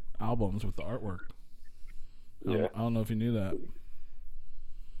misprinted albums with the artwork. Yeah. I don't know if you knew that.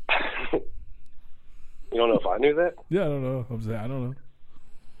 You don't know if I knew that? Yeah, I don't know. I don't know.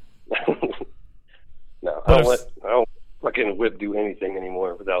 No, I don't fucking Whip do anything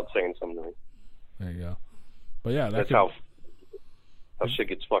anymore without saying something to me. There you go. But yeah, that's how shit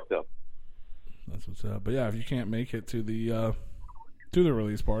gets fucked up. That's what's up. But yeah, if you can't make it to the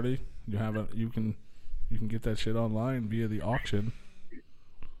release party, you can get that shit online via the auction.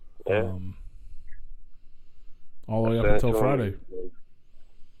 Yeah. All the way up until Friday.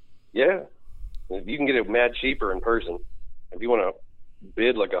 Yeah. You can get it mad cheaper in person. If you want to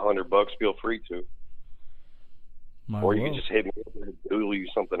bid like $100, feel free to. Or you can just hit me up and doodle you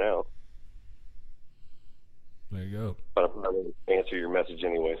something out. There you go. But I'm not going to answer your message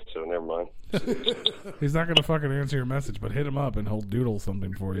anyway, so never mind. He's not going to fucking answer your message, but hit him up and he'll doodle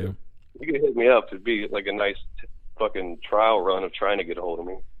something for you. You can hit me up. It'd be like a nice fucking trial run of trying to get a hold of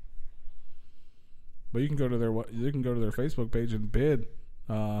me. But you can go to their Facebook page and bid.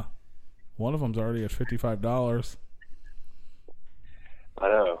 One of them's already at $55. I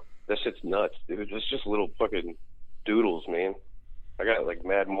know. That shit's nuts, dude. It's just little fucking doodles, man. I got like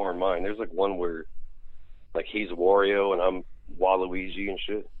mad more in mine. There's like one where like he's Wario and I'm Waluigi and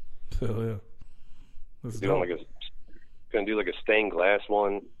shit. Hell yeah. Gonna do like a stained glass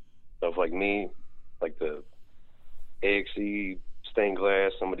one of like me, like the LEGZ stained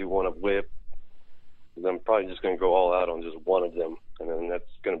glass. I'm gonna do one of Whip. And I'm probably just gonna go all out on just one of them, and then that's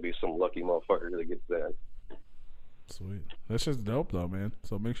gonna be some lucky motherfucker that gets that. Sweet. That's just dope though, man.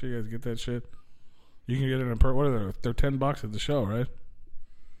 So make sure you guys get that shit. You can get it in what are they? They're $10 at the show, right?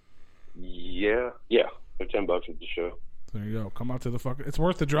 Yeah. They're $10 at the show. There you go. Come out to the fucking. It's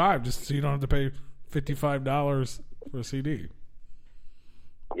worth the drive, just so you don't have to pay $55 for a CD.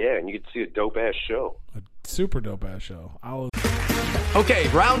 Yeah, and you get to see a dope ass show. A super dope ass show. Okay,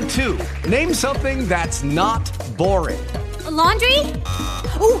 round 2. Name something that's not boring. A laundry?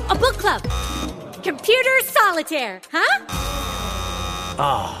 Ooh, a book club. Computer solitaire, huh?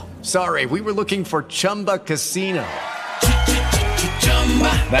 Ah, sorry, we were looking for Chumba Casino.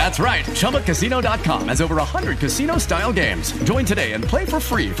 That's right, ChumbaCasino.com has over 100 casino-style games. Join today and play for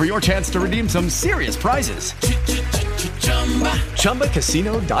free for your chance to redeem some serious prizes.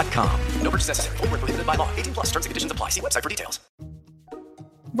 ChumbaCasino.com. No purchase necessary. Void where prohibited by law. 18+ terms and conditions apply. See website for details.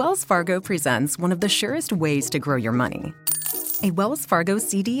 Wells Fargo presents one of the surest ways to grow your money. A Wells Fargo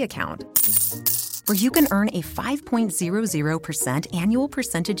CD account, where you can earn a 5.00% annual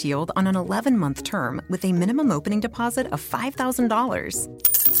percentage yield on an 11-month term with a minimum opening deposit of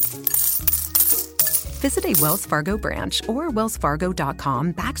 $5,000. Visit a Wells Fargo branch or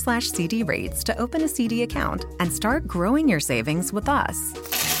wellsfargo.com/CD rates to open a CD account and start growing your savings with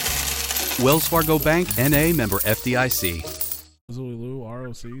us. Wells Fargo Bank, N.A., member FDIC. Zulu,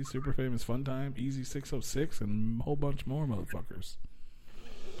 ROC, Super Famous Fun Time, Easy 606, and a whole bunch more motherfuckers.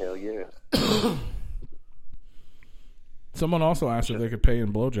 Hell yeah. Someone also asked if they could pay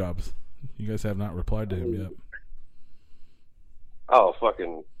in blowjobs. You guys have not replied to him yet. Oh,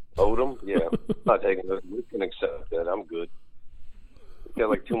 fucking Odom? Yeah. I'm not taking those. We can accept that. I'm good. It's got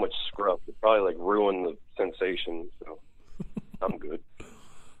like too much scruff. It probably like ruin the sensation, so I'm good.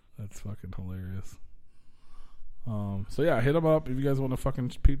 That's fucking hilarious. So yeah, hit him up if you guys want to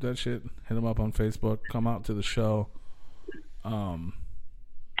fucking peep that shit. Hit him up on Facebook. Come out to the show. Mr.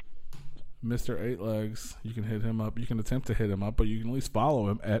 8legs, you can hit him up. You can attempt to hit him up, but you can at least follow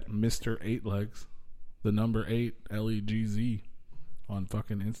him at Mr. 8legs, the number 8 LEGZ on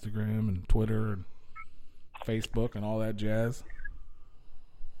fucking Instagram and Twitter and Facebook and all that jazz.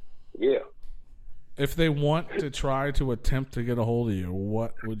 Yeah. If they want to try to attempt to get a hold of you,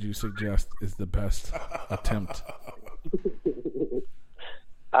 what would you suggest is the best attempt?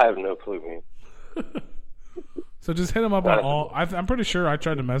 I have no clue, man. So just hit him up on all. I'm pretty sure I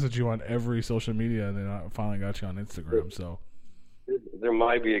tried to message you on every social media, and then I finally got you on Instagram. So there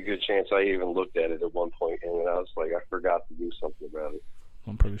might be a good chance I even looked at it at one point, and then I was like, I forgot to do something about it.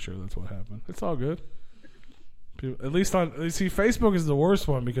 I'm pretty sure that's what happened. It's all good. People, at least Facebook is the worst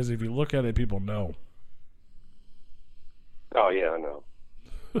one because if you look at it, people know. Oh yeah, I know.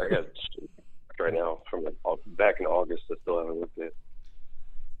 I got right now from back in August. I still haven't looked at it.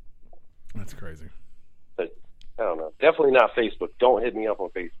 That's crazy. But I don't know. Definitely not Facebook. Don't hit me up on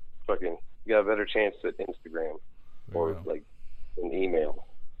Facebook. Fucking, you got a better chance at Instagram or like an email.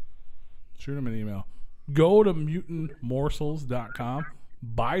 Shoot him an email. Go to mutantmorsels.com,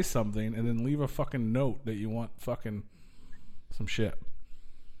 buy something, and then leave a fucking note that you want fucking some shit.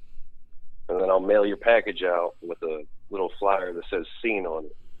 And then I'll mail your package out with a little flyer that says "Scene" on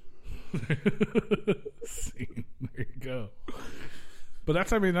it. Scene. There you go. But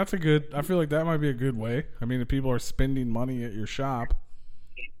that's a good. I feel like that might be a good way. I mean, if people are spending money at your shop,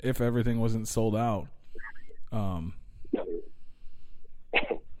 if everything wasn't sold out,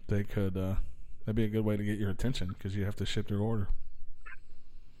 they could. That'd be a good way to get your attention because you have to ship their order.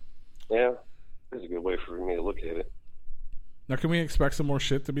 Yeah, that's a good way for me to look at it. Now, can we expect some more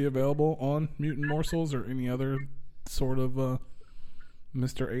shit to be available on Mutant Morsels or any other sort of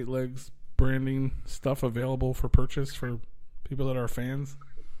Mr. 8-Legs branding stuff available for purchase for people that are fans?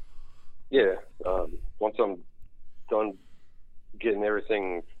 Yeah, once I'm done getting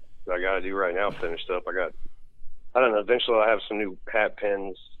everything that I got to do right now finished up, I don't know, eventually I'll have some new hat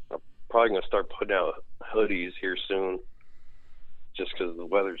pins. I'm probably going to start putting out hoodies here soon just because of the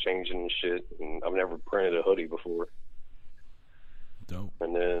weather changing and shit, and I've never printed a hoodie before. Dope.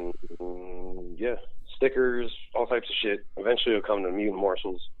 And then, yeah, stickers, all types of shit. Eventually it'll come to Mutant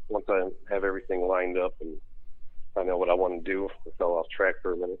Morsels once I have everything lined up and I know what I want to do. I fell off track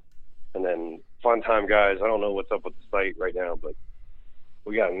for a minute. And then Fun Time Guys, I don't know what's up with the site right now, but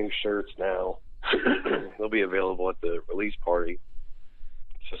we got new shirts now. They'll be available at the release party.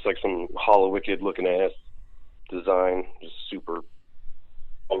 It's just like some Hollow Wicked looking ass design, just super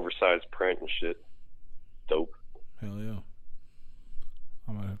oversized print and shit. Dope. Hell yeah.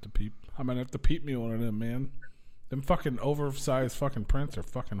 I might have to peep me one of them, man. Them fucking oversized fucking prints are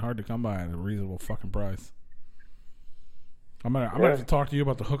fucking hard to come by at a reasonable fucking price. I'm gonna have to talk to you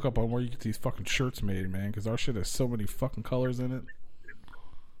about the hookup on where you get these fucking shirts made, man, because our shit has so many fucking colors in it.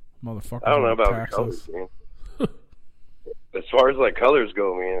 Motherfuckers. I don't know about the colors, man. As far as like colors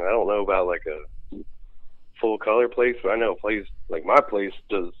go, man, I don't know about like a full color place, but I know a place like my place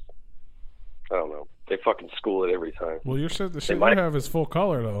does. I don't know. They fucking school it every time. Well, the shit you have is full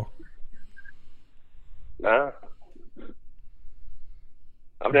color though. Nah,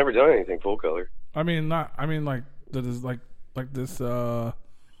 I've never done anything full color. I mean, like that is like this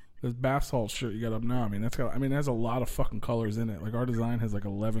bath salt shirt you got up now. I mean, it has a lot of fucking colors in it. Like our design has like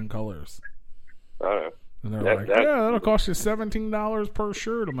 11 colors. And they're that'll cost you $17 per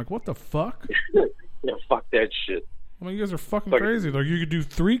shirt. I'm like, what the fuck? Yeah, fuck that shit. I mean, you guys are fucking crazy. Like, you could do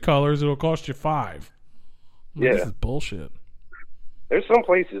 3 colors, it'll cost you 5. Yeah, this is bullshit. There's some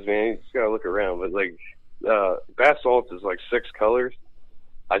places, man, you just gotta look around. But like, bath salts is like 6 colors.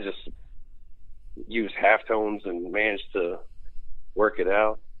 I just use halftones and manage to work it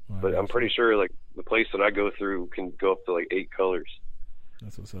out. But I'm pretty sure like the place that I go through can go up to like 8 colors.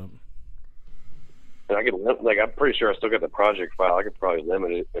 That's what's up. And I could I'm pretty sure I still got the project file. I could probably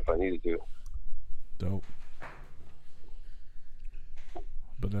limit it if I needed to. Dope.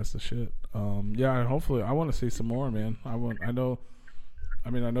 But that's the shit. Yeah, hopefully I want to see some more, man. I know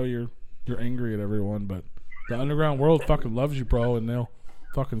you're angry at everyone, but the underground world fucking loves you, bro, and they'll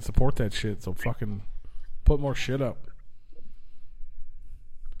fucking support that shit. So fucking put more shit up.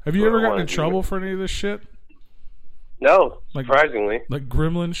 Have you ever gotten in trouble for any of this shit? No, surprisingly. Like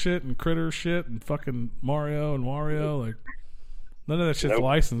Gremlin shit and Critter shit and fucking Mario and Wario, like none of that shit's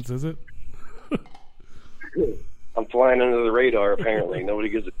licensed, is it? I'm flying under the radar, apparently. Nobody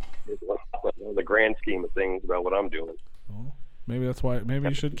gives the grand scheme of things about what I'm doing. Well, maybe that's why. Maybe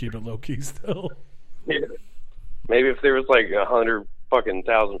you should keep it low key still. Yeah. Maybe if there was like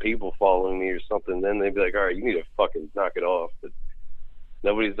 100,000 people following me or something, then they'd be like, all right, you need to fucking knock it off. But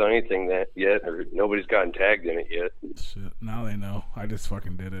nobody's done anything yet, or nobody's gotten tagged in it yet. Shit. Now they know. I just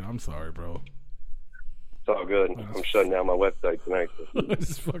fucking did it. I'm sorry, bro. It's all good. I'm shutting down my website tonight. I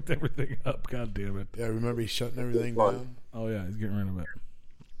just fucked everything up. God damn it. Yeah, remember he's shutting everything down? Oh, yeah. He's getting rid of it.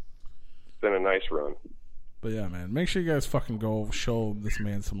 It's been a nice run. But yeah, man. Make sure you guys fucking go show this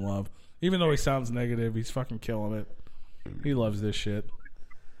man some love. Even though he sounds negative, he's fucking killing it. He loves this shit.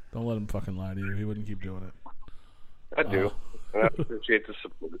 Don't let him fucking lie to you. He wouldn't keep doing it. I do. And I appreciate the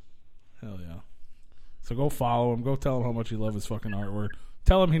support. Hell yeah. So go follow him. Go tell him how much you love his fucking artwork.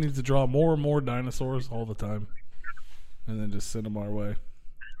 Tell him he needs to draw more and more dinosaurs all the time. And then just send them our way.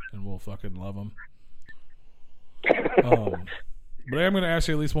 And we'll fucking love them. But I am going to ask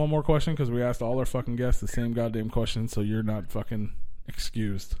you at least one more question because we asked all our fucking guests the same goddamn question, so you're not fucking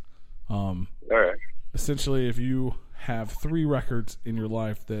excused. All right. Essentially, if you have 3 records in your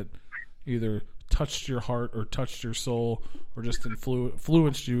life that either touched your heart or touched your soul or just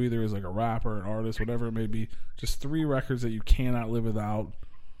influenced you either as like a rapper, an artist, whatever it may be, just 3 records that you cannot live without,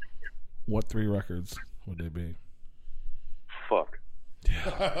 what 3 records would they be? Fuck.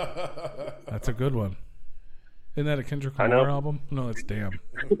 Yeah. That's a good one. Isn't that a Kendrick Lamar album? No, it's Damn.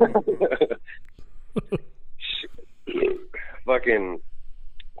 Fucking,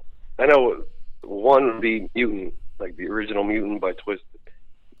 I know one would be Mutant, like the original Mutant by Twisted.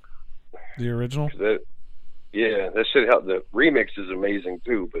 The original? That shit helped. The remix is amazing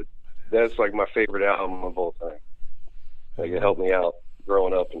too, but that's like my favorite album of all time. Like, it helped me out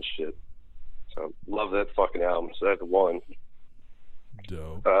growing up and shit. So love that fucking album. So that's one.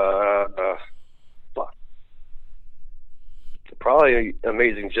 Dope. Fuck. Probably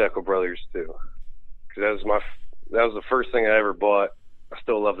Amazing Jekyll Brothers too, because that was the first thing I ever bought. I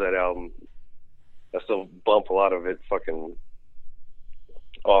still love that album. I still bump a lot of it fucking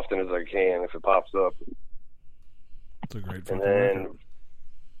often as I can if it pops up. It's a great fucking record.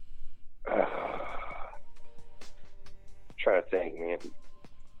 Trying to think, man.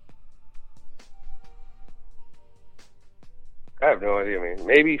 I have no idea, man.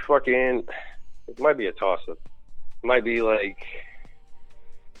 Maybe fucking, it might be a toss-up. It might be like,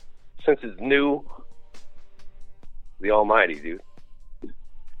 since it's new, The Almighty, dude.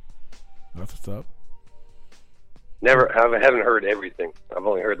 That's what's up. I haven't heard everything. I've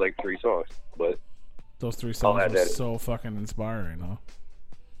only heard like 3 songs, but those 3 songs were so fucking inspiring, huh?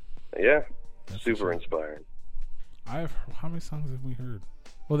 Yeah, that's super inspiring. How many songs have we heard?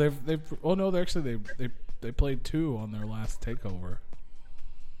 Well, they played 2 on their last takeover.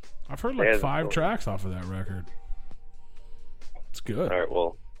 I've heard like 5 tracks off of that record. It's good. All right,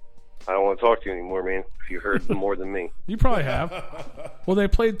 well, I don't want to talk to you anymore, man. If you heard more than me, you probably have. Well, they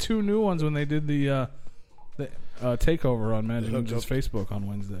played 2 new ones when they did the takeover on Magic Ninja's Facebook on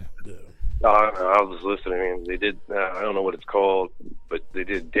Wednesday. Yeah. I was listening, man. They did. I don't know what it's called, but they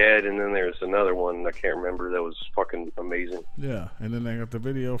did Dead, and then there's another one I can't remember that was fucking amazing. Yeah, and then they got the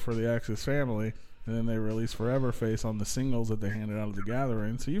video for the Axis Family, and then they released Forever Face on the singles that they handed out at the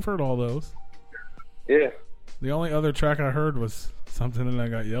Gathering. So you've heard all those. Yeah. The only other track I heard was something that I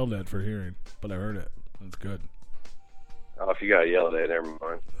got yelled at for hearing, but I heard it. It's good. Oh, if you got yelled at, never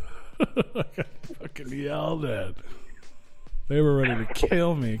mind. I got fucking yelled at. They were ready to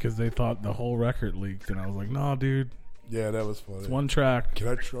kill me because they thought the whole record leaked, and I was like, "No, dude. Yeah, that was funny. It's one track. Can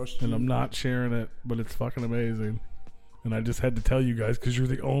I trust you?" And I'm not sharing it, but it's fucking amazing. And I just had to tell you guys because you're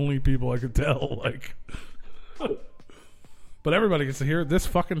the only people I could tell. Like, but everybody gets to hear it this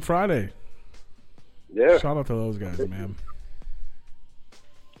fucking Friday. Yeah. Shout out to those guys, man.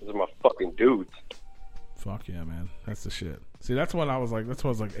 Those are my fucking dudes. Fuck yeah, man. That's the shit. See, that's when I was like,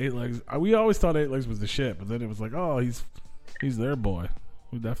 8 Legs. We always thought 8 Legs was the shit, but then it was like, oh, he's their boy.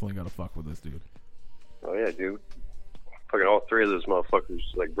 We definitely got to fuck with this dude. Oh yeah, dude. Fucking all 3 of those motherfuckers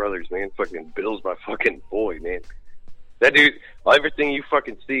like brothers, man. Fucking Bill's my fucking boy, man. That dude, everything you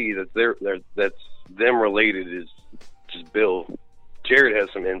fucking see that's them related is just Bill. Jared has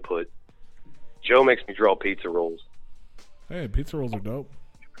some input. Joe makes me draw pizza rolls. Hey, pizza rolls are dope.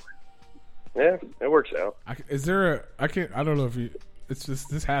 Yeah, it works out. I don't know if you. It's just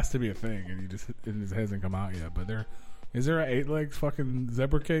this has to be a thing, and it hasn't come out yet. But is there a 8 Legs fucking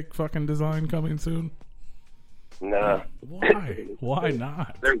zebra cake fucking design coming soon? Nah. Why? Why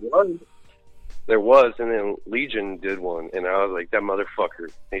not? There was, and then Legion did one, and I was like, that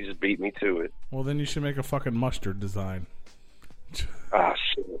motherfucker. He just beat me to it. Well, then you should make a fucking mustard design. Ah,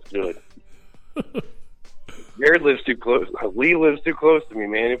 shit, that's good. Jared lives too close. Lee lives too close to me,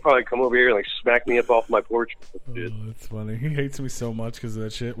 man. He'll probably come over here and like smack me up off my porch. Oh, that's funny. He hates me so much because of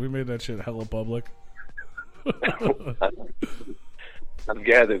that shit. We made that shit hella public. I've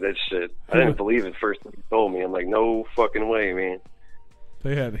gathered that shit. I didn't believe it first when he told me. I'm like, no fucking way, man.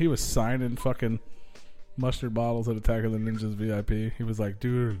 He was signing fucking mustard bottles at Attack of the Ninjas VIP. He was like,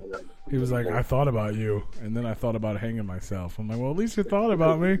 dude. He was like, I thought about you, and then I thought about hanging myself. I'm like, well, at least you thought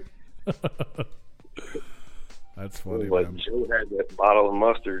about me. That's funny, like, man. Joe had that bottle of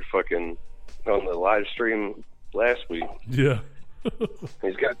mustard fucking on the live stream last week. Yeah.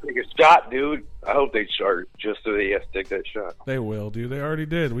 He's got to take a shot, dude. I hope they chart just so he has to take that shot. They will, dude. They already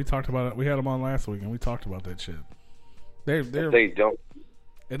did. We talked about it. We had them on last week, and we talked about that shit. They don't.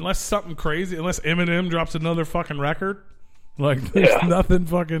 Unless something crazy, unless Eminem drops another fucking record, like there's nothing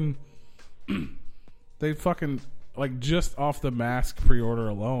fucking. They fucking like just off the Mask pre-order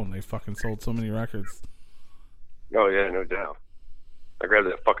alone, they fucking sold so many records. Oh yeah, no doubt. I grabbed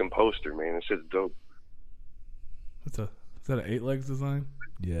that fucking poster, man. That shit's dope. Is that an 8 Legs design?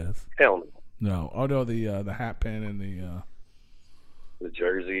 Yes. Hell no. No. Oh no, the hat pin and the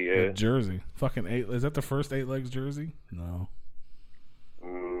jersey. Yeah. The jersey. Fucking 8. Is that the first 8 Legs jersey? No.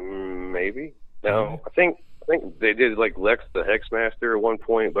 Maybe. No, I think they did like Lex the Hexmaster at one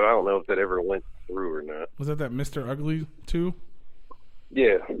point, but I don't know if that ever went through or not. Was that Mr. Ugly too?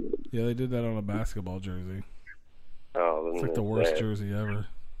 Yeah. Yeah, they did that on a basketball jersey. Oh, it's like the worst jersey ever.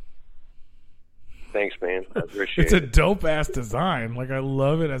 Thanks, man. I appreciate it. It's a dope ass design. Like I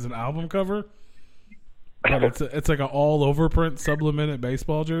love it as an album cover. But it's like an all over print sublimated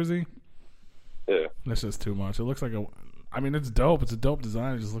baseball jersey. That's just too much. It looks like it's dope. It's a dope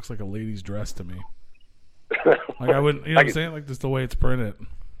design. It just looks like a lady's dress to me. Like I wouldn't, you know what I'm saying? Like just the way it's printed.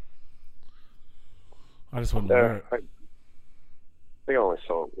 I just wouldn't wear it. I think I only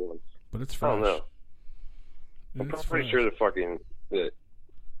saw it once. But it's fresh. I don't know. I'm pretty sure the fucking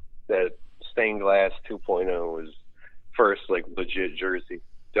that stained glass 2.0 was first like legit jersey.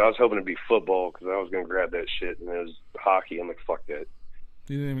 I was hoping to be football because I was gonna grab that shit, and it was hockey. I'm like, fuck that.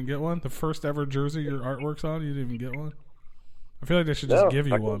 You didn't even get one? The first ever jersey your artwork's on? You didn't even get one? I feel like they should just give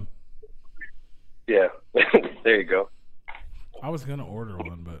you one. Yeah, there you go. I was gonna order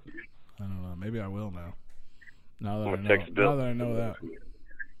one, but I don't know. Maybe I will now. Now that I know that.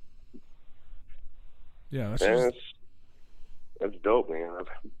 Yeah, that's dope, man.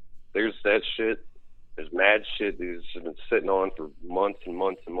 There's that shit. There's mad shit that's been sitting on for months and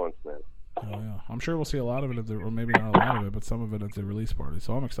months and months, man. Oh yeah, I'm sure we'll see a lot of it or maybe not a lot of it, but some of it at the release party.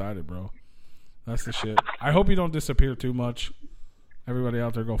 So I'm excited, bro. That's the shit. I hope you don't disappear too much. Everybody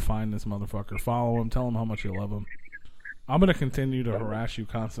out there, go find this motherfucker. Follow him. Tell him how much you love him. I'm gonna continue to harass you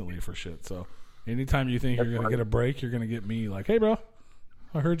constantly for shit. So anytime you think you're gonna get a break, you're gonna get me like, hey, bro,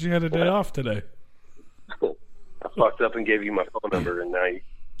 I heard you had a day off today. I fucked up and gave you my phone number, and now you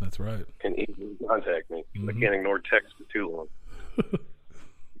That's right. can easily contact me. I can't ignore text for too long.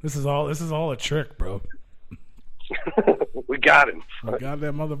 This is all a trick, bro. We got him. I got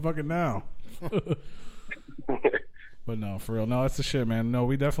that motherfucker now. But no, for real. No, that's the shit, man. No,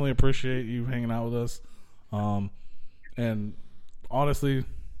 we definitely appreciate you hanging out with us. And honestly,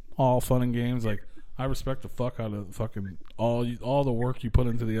 all fun and games. Like, I respect the fuck out of fucking all the work you put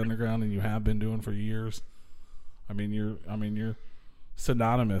into the underground and you have been doing for years. I mean, you're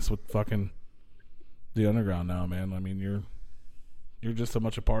synonymous with fucking the underground now, man. I mean, you're just as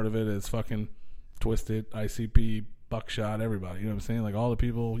much a part of it as fucking Twisted, ICP, Buckshot, everybody. You know what I'm saying? Like, all the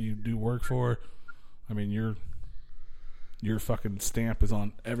people you do work for. I mean, your fucking stamp is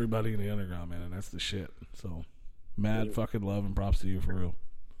on everybody in the underground, man, and that's the shit. So, mad fucking love and props to you for real.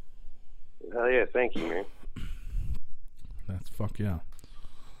 Hell yeah, thank you, man. That's fuck yeah.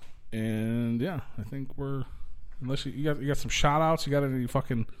 And yeah, I think unless you got some shout outs, you got any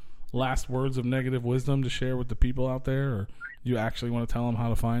fucking last words of negative wisdom to share with the people out there, or you actually want to tell them how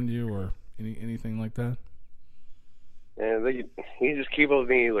to find you, or anything like that? And you just keep up with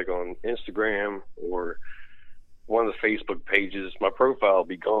me like on Instagram or one of the Facebook pages. My profile will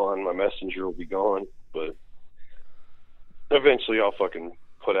be gone, my messenger will be gone, but eventually I'll fucking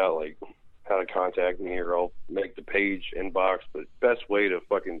put out like how to contact me, or I'll make the page inbox. But best way to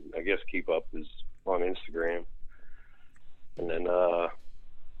fucking, I guess, keep up is on Instagram. And then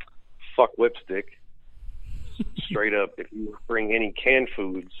fuck Whipstick. Straight up, if you bring any canned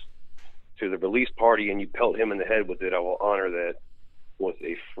foods to the release party and you pelt him in the head with it, I will honor that with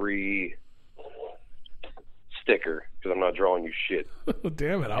a free sticker, because I'm not drawing you shit.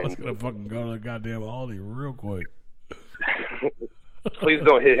 Damn it, I was gonna fucking go to the goddamn Aldi real quick. Please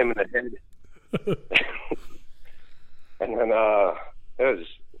don't hit him in the head. And then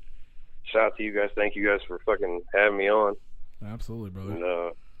just shout out to you guys. Thank you guys for fucking having me on. Absolutely, brother.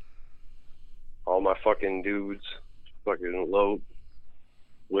 And all my fucking dudes, fucking Load,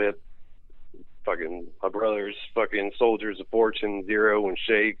 Whip, fucking my brothers, fucking Soldiers of Fortune, Zero and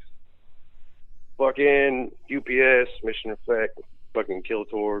Shakes, fucking UPS, Mission Effect, fucking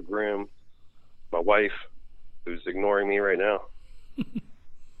Kiltor, Grim, my wife, who's ignoring me right now,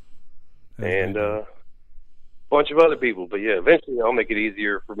 and a bunch of other people. But yeah, eventually I'll make it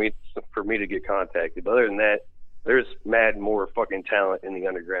easier for me to get contacted. But other than that, there's mad more fucking talent in the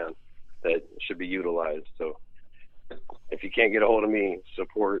underground that should be utilized. So if you can't get a hold of me,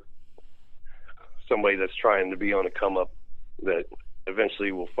 support somebody that's trying to be on a come up that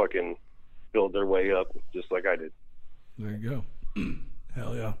eventually will fucking build their way up just like I did. There you go.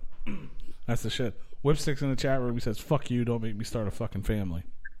 Hell yeah. That's the shit. Whipstick's in the chat room. He says, fuck you, don't make me start a fucking family.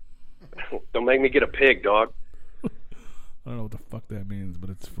 Don't make me get a pig, dog. I don't know what the fuck that means, but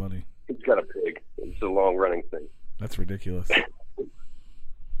it's funny. He's got a pig. It's a long running thing. That's ridiculous.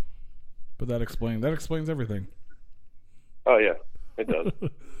 But that explains everything. Oh yeah, it does.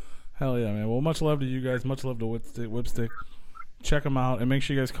 Hell yeah, man. Well, much love to you guys. Much love to Whipstick. Check them out, and make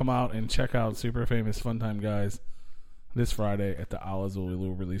sure you guys come out and check out Super Famous Funtime Guys this Friday at the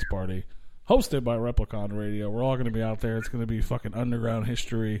Alazulu release party, hosted by Replicon Radio. We're all going to be out there. It's going to be fucking underground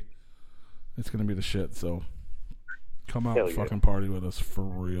history. It's going to be the shit. So come out and fucking party with us for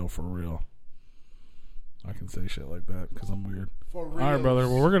real, for real. I can say shit like that because I'm weird. All right, brother.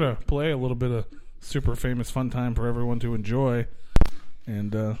 Well, we're going to play a little bit of Super Famous Fun Time for everyone to enjoy.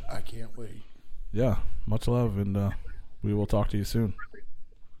 And I can't wait. Yeah, much love, and we will talk to you soon.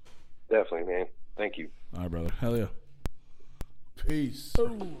 Definitely, man. Thank you. All right, brother. Hell yeah. Peace.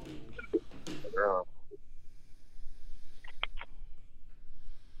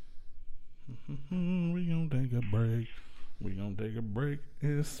 We gonna take a break. We gonna take a break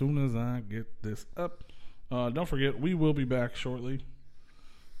as soon as I get this up. Don't forget, we will be back shortly,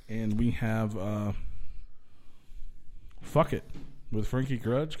 and we have Fuck It with Frankie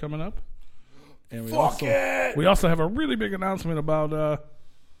Grudge coming up, and we also have a really big announcement about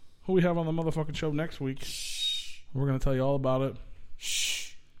who we have on the motherfucking show next week. We're gonna tell you all about it.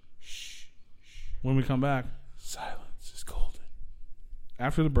 When we come back. Silence is golden.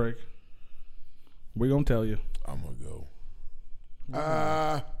 After the break, we're gonna tell you. I'm gonna go.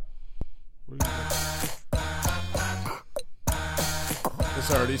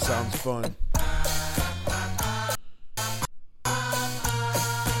 This already sounds fun.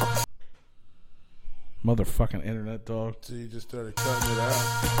 Motherfucking internet, dog. So you just started cutting it out.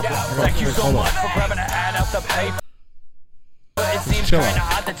 Thank you so much for grabbing an ad out the paper. It seems Chill kind of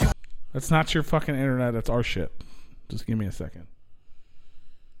out. odd that you. That's not your fucking internet. That's our shit. Just give me a second.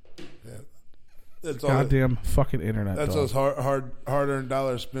 Yeah. That's Goddamn fucking internet. That's dog. those hard-earned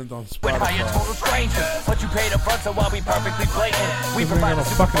dollars spent on With higher Spotify. total strangers, but you paid up front, so I'll be perfectly blatant. We Because we provide ain't a got no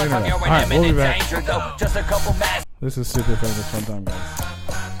super fucking fun time. internet. You're All in right, we'll be imminent back. danger, though. Just a couple mass. This is Super Famous Fun Time, guys.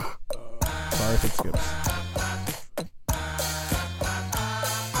 Sorry if it skips.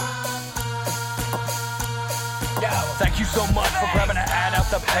 Thank you so much for grabbing an ad out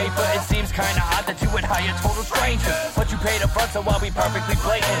the paper. It seems kinda odd that you would hire total strangers, but you paid up front, so I'll be perfectly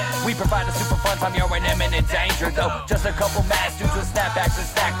blatant. We provide a super fun time, you're in imminent danger, though. Just a couple mass dudes with snapbacks and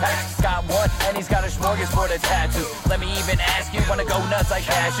snack packs. Got one, and he's got a smorgasbord of tattoos. Let me even ask you, wanna go nuts like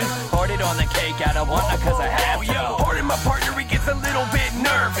cashews? Parted on the cake out of one, not cause I have to. Pardon my partner, he gets a little bit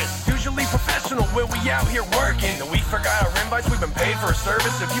nervous. Usually professional when we out here working. We forgot our invites, we've been paid for a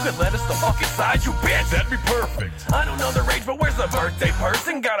service. If you could let us the fuck inside, you bitch, that'd be perfect. I don't know their age, but where's the birthday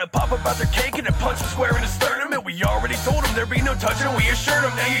person? Gotta pop up out their cake and then punch them square in the sternum. And we already told them there'd be no touching, we assured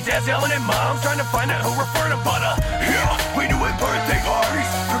them. Now your dad's yelling at mom's trying to find out who referred to, but yeah, we do it birthday parties.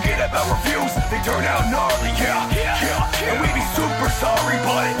 Forget about reviews, they turn out gnarly, yeah. And we be super sorry,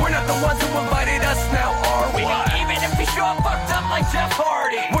 but we're not the ones who invited us now, are we? Even if we show up fucked up like Jeff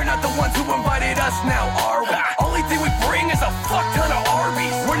Hardy, We're not the ones who invited us now, are we? Only thing we bring is a fuck ton of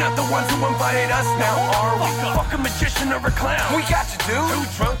Arby's. We're not the ones who invited us now, are we? Fuck a magician or a clown. we got you, dude. Two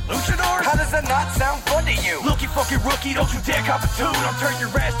drunk luchadors? How does that not sound fun to you? Look, you fucking rookie, don't you dare cop a tune. I'll turn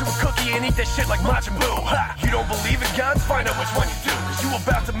your ass to a cookie and eat that shit like Majin Buu. Ha! You don't believe in guns? Find out which one you do. Cause you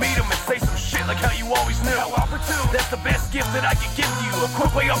about to meet him and say some shit like how you always knew. How opportune. That's the best gift that I could give to you. A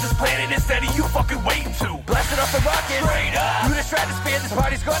quick way off this planet instead of you fucking waiting to. Blast it off the rocket. Straight up. Through the stratosphere, this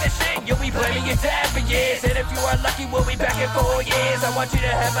party's gonna sing. You'll be blaming your dad for years. And if you are lucky, we'll be back in 4 years. I want you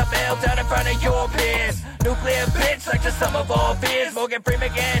to have a meltdown in front of your peers. Nuclear bitch like the sum of all fears. Morgan Freeman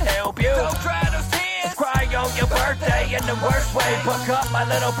can't help you. Don't dry those tears. Cry on your birthday in the worst way. Buck up, my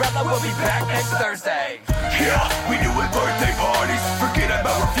little brother, we'll be back next Thursday. Yeah, we do it birthday parties. Forget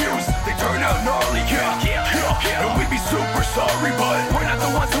about reviews, they turn out gnarly. Yeah. And we'd be super sorry, but we're not the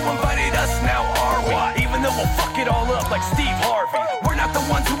ones who invited us now, are we? Even though we'll fuck it all up like Steve Harvey. We're not the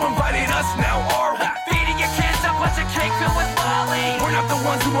ones who invited us now, are we? Feeding your kids a bunch of cake filled with Molly. We're not the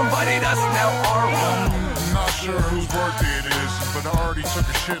ones who invited us now, are we? I'm not sure whose birthday it is, but I already took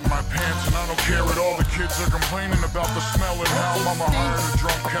a shit in my pants and I don't care at all. The kids are complaining about the smell and how mama hired a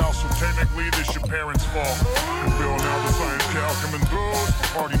drunk cow, so technically this your parents' fault. And Bill, now the science cow coming through, it's the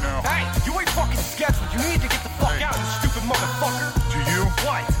party now. Hey, you ain't fucking scheduled. You need to get the fuck out, you stupid motherfucker. To you?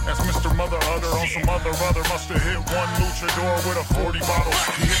 What? That's Mr. Mother Udder on some other must've hit one luchador with a 40 bottle.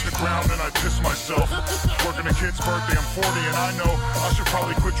 He hit the ground and I pissed myself. Working a kid's birthday, I'm 40 and I know I should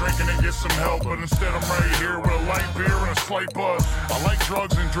probably quit drinking and get some help, but instead I'm right here with a light beer and a slight buzz. I like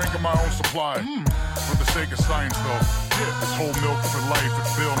drugs and drinking my own supply. For the sake of science though, this whole milk for life,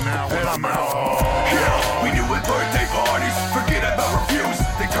 it's Bill now and I'm out. Yeah, we do it birthday parties. Forget about reviews,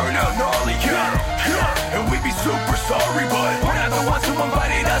 they turn out gnarly. Yeah. And we'd be super sorry, but we're not the ones who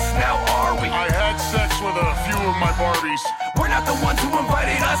invited us now, are we? I had sex with a few of my Barbies. We're not the ones who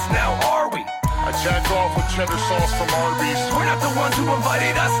invited us now, are we? I jacked off with cheddar sauce from Arby's. We're not the ones who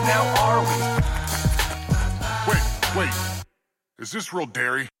invited us now, are we? Wait, is this real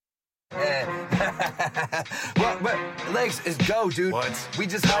dairy? Well, but Legs is go, dude. What? We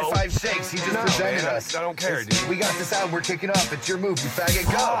just high-five Shakes. He just presented man, us. I don't care, dude. We got this out. We're kicking off. It's your move, you faggot.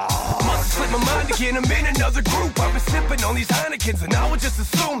 Go. Must slip my mind again. I'm in another group. I was sipping on these Heinekens, and I would just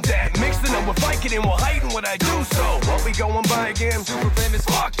assume that mixing them with Vicodin while hiding what I do. So what we going by again? Super famous.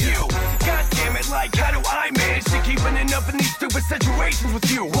 Fuck you. God damn it! Like how do I manage to keep ending up in these stupid situations with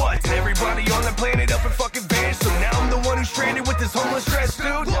you? What? Everybody on the planet up in fucking vans. So now I'm the one who's stranded with this homeless dress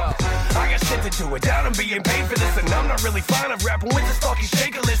dude. I got shit to do it down. I'm being paid for this, and I'm not really fine of rapping with this fucking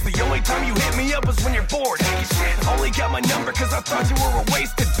shaker list. The only time you hit me up is when you're bored. Hey, shit. Only got my number cause I thought you were a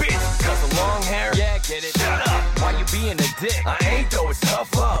wasted bitch. Cause of long hair. Yeah, get it. Shut up. Why you being a dick? I ain't though, it's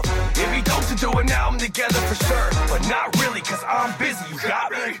tough love. If you don't to do it now, I'm together for sure. But not really, cause I'm busy, you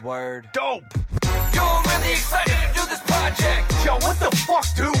got me? Word. Dope. Yo, I'm really excited to do this project. Yo, what the fuck,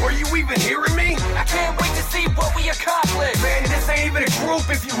 dude? Were you even hearing me? I can't wait to see what we accomplish. Man, this ain't even a group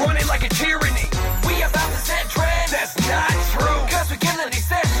if you run it like a tyranny. We about to set trends. That's not true. Cause we're killing these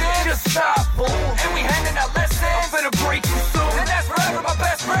sessions. Just stop, fool. And we handing out lessons. I'm finna break you soon. And that's forever my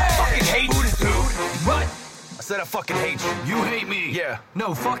best friend. Fucking hate you, dude. What? I said I fucking hate you. You hate me? Yeah.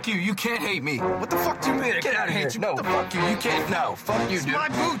 No, fuck you. You can't hate me. What the fuck do you mean? Get out of here. Hate you. No, What the fuck you. You can't. No, fuck you, It's dude. my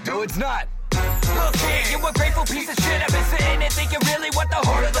boot, dude. No, it's not. Look here, you a grateful piece of shit. I've been sitting and thinking really what the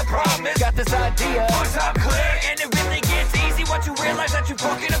heart of the problem is. Got this idea. Once I'm clear, and it really gets easy once you realize that you're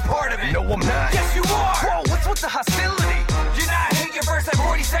fucking a part of it. No, I'm not. Yes, you are. Whoa, what's with the hostility? You're not hate your verse at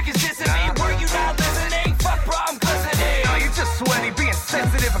 40 seconds dissing me. Were you not listening? Fuck, bro, I'm glistening. No, you're just sweaty, being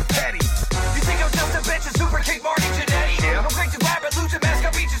sensitive and petty. You think I'm just a bitch and super kick Marty Jannetty? Yeah. I'm great to rap and lose a mask,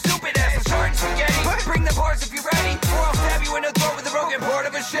 I'll beat your stupid ass. I'm starting spaghetti. Bring the bars if you're ready, or I'll stab you in the throat with the broken part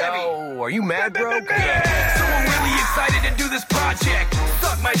of a Chevy. Yo, are you mad, bro? So I'm really excited to do this project.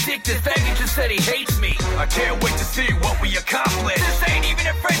 Suck my dick, this faggot just said he hates me. I can't wait to see what we accomplish. This ain't even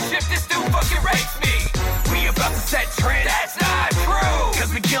a friendship, this dude fucking rapes me. We about to set trends. That's not true.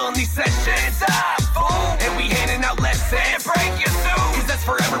 Cause we killing these sessions. Stop, fool. And we handing out lessons. And break you soon. Cause that's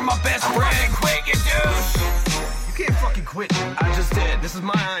forever my best friend. Quit you douche. You can't fucking quit. I just did. This is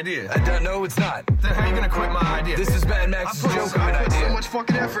my idea. I don't know it's not. Then how you gonna quit my idea? This is Mad Max's joke of an I put idea. so much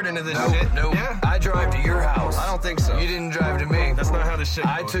fucking effort into this Nope, shit. nope. Yeah? I drive to your house. I don't think so. You didn't drive to me. That's not how this shit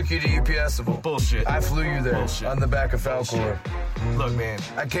goes. I took you to UPSable. Bullshit. I flew you there Bullshit. on the back of Falcor. Look, man.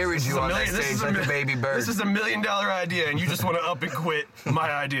 I carried you on that stage like a baby bird. This is $1 million idea, and you just want to up and quit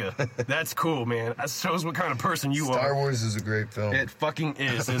my idea. That's cool, man. That shows what kind of person you are. Star Wars is a great film. It fucking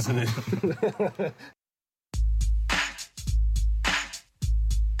is, isn't it?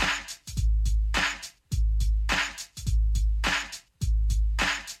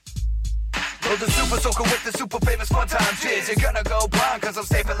 Load the super soaker with the super famous fun time jizz. You're gonna go blind cause I'm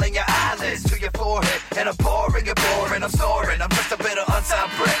stapling your eyelids to your forehead. And I'm pouring it, boring, I'm soaring. I'm just a bit of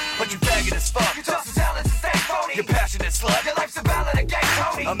unsigned prick, but you faggot as fuck. You toss the talents and stay phony. You're passionate slut. Your life's a ballad of gay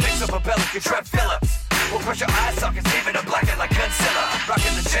Tony. A mix of a Bellic and Trev Phillips. We'll crush your eye sockets, even a blanket like Godzilla.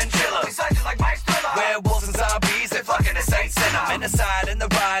 Rockin' the chinchilla. Excited like Mike's Thriller. Werewolves and zombies, they fucking this ain't cinema. In the side and the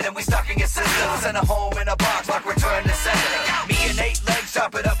ride, and we stalking your systems. And a home in a box like return to sender. Me and 8 legs,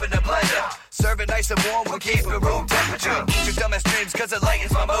 chop it up in the blender. Serve it nice and warm, we'll keep it room temperature. Eat your dumbass dreams, cause it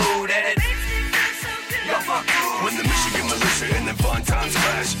lightens my mood. And it... Yo, fuck you. When the Michigan militia and the fun times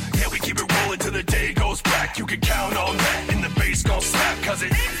crash, yeah, we keep it rolling till the day goes back. You can count on that, and the bass gon' slap, cause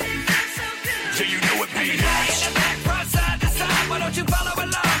it... Yeah, you know it be hash. In the back, front, side to side, why don't you follow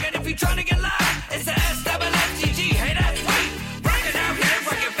along? And if you're trying to get live, it's the SWFGG. Hey, that's sweet. Rockin' out here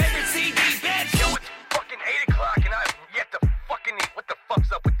for your favorite CD, bitch. Yo, it's fucking 8 o'clock, and I've yet to fucking eat. What the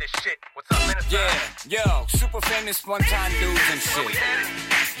fuck's up with this shit? What's up, Minnesota? Yeah, yo, super famous fun time dudes and shit.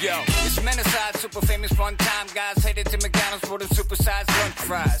 Yo, it's Minnesota, super famous fun time guys headed to McDonald's for them supersized lunch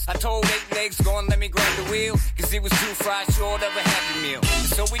fries. I told 8 legs, go and let me grab the wheel, cause he was 2 fries short of a Happy Meal. And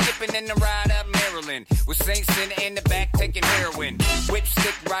so we dipping in the ride up Maryland, with Saints in the back taking heroin.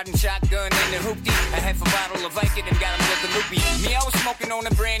 Whipstick, riding shotgun in the hoopty. A half a bottle of Vicodin and got him looking loopy. Me, I was smoking on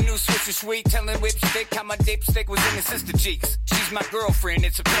a brand new Swisher Sweet, telling Whipstick how my dipstick was in his sister cheeks. She's my girlfriend,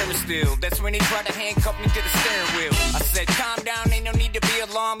 it's a Peristyl. That's when he tried to handcuff me to the steering wheel. I said, calm down, ain't no need to be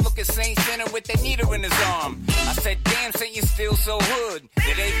alarmed. Look at Saint Center with that needle in his arm. I said, damn, Saint, you still so hood.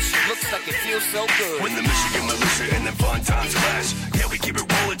 That H looks like it feels so good. When the Michigan militia and the fun times clash, yeah, we keep it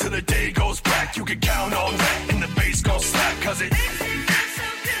rolling till the day goes back. You can count on that, and the bass gon' slap, cause it...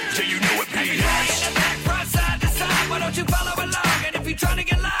 Yeah, you know it be hash. In the back, front, side to side, why don't you follow along? And if you're trying to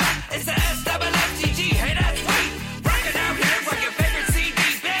get live, it's the SWFGG. Hey, that's sweet. Rockin' out here for your favorite CD,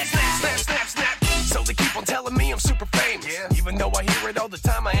 bitch. Snap, snap, snap. So they keep on telling me I'm super famous. Yeah. Even though I hear hear it all the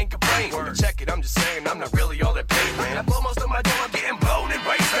time, I ain't complaining. Check it, I'm just saying, I'm not really all that paid, man. I blow most of my dough, I'm getting blown and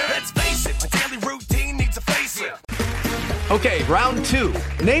wasted. Let's face it, my daily routine needs a facelift. Okay, round 2.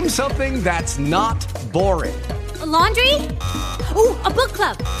 Name something that's not boring. A laundry? Ooh, a book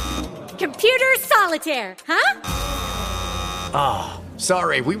club. Computer solitaire, huh? Ah, oh,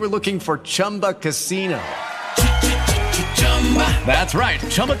 sorry, we were looking for Chumba Casino. That's right,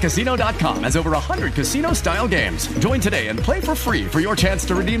 ChumbaCasino.com has over 100 casino-style games. Join today and play for free for your chance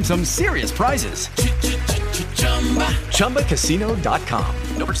to redeem some serious prizes. ChumbaCasino.com.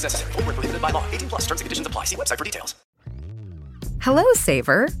 No purchase necessary. Void where prohibited by law. 18+ terms and conditions apply. See website for details. Hello,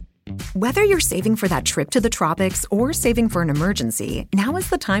 Saver. Whether you're saving for that trip to the tropics or saving for an emergency, now is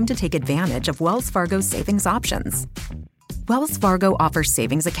the time to take advantage of Wells Fargo's savings options. Wells Fargo offers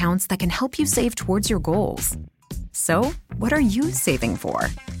savings accounts that can help you save towards your goals. So, what are you saving for?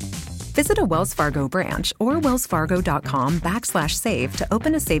 Visit a Wells Fargo branch or wellsfargo.com/save to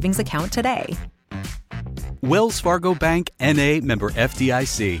open a savings account today. Wells Fargo Bank, N.A., member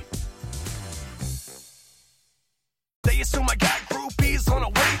FDIC. They assume I got groupies on a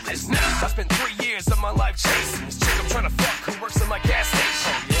wait list. Nah, I spent 3 years of my life chasing this chick I'm trying to fuck who works in my gas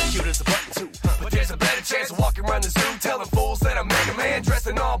station. Cute as a button too, but there's a better chance of walking around the zoo telling fools that I'm Mega Man, dressed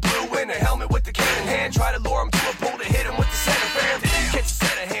in all blue in a helmet with the cannon hand. Try to lure him to a pool to hit him with the center fan. Catch a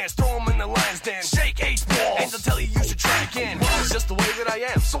set of hands, throw him in the lion's den. Shake 8 balls, and they'll tell you you should try again. It's just the way that I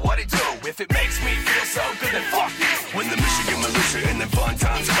am, so what it do? If it makes me feel so good, then fuck you. When the Michigan militia and the fun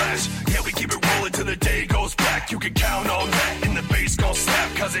times clash, yeah, we keep it rolling till the day goes black. You can count on that, and the bass gon'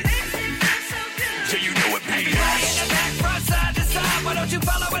 slap, cause it, yeah, you know it be. Front side to side, why don't you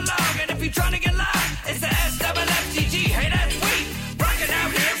follow along? And if you're trying to get live, it's the SWFTG. Hey, that's sweet. Rockin' out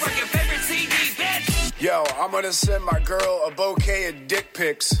here, rock your favorite CD, bitch. Yo, I'm gonna send my girl a bouquet of dick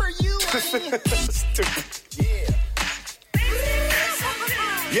pics. For you, stupid.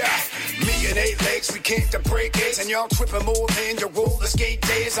 Yeah, me and 8 legs, we came to break eggs, and y'all tripping more than your roller skate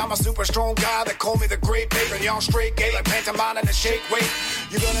days. I'm a super strong guy, they call me the Great Bake, and y'all straight gay like pantomime and a shake weight.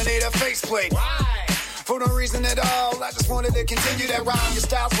 You're gonna need a faceplate. Why? For no reason at all, I just wanted to continue that rhyme. Your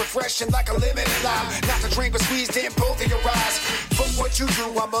style's refreshing like a limited lime. Not to drink but squeezed in both of your eyes. Fuck what you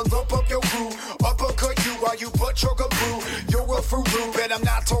do, I'ma lump up your crew. Uppercut you while you butt choke a brew. You're a fruit root, and I'm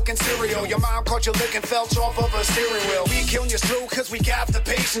not talking cereal. Your mom caught you licking felch off of a steering wheel. We killing you slow cause we got the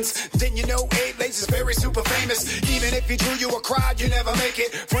patience. Then you know 8 LEGZ is very super famous. Even if you drew you a crowd, you never make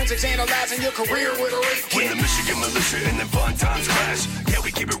it. Forensics analyzing your career with a rape kit. When the Michigan militia and the fun times clash, yeah,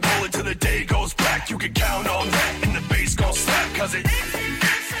 we keep it rolling till the day goes black. You can count on that, and the bass gon' slap, cause it,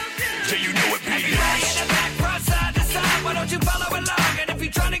 yeah, you know it be. Everybody in the back, front side to side, why don't you follow along? And if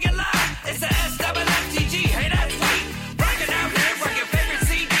you're trying to get live, it's the SWFTG. Hey, that's sweet. Rockin' out here, rock your favorite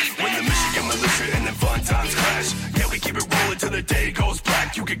CD, bitch. When the Michigan militia and the fun times clash, yeah, we keep it rolling till the day goes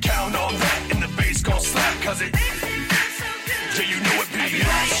black. You can count on that, and the bass gon' slap, cause it, yeah, you know it be.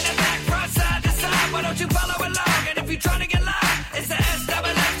 Everybody in the back, front side to side, why don't you follow along? And if you're trying to get live, it's the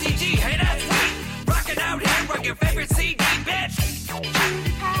SWFTG. Hey, that's sweet. Rockin' out here, rock your favorite CD, bitch.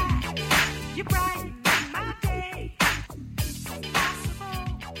 You brighten my day. It's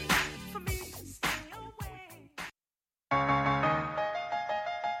impossible for me to stay away.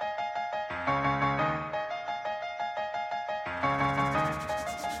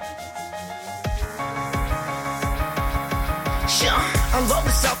 I love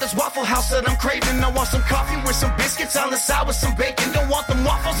the South, this Waffle House that I'm craving. I want some coffee with some biscuits on the side with some bacon. Don't want them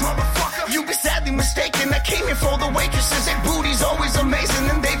waffles, motherfucker. You be sadly mistaken. I came here for the waitresses. Their booty's always amazing,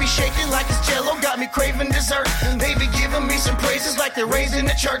 and they be shaking like it's Jello. Got me craving dessert. They be giving me some praises like they're raised in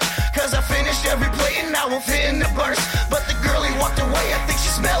the church. Cause I finished every plate and I won't fit in the burst. But the girlie walked away. I think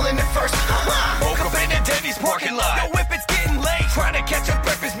she's smelling it first. Woke up in the Denny's parking lot. Yo, if it's getting late, trying to catch a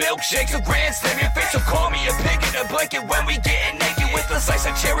breakfast milkshake. So grand, slam your face. So call me a pig in a blanket when we getting naked. With a slice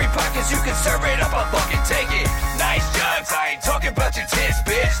of cherry pie, cause you can serve it up, I'll fucking take it. Nice jugs, I ain't talking about your tits,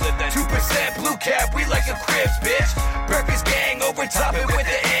 bitch. Live that 2% blue cap, we like some cribs, bitch. Breakfast gang over top it with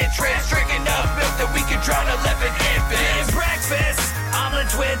the entrance. Drink enough milk that we can drown 11 infants. Breakfast,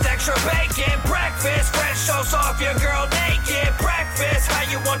 omelets with extra bacon. Breakfast, fresh sauce off your girl naked. Breakfast, how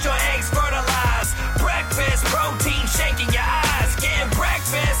you want your eggs fertilized. Breakfast, protein shaking your eyes. Getting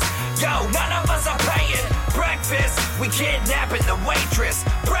breakfast, yo, none of us are paying. Breakfast, we kidnapping the waitress.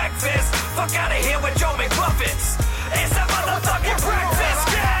 Breakfast, fuck out of here with Joe McMuffins. It's a motherfucking breakfast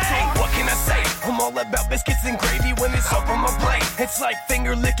gang. What can I say? I'm all all about biscuits and gravy when it's up on my plate. It's like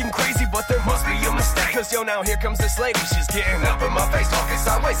finger licking crazy, but there must be a mistake. Cause yo, now here comes this lady, she's getting up in my face, talking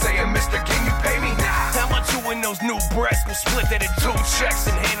sideways, saying, Mister, can you pay me? How much you and those new breasts will split that in 2 checks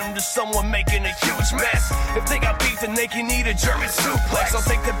and hand them to someone making a huge mess? If they got beef, then they can eat a German suplex. I'll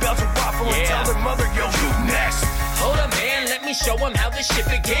take the Belgian waffle and tell their mother, yo, you next. Hold up, man, let me show them how this shit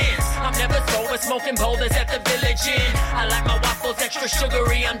begins. I'm never sober, smoking boulders at the Village Inn. I like my waffles extra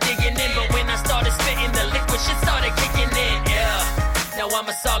sugary, I'm digging in. But when I started spitting, the liquid shit started kicking in, yeah. Now I'm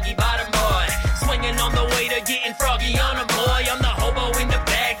a soggy bottom boy, swinging on the way to getting froggy on a boy. I'm the hobo in the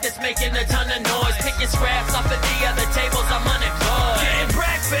bag that's making a ton of noise, picking scraps off of the other tables, I'm unemployed. Getting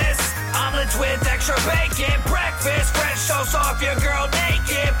breakfast, omelets with extra bacon. Breakfast, fresh toast off your girl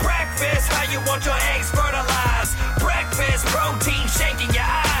naked. Breakfast, how you want your eggs fertilized. Breakfast, protein shaking your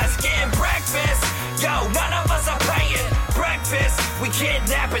eyes. Getting breakfast, yo, none of us are paying. Breakfast, we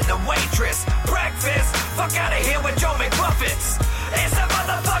kidnapping the waitress. Breakfast, fuck out of here with Joe McMuffins. It's a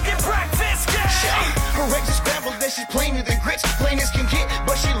motherfucking breakfast game. Her eggs are scrambled, then she's plainer than grits. Plain as can get,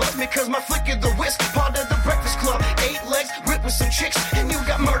 but she loves me cause my flick of the whisk. Part of the Breakfast Club, 8 legs, ripped with some chicks. And you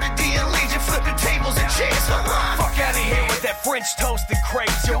got Murder D and Legion flipping tables and chairs. Fuck out of here with that French toasted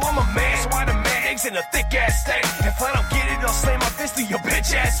crepes. Yo, I'm a man, so I demand eggs in a thick ass steak. If I don't get it, I'll slam my fist to your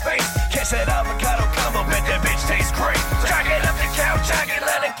bitch ass face. Catch that avocado combo, bet that bitch tastes great. Drag it up the couch, I can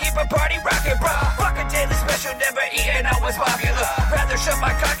let it keep a party rockin', bro. Fuck a daily special, never eating, always popular. Rather shove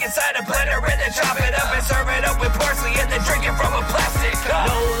my cock inside a blender and then chop it up and serve it up with parsley and then drink it from a plastic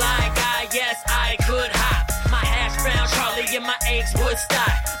cup. No like yes, I could hop. My hash brown Charlie and my eggs would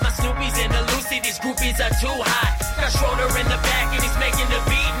stop. My Snoopy's in the Lucy, these groupies are too hot. Got Schroeder in the back and he's making the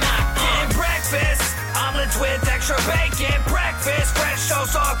beat knock. Getting breakfast, omelets with extra bacon. Breakfast, fresh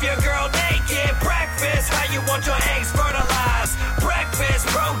toast off your girl naked. Breakfast, how you want your eggs fertilized.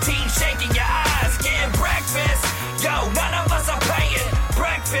 Breakfast, protein shaking your eyes. Getting breakfast, yo, none of us are paying.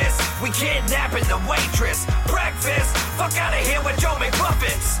 Breakfast, we kidnapping the waitress. Breakfast, fuck out of here with Joe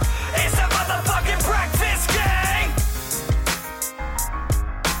McMuffins. It's a motherfucking breakfast gang.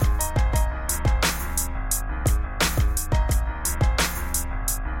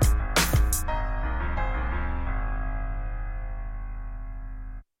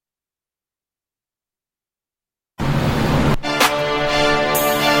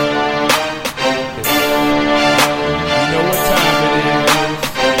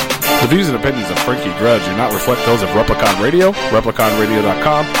 The views and opinions of Frankie Grudge do not reflect those of Replicon Radio,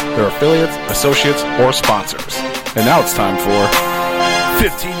 RepliconRadio.com, their affiliates, associates, or sponsors. And now it's time for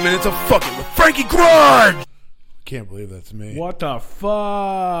 15 minutes of fucking with Frankie Grudge. Can't believe that's me. What the fuck?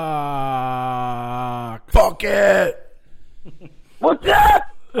 Fuck it. What's up?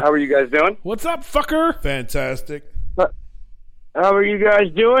 How are you guys doing? What's up, fucker? Fantastic. How are you guys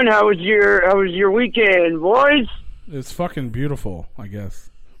doing? How was your weekend, boys? It's fucking beautiful, I guess.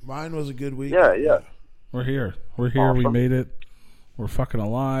 Mine was a good week. Yeah. We're here. Awesome. We made it. We're fucking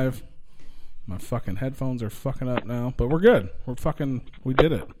alive. My fucking headphones are fucking up now, but we're good. We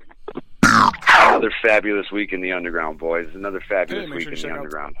did it. Another fabulous week in the underground, boys. Another fabulous week in the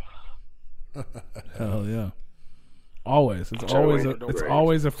underground. Hell yeah. Always. It's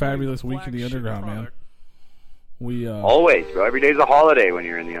always a fabulous week in the underground, man. Always, bro. Every day's a holiday when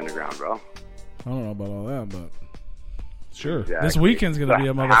you're in the underground, bro. I don't know about all that, but sure. Exactly. This weekend's going to be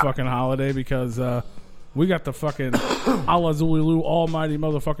a motherfucking holiday because we got the fucking Allah Zululu Almighty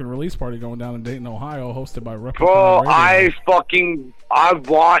motherfucking release party going down in Dayton, Ohio, hosted by Replicon. Bro, I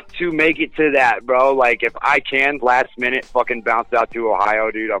want to make it to that, bro. Like, if I can, last minute, fucking bounce out to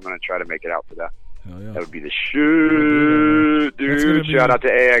Ohio, dude, I'm going to try to make it out for that. Hell yeah. That would be the shit, dude. Shout out to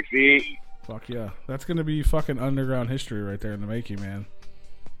AXE. Fuck yeah. That's going to be fucking underground history right there in the making, man.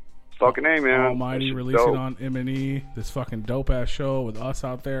 Fucking A, man. Almighty releasing on M&E. This fucking dope-ass show with us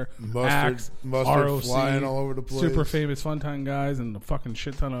out there. Mustard ROC, flying all over the place. Super famous Fun Time guys and the fucking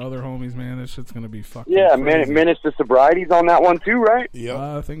shit ton of other homies, man. This shit's going to be fucking crazy. Menace to Sobriety's on that one too, right?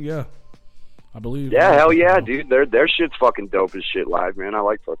 Yeah. I think, yeah. I believe. Yeah, hell yeah, dude. Their shit's fucking dope as shit live, man. I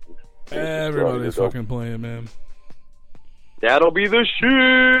like fucking... Everybody's fucking playing, man. That'll be the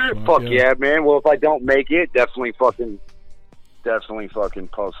shit. Fuck yeah, man. Well, if I don't make it, definitely fucking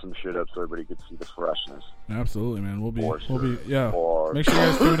post some shit up so everybody can see the freshness. Absolutely, man. We'll be Make sure you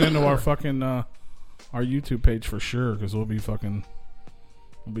guys tune into our fucking our YouTube page for sure, because we'll be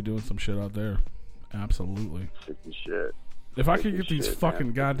doing some shit out there. Absolutely. Shit. If I could get these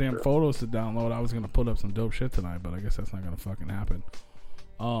fucking goddamn photos to download, I was gonna put up some dope shit tonight, but I guess that's not gonna fucking happen.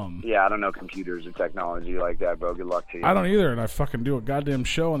 Yeah, I don't know computers or technology like that, bro. Good luck to you. I don't either, and I fucking do a goddamn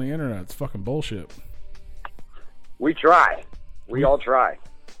show on the internet. It's fucking bullshit. We try. We all try.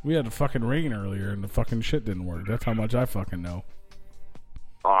 We had a fucking rain earlier, and the fucking shit didn't work. That's how much I fucking know.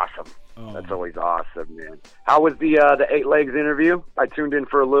 Awesome. That's always awesome, man. How was the 8 LEGZ interview? I tuned in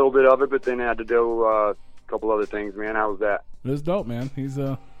for a little bit of it, but then had to do a couple other things, man. How was that? It was dope, man. He's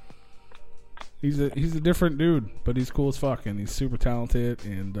a different dude, but he's cool as fuck, and he's super talented,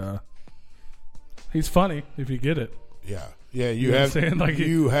 and he's funny if you get it. Yeah, you have. Know what I'm saying? Like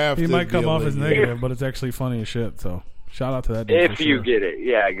you have. He to might come off able as to- negative, but it's actually funny as shit. So shout out to that dude. If for you sure. get it.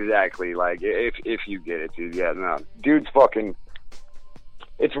 Yeah, exactly. Like, if you get it, dude. Yeah, no. Dude's fucking...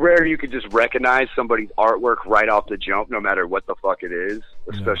 It's rare you could just recognize somebody's artwork right off the jump, no matter what the fuck it is,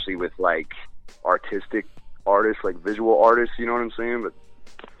 especially with, like, artistic artists, like visual artists, you know what I'm saying? But,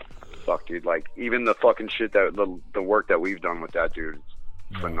 fuck, dude, like, even the fucking shit that, the work that we've done with that dude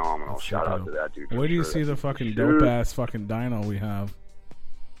is phenomenal. Shout out to that dude. Where do you see the fucking dope-ass fucking dyno we have?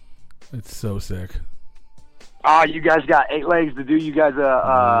 It's so sick. You guys got 8 LEGZ to do you guys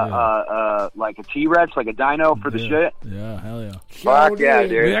like a T-Rex, like a dino for the shit? Yeah, hell yeah. Fuck yeah,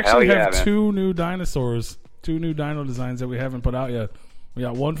 dude. We actually Hell have yeah, man. 2 new dinosaurs, 2 new dino designs that we haven't put out yet. We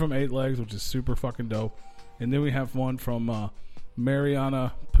got one from 8 LEGZ, which is super fucking dope. And then we have one from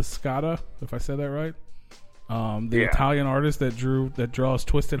Mariana Pescata, if I said that right. The Italian artist that draws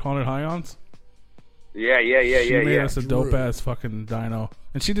Twisted Haunted Hions. Yeah. She made us a dope-ass fucking dino.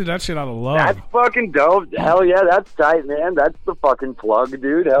 And she did that shit out of love. That's fucking dope. Hell yeah, that's tight, man. That's the fucking plug,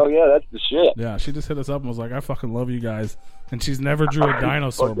 dude. Hell yeah, that's the shit. Yeah, she just hit us up and was like, I fucking love you guys. And she's never drew a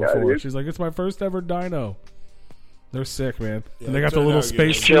dinosaur Fuck yeah, before. dude. She's like, it's my first ever dino. They're sick, man. Yeah, and they got the turn little out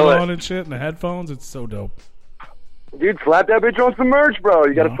space good. suit Kill it. on and shit and the headphones. It's so dope. Dude, slap that bitch on some merch, bro.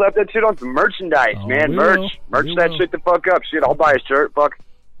 You gotta slap that shit on some merchandise, man. we Merch. will. Merch We that will. shit the fuck up. Shit, I'll buy a shirt. Fuck.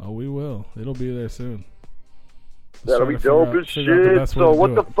 Oh, we will. It'll be there soon. That'll be dope as shit. So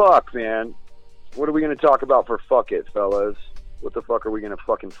what the fuck, man? What are we gonna talk about for fuck it, fellas? What the fuck are we gonna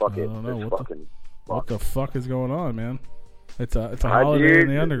fucking fuck it? I don't know. This What fucking What the fuck is going on, man? It's a Ah, holiday in dude.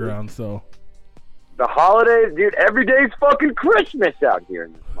 the underground, so the holidays, dude. Every day's fucking Christmas out here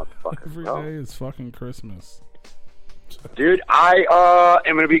in this motherfucker. every bro. day is fucking Christmas. Dude, I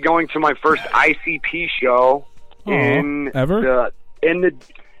am going to be going to my first ICP show in the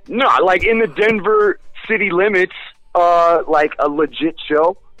Denver city limits, like a legit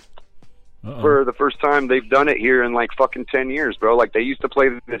show. For the first time they've done it here in like fucking 10 years, bro. Like they used to play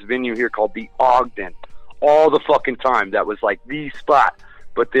this venue here called the Ogden all the fucking time. That was like the spot.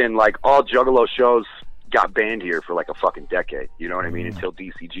 But then like all Juggalo shows got banned here for like a fucking decade. You know what I mean? Until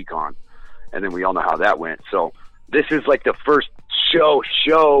DCG Con. And then we all know how that went. So this is like the first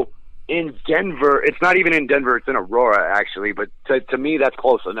show in Denver. It's not even in Denver. It's in Aurora, actually. But to me, that's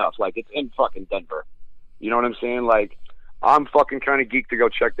close enough. Like, it's in fucking Denver. You know what I'm saying? Like, I'm fucking kind of geeked to go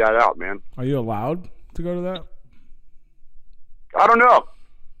check that out, man. Are you allowed to go to that? I don't know.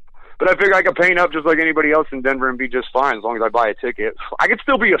 But I figure I could paint up just like anybody else in Denver and be just fine as long as I buy a ticket. I could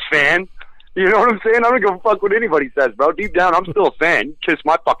still be a fan. You know what I'm saying? I don't give a fuck what anybody says, bro. Deep down, I'm still a fan. Kiss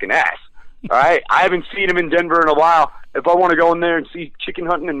my fucking ass. All right? I haven't seen him in Denver in a while. If I want to go in there and see chicken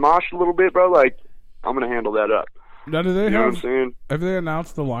hunting and mosh a little bit, bro, like, I'm going to handle that up. Now, do they You know what I'm have? saying? Have they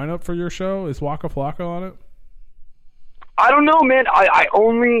announced the lineup for your show? Is Waka Flocka on it? I don't know, man. I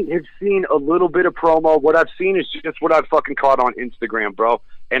only have seen a little bit of promo. What I've seen is just what I've fucking caught on Instagram, bro.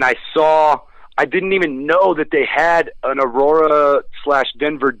 And I didn't even know that they had an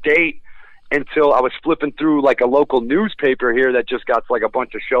Aurora/Denver date until I was flipping through like a local newspaper here that just got like a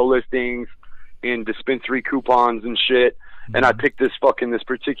bunch of show listings and dispensary coupons and shit. And I picked this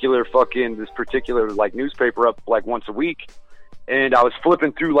particular like newspaper up like once a week. And I was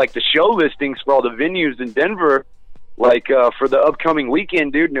flipping through like the show listings for all the venues in Denver, like for the upcoming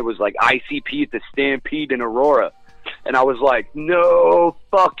weekend, dude. And it was like ICP at the Stampede in Aurora. And I was like, no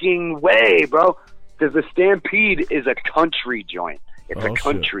fucking way, bro. Because the Stampede is a country joint. It's a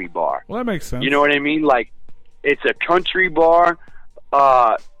country bar. Well, that makes sense. You know what I mean? Like, it's a country bar.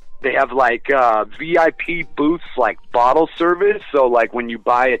 They have, like, VIP booths, like, bottle service. So, like, when you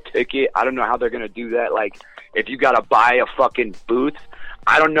buy a ticket, I don't know how they're going to do that. Like, if you got to buy a fucking booth,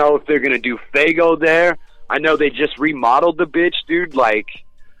 I don't know if they're going to do Fago there. I know they just remodeled the bitch, dude. Like,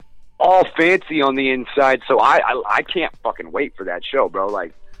 all fancy on the inside. So I can't fucking wait for that show, bro.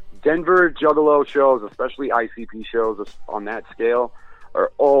 Like, Denver Juggalo shows, especially ICP shows on that scale,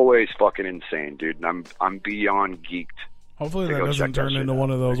 are always fucking insane, dude. And I'm beyond geeked. Hopefully that doesn't turn into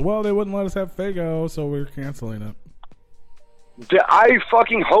one of those, well, they wouldn't let us have Fago, so we're canceling it. I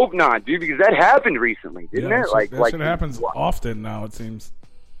fucking hope not, dude, because that happened recently, didn't it? Like, that shit happens often now, it seems.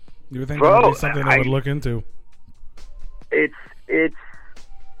 You would think Bro, that would be something they would look into. It's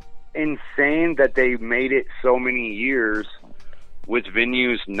insane that they made it so many years with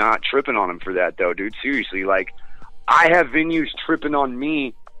venues not tripping on them for that, though, dude. Seriously, like, I have venues tripping on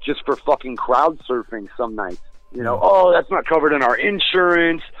me just for fucking crowd surfing some nights. You know, oh, that's not covered in our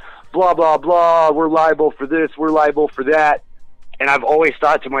insurance, blah, blah, blah. We're liable for this, we're liable for that. And I've always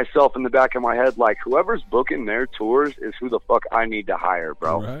thought to myself in the back of my head, like, whoever's booking their tours is who the fuck I need to hire,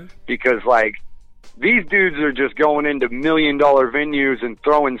 bro. Right. Because, like, these dudes are just going into $1 million venues and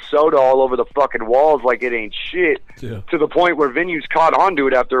throwing soda all over the fucking walls like it ain't shit. Yeah. To the point where venues caught on to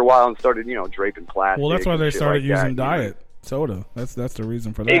it after a while and started, you know, draping plastic. Well, that's why and they shit started like using that, you know? diet soda. That's the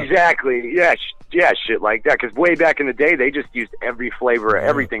reason for that. Exactly. Yeah, shit like that. Because way back in the day, they just used every flavor of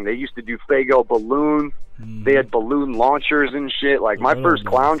everything. They used to do Faygo balloons. They had balloon launchers and shit. Like, my first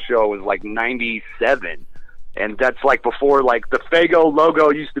clown show was, like, 97. And that's, like, before, like, the Faygo logo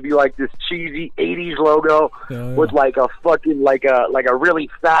used to be, like, this cheesy 80s logo with, like, a fucking, like a really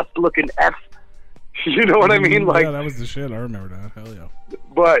fast-looking F. You know what I mean? Like, yeah, that was the shit. I remember that. Hell yeah.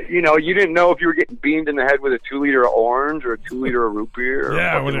 But, you know, you didn't know if you were getting beamed in the head with a 2-liter of orange or a 2-liter of root beer. Or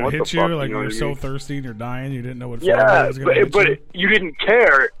Yeah, fucking when it what hit the you, fuck, like you know you're what I so mean? thirsty and you're dying, you didn't know what flavor Yeah, was going to hit but you. you didn't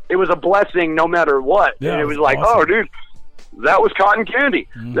care. It was a blessing no matter what. Yeah, and it it was was like, awesome. oh, dude, that was cotton candy.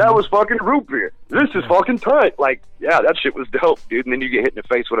 That was fucking root beer. This is fucking tight. Like, yeah, that shit was dope, dude. And then you get hit in the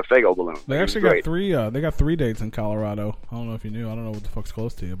face with a Faygo balloon. They It was actually great. got three. They got 3 dates in Colorado. I don't know if you knew. I don't know what the fuck's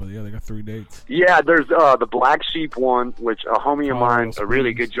close to you, but yeah, they got 3 dates. Yeah, there's the Black Sheep one, which a homie of mine, a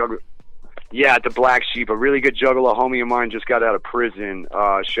really good juggler. Yeah, the Black Sheep, a really good juggler, a homie of mine just got out of prison.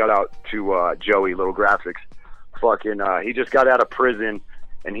 Shout out to Joey, Little Graphics. Fucking, he just got out of prison,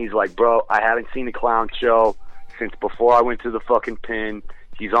 and he's like, bro, I haven't seen a clown show since before I went to the fucking pen.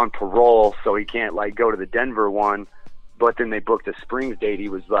 He's on parole, so he can't, like, go to the Denver one. But then they booked a Springs date. He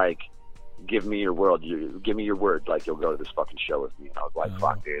was like, give me your word. Give me your word. Like, you'll go to this fucking show with me. And I was like,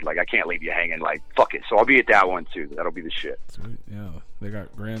 fuck, dude. Like, I can't leave you hanging. Like, fuck it. So I'll be at that one, too. That'll be the shit. Sweet. Yeah, they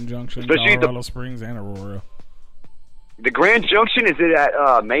got Grand Junction, Especially Colorado Springs, and Aurora. The Grand Junction, is it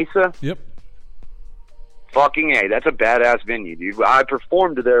at Mesa? Yep. Fucking A. That's a badass venue, dude. I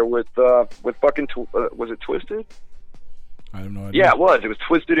performed there with fucking, was it Twisted? I have no idea. Yeah, it was. It was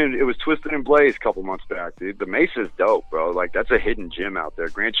Twisted and Blaze a couple months back, dude. The Mesa's dope, bro. Like, that's a hidden gem out there.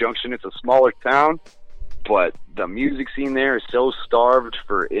 Grand Junction, it's a smaller town, but the music scene there is so starved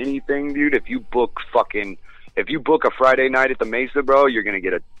for anything, dude. If you book a Friday night at the Mesa, bro, you're gonna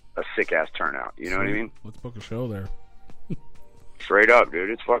get a sick ass turnout. You know what I mean? Let's book a show there. Straight up, dude.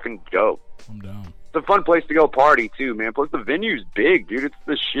 It's fucking dope. I'm down. It's a fun place to go party too, man. Plus the venue's big, dude. It's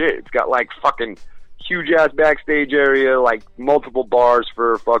the shit. It's got like fucking huge ass backstage area, like multiple bars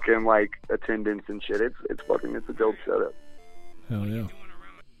for fucking like attendance and shit. It's a dope setup. Hell yeah.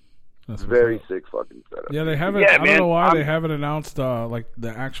 That's very sick fucking setup. Yeah, they haven't. Yeah, I man, don't know why they haven't announced like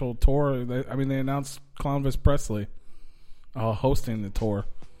the actual tour. They announced Clownvis Presley hosting the tour,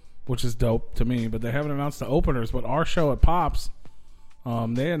 which is dope to me. But they haven't announced the openers. But our show at Pops,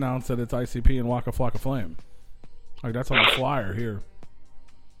 they announced that it's ICP and Waka Flocka Flame. Like, that's on the flyer here.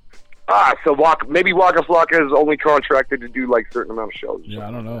 So maybe Waka Flocka is only contracted to do like a certain amount of shows. Yeah,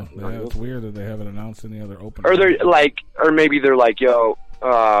 I don't know. It's weird that they haven't announced any other openers. Or maybe they're like, yo,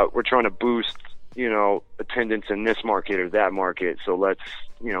 we're trying to boost, you know, attendance in this market or that market, so let's,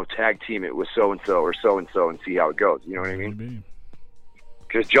 you know, tag team it with so and so or so and so and see how it goes. You know what I mean?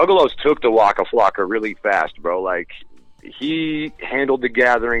 Because Juggalos took the Waka Flocka really fast, bro. Like, he handled the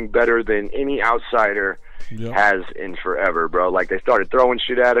gathering better than any outsider has in forever, bro. Like, they started throwing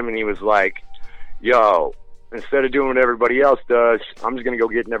shit at him, and he was like, yo, instead of doing what everybody else does, I'm just going to go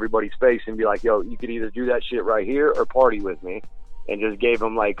get in everybody's face and be like, yo, you could either do that shit right here or party with me. And just gave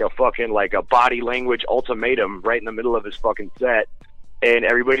him like a fucking, like a body language ultimatum right in the middle of his fucking set. And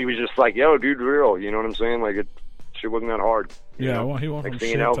everybody was just like, yo, dude, real. You know what I'm saying? Like, shit wasn't that hard. Yeah, well, he went from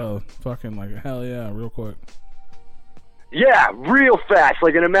shit to fucking like, hell yeah, real quick. Yeah, real fast,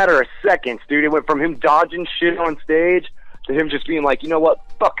 like in a matter of seconds, dude. It went from him dodging shit on stage to him just being like, you know what,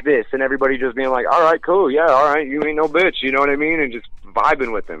 fuck this, and everybody just being like, all right, cool, yeah, all right, you ain't no bitch, you know what I mean, and just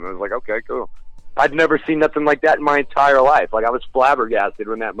vibing with him. I was like, okay, cool. I'd never seen nothing like that in my entire life. Like, I was flabbergasted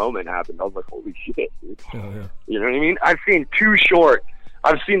when that moment happened. I was like, holy shit, dude. Yeah. You know what I mean? I've seen Too Short.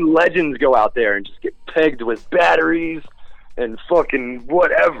 I've seen legends go out there and just get pegged with batteries and fucking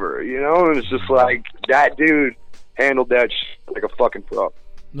whatever, you know, and it's just like, that dude handled that shit like a fucking pro.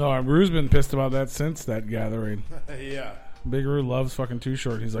 No, Rue's been pissed about that since that gathering. Yeah. Big Rue loves fucking Too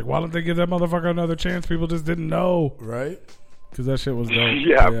Short. He's like, why don't they give that motherfucker another chance? People just didn't know. Right? Because that shit was dope.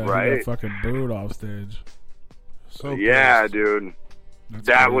 Yeah, He right. got fucking booed off stage. So yeah, pissed. dude. That's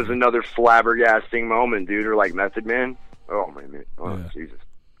that crazy. was another flabbergasting moment, dude. Or like Method Man. Oh, my man. Oh, Yeah. Jesus.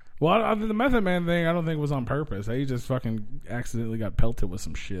 Well, the Method Man thing, I don't think was on purpose. He just fucking accidentally got pelted with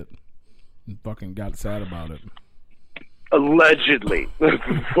some shit and fucking got sad about it. Allegedly.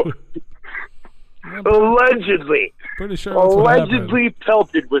 Allegedly. Pretty sure that's what allegedly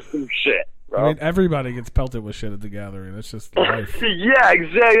pelted with some shit. Bro. I mean, everybody gets pelted with shit at the gathering. That's just life. Yeah,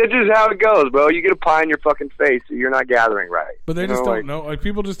 exactly. That's just how it goes, bro. You get a pie in your fucking face, so you're not gathering right. But they just don't know. Like,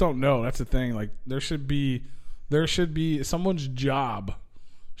 people just don't know. That's the thing. Like, there should be someone's job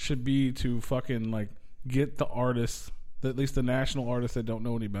should be to fucking like get the artists, at least the national artists that don't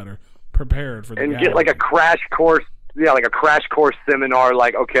know any better, prepared for the and gathering. get like a crash course. Yeah, like a crash course seminar.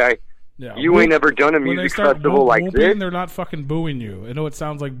 Like, okay. Yeah. You ain't never done a when music they start festival like whooping, this. They're not fucking booing you. I know it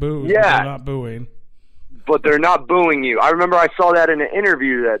sounds like boos, Yeah. but they're not booing. But they're not booing you. I remember I saw that in an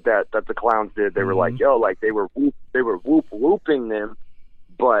interview that the clowns did. They were like, yo, like they were whooping them,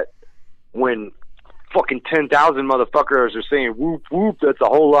 but when fucking 10,000 motherfuckers are saying whoop whoop, that's a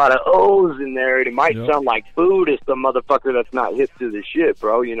whole lot of O's in there. It might sound like boo to some motherfucker that's not hip to the shit,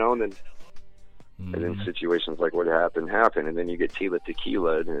 bro. You know, and then situations like what happened, and then you get Tila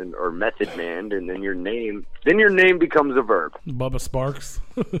Tequila or Method Man, and then your name becomes a verb. Bubba Sparks.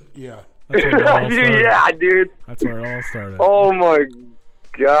 Yeah. That's where it all started. Yeah, dude. That's where it all started. Oh my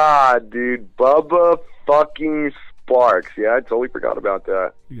god, dude. Bubba fucking Sparks. Yeah, I totally forgot about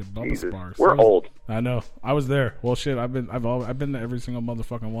that. You get Bubba Jesus. Sparks. We're old. I know. I was there. Well, shit. I've been to every single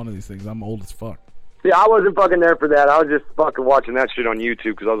motherfucking one of these things. I'm old as fuck. Yeah, I wasn't fucking there for that. I was just fucking watching that shit on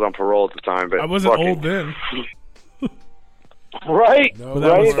YouTube because I was on parole at the time. But I wasn't fucking, old then. Right? No, that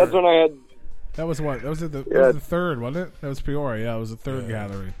right? was- That's when I had... That was what? That was the third, wasn't it? That was Peoria. Yeah, it was the third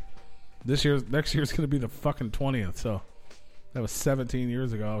gathering. Next year's going to be the fucking 20th. So that was 17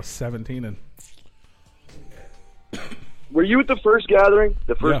 years ago. I was 17 and. Were you at the first gathering?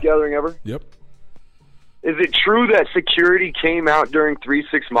 The first gathering ever? Yep. Is it true that security came out during 3-6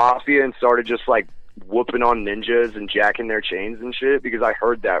 Mafia and started just like whooping on ninjas and jacking their chains and shit? Because I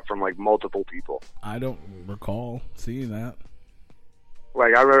heard that from like multiple people. I don't recall seeing that.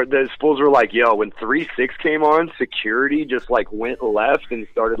 Like, I remember the fools were like, yo, when 3-6 came on, security just like went left and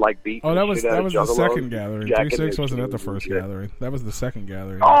started like beating Oh, that was shit out of the Juggalos, second gathering. jacking 3-6 their wasn't at the chains first and shit. gathering. That was the second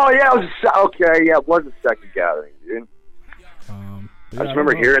gathering. Oh, yeah, it was the second gathering, dude. I just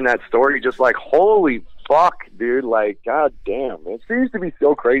remember hearing that story, just like, holy fuck, dude. Like, god damn. It seems to be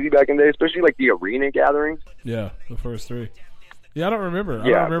so crazy back in the day, especially like the arena gatherings. Yeah, the first three. Yeah, I don't remember. I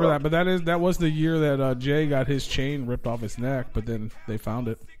Yeah, don't remember bro. that. But that was the year that Jay got his chain ripped off his neck, but then they found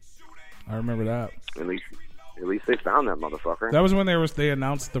it. I remember that. At least they found that motherfucker. That was when they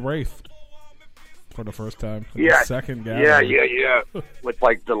announced the Wraith for the first time. Yeah. The second gathering. Yeah. With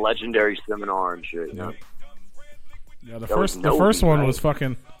like the legendary seminar and shit. Yeah. Yeah, the first one was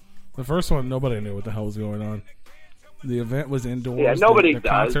fucking. The first one, nobody knew what the hell was going on. The event was indoors. Yeah, nobody the does.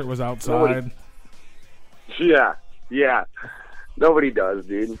 concert was outside. Yeah. Nobody does,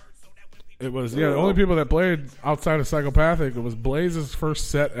 dude. It was the only people that played outside of Psychopathic. It was Blaze's first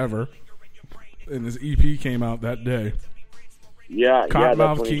set ever, and his EP came out that day. Yeah, Cottonmouth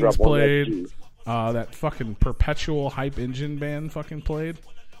that's when he Kings dropped one played. that That fucking Perpetual Hype Engine band fucking played.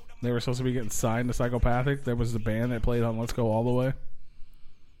 They were supposed to be getting signed to Psychopathic. There was the band that played on Let's Go All the Way.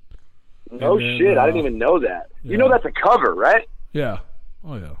 No And then, shit, I didn't even know that. You know that's a cover, right? Yeah.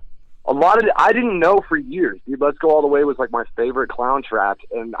 Oh yeah. A lot of I didn't know for years, dude. Let's Go All the Way was like my favorite clown track,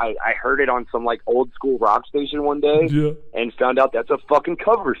 and I heard it on some like old school rock station one day, and found out that's a fucking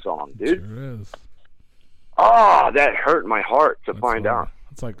cover song, dude. Sure is. Oh, that hurt my heart to find out.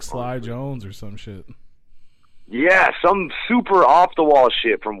 It's like Sly Jones or some shit. Yeah, some super off the wall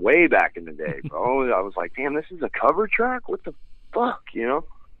shit from way back in the day, bro. I was like, damn, this is a cover track? What the fuck, you know?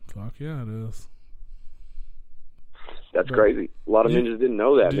 Fuck yeah, it is. That's crazy. A lot of ninjas didn't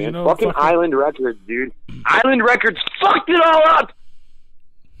know that, did man. you know fucking Island Records, dude. Island Records fucked it all up!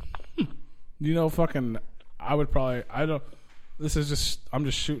 You know, fucking, this is just, I'm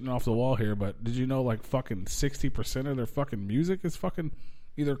just shooting off the wall here, but did you know like fucking 60% of their fucking music is fucking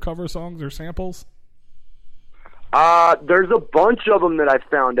either cover songs or samples? There's a bunch of them that I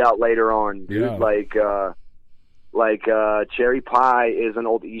found out later on, dude. Yeah. Like Cherry Pie is an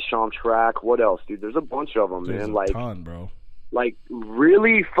old Esham track. What else, dude? There's a bunch of them, There's man. a Like ton, bro. Like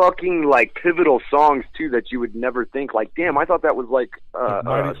really fucking like pivotal songs too that you would never think. Like, damn, I thought that was like super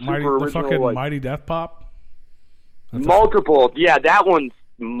the original. fucking Like, Mighty Death Pop. multiple, yeah, that one's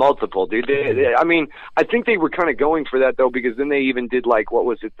multiple, dude. I mean, I think they were kind of going for that though, because then they even did like what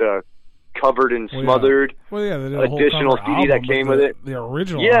was it, the Covered and Smothered they did a whole additional cover CD that album, came but with it. The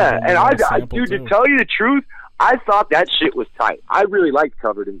original, Yeah, album and was I sampled, dude, to too. tell you the truth, I thought that shit was tight. I really liked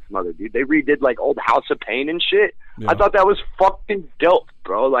Covered in Smother, dude. They redid like old House of Pain and shit. Yeah. I thought that was fucking dope,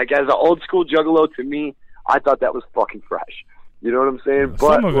 bro. Like as an old school Juggalo, to me, I thought that was fucking fresh. You know what I'm saying?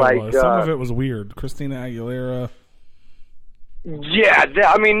 But some of it like, was. Some of it was weird. Christina Aguilera. Yeah,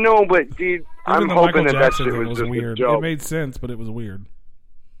 I mean, no, but dude, I'm the hoping Michael that Jackson shit thing was just weird. a joke. It made sense, but it was weird.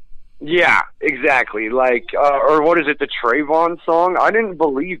 Yeah, exactly. Like, or what is it, the Trayvon song? I didn't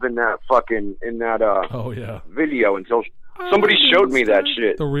believe in that oh yeah video until somebody showed me that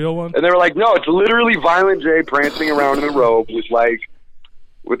shit. The real one? And they were like, no, it's literally Violent J prancing around in a robe with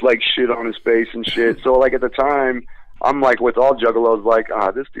shit on his face and shit. So like at the time, I'm like with all Juggalos, like,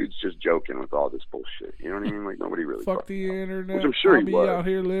 this dude's just joking with all this bullshit. You know what I mean? Like nobody really fuck the internet. Which I'm sure I'll he be was. out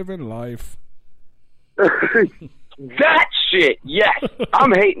here living life. That shit, yes.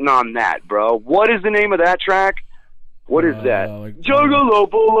 I'm hating on that, bro. What is the name of that track? What is that? Juggalo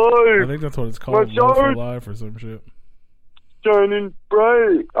for life. I think that's what it's called. Love for Life or some shit. Shining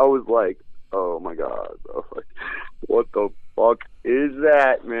bright. I was like, oh my god, bro. Like, what the fuck is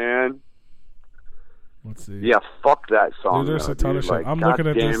that, man? Let's see. Yeah, fuck that song. Dude, there's a ton of shit. Like, I'm God looking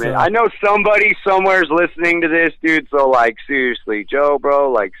at damn this. it. I know somebody somewhere's listening to this, dude. So like, seriously, Joe,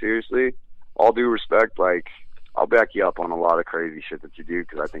 bro. Like, seriously, all due respect, like, I'll back you up on a lot of crazy shit that you do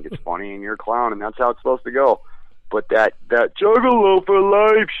because I think it's funny and you're a clown and that's how it's supposed to go. But that Juggalo for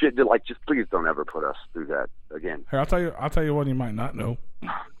life shit, like, just please don't ever put us through that again. Here, I'll tell you one you might not know.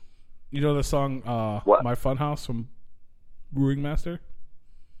 You know the song "My Funhouse" from Brewing Master?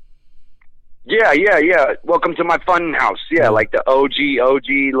 Yeah. Welcome to my fun house. Yeah, like the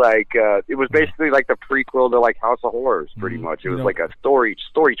OG. Like it was basically like the prequel to like House of Horrors, pretty much. It was like a story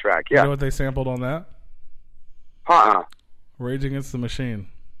track. Yeah. You know what they sampled on that? Rage Against the Machine.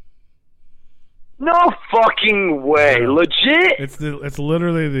 No fucking way. Legit? It's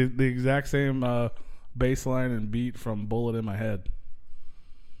literally the exact same bass line and beat from Bullet in My Head.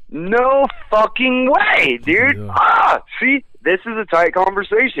 No fucking way, dude. Yeah. See? This is a tight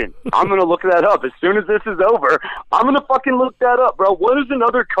conversation. I'm going to look that up. As soon as this is over, I'm going to fucking look that up, bro. What is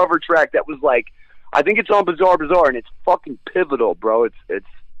another cover track that was like, I think it's on Bizarre Bizarre, and it's fucking pivotal, bro. It's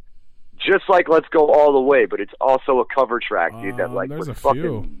just like Let's Go All the Way, but it's also a cover track, dude, that like was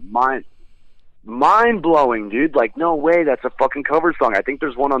fucking mind-blowing, dude. Like, no way, that's a fucking cover song. I think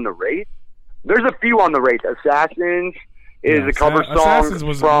there's one on the Wraith. There's a few on the Wraith. Assassins is a cover song. Assassins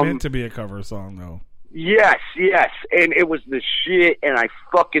was meant to be a cover song, though. Yes, and it was the shit, and I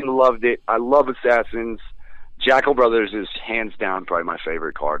fucking loved it. I love Assassins. Jackal Brothers is hands down probably my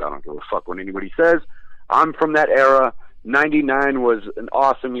favorite card. I don't give a fuck what anybody says. I'm from that era. 99 was an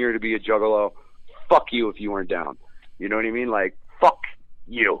awesome year to be a Juggalo. Fuck you if you weren't down. You know what I mean? Like, fuck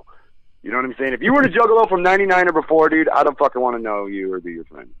you. You know what I'm saying? If you were a Juggalo from 99 or before, dude, I don't fucking want to know you or be your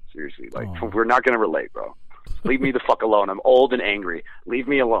friend. Seriously. Like, we're not going to relate, bro. Leave me the fuck alone. I'm old and angry. Leave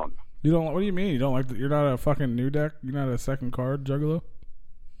me alone. You don't? What do you mean? You don't like? You're not a fucking new deck? You're not a second card Juggalo?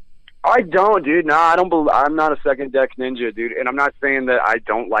 I don't, dude. Nah, I don't. I'm not a second deck ninja, dude. And I'm not saying that I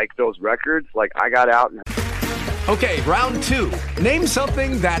don't like those records. Like, I got out and... Okay, round two. Name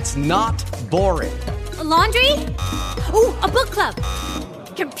something that's not boring. A laundry? Ooh, a book club.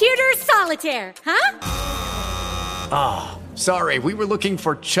 Computer solitaire, huh? Ah, sorry. We were looking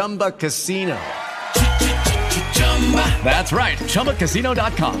for Chumba Casino. That's right.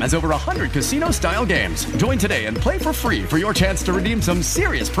 ChumbaCasino.com has over 100 casino-style games. Join today and play for free for your chance to redeem some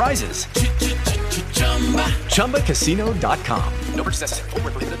serious prizes. ChumbaCasino.com. No purchase necessary. Void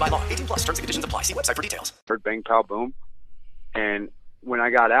where prohibited by law. 18+ terms and conditions apply. See website for details. Heard Bang Pow Boom. And when I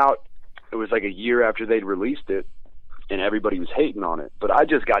got out, it was like a year after they'd released it, and everybody was hating on it. But I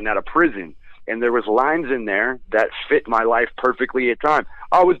just gotten out of prison, and there was lines in there that fit my life perfectly at time.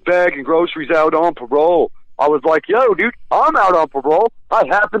 I was bagging groceries out on parole. I was like, yo, dude, I'm out on parole. I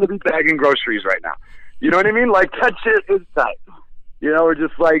happen to be bagging groceries right now. You know what I mean? Like, that shit is tight. You know, we're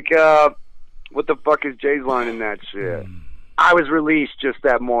just like, what the fuck is Jay's line in that shit? I was released just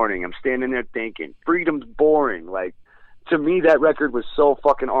that morning. I'm standing there thinking, freedom's boring. Like, to me, that record was so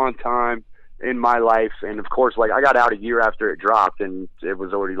fucking on time in my life. And, of course, like, I got out a year after it dropped, and it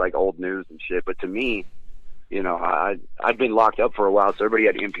was already, like, old news and shit. But to me... You know, I'd been locked up for a while, so everybody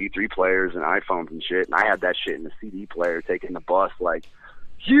had MP3 players and iPhones and shit, and I had that shit in the CD player taking the bus, like,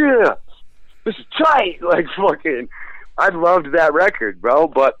 yeah, this is tight, like, fucking, I loved that record, bro,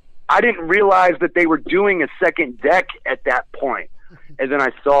 but I didn't realize that they were doing a second deck at that point, and then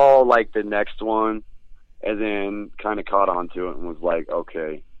I saw, like, the next one, and then kind of caught on to it and was like,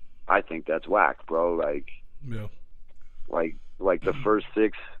 okay, I think that's whack, bro, like, yeah. like the first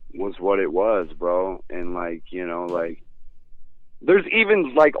six was what it was, bro. And like, you know, like there's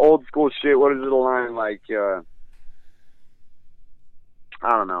even like old school shit. What is it a line like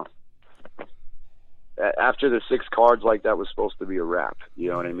I don't know. After the 6 cards, like, that was supposed to be a wrap. You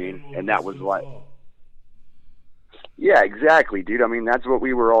know what I mean? And that was like, yeah, exactly, dude. I mean, that's what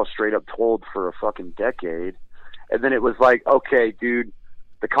we were all straight up told for a fucking decade. And then it was like, okay, dude,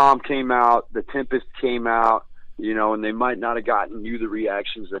 the Calm came out, the Tempest came out, you know, and they might not have gotten you the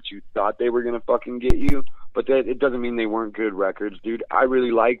reactions that you thought they were going to fucking get you, but that it doesn't mean they weren't good records, dude. I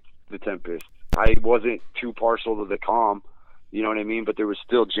really liked the Tempest. I wasn't too partial to the Calm, you know what I mean? But there was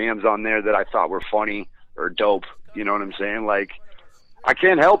still jams on there that I thought were funny or dope, you know what I'm saying? Like, I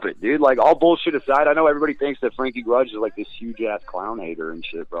can't help it, dude. Like, all bullshit aside, I know everybody thinks that Frankie Grudge is like this huge-ass clown hater and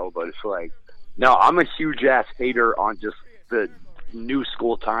shit, bro, but it's like, no, I'm a huge-ass hater on just the new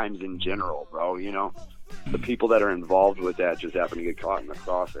school times in general, bro, you know? The people that are involved with that just happen to get caught in the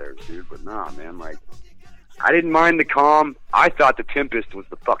crosshairs, dude. But nah, man, like, I didn't mind the Calm. I thought the Tempest was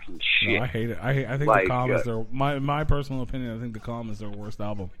the fucking shit. No, I hate it. I think like, the Calm is their my personal opinion. I think the Calm is their worst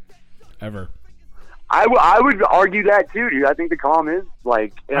album ever. I would argue that too, dude. I think the Calm is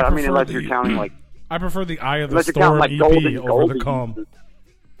like, I mean, unless you're counting like, I prefer the Eye of the unless you count Storm like EP Golden, over the Calm.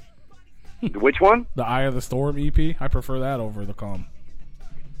 Which one? The Eye of the Storm EP. I prefer that over the Calm.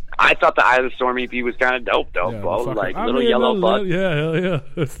 I thought the Eye of the Storm EP was kind of dope, though, Yeah, bro. fucking- Like, I Little mean, Yellow Bus. Yeah, hell yeah.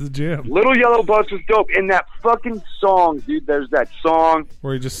 That's the jam. Little Yellow Bus was dope. In that fucking song, dude, there's that song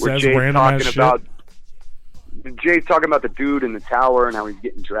Where he just where says Jay's random ass talking shit. about Jay's talking about the dude in the tower and how he's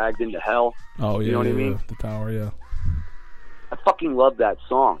getting dragged into hell. Oh, yeah. You know what I yeah, mean? yeah. The Tower, yeah. I fucking love that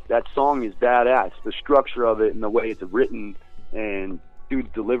song. That song is badass. The structure of it and the way it's written and dude's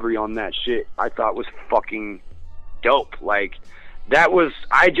delivery on that shit, I thought was fucking dope. Like, that was,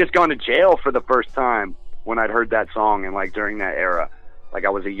 I had just gone to jail for the first time when I'd heard that song and like during that era. Like, I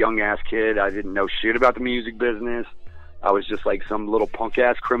was a young ass kid. I didn't know shit about the music business. I was just like some little punk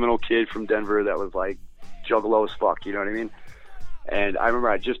ass criminal kid from Denver that was like juggalo as fuck, you know what I mean? And I remember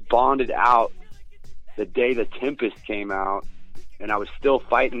I just bonded out the day the Tempest came out, and I was still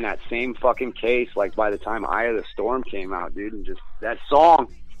fighting that same fucking case like by the time Eye of the Storm came out, dude. And just that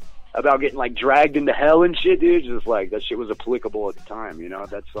song about getting like dragged into hell and shit, dude, just like that shit was applicable at the time, you know?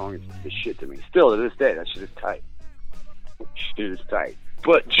 That song is the shit to me. Still to this day, that shit is tight. Shit is tight.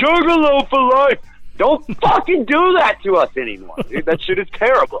 But Juggalo for life! Don't fucking do that to us anymore, dude. That shit is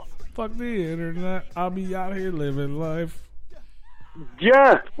terrible. Fuck the internet. I'll be out here living life.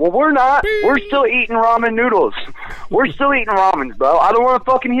 Yeah, well, we're not. We're still eating ramen noodles. We're still eating ramens, bro. I don't want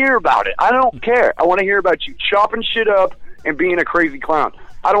to fucking hear about it. I don't care. I want to hear about you chopping shit up and being a crazy clown.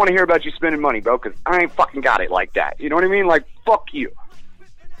 I don't want to hear about you spending money, bro, because I ain't fucking got it like that. You know what I mean? Like, fuck you.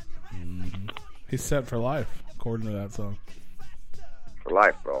 He's set for life, according to that song. For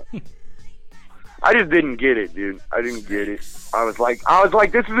life, bro. I just didn't get it, dude. I didn't get it. I was like,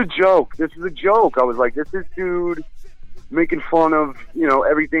 this is a joke. This is a joke. I was like, this is dude making fun of, you know,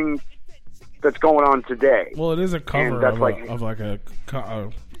 everything that's going on today. Well, it is a cover that's of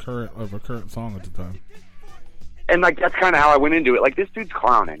a current song at the time. And like that's kind of how I went into it. Like, this dude's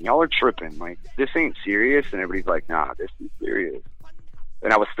clowning. Y'all are tripping. Like, this ain't serious. And everybody's like, nah, this is serious.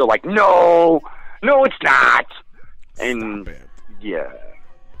 And I was still like, no, it's not. And yeah.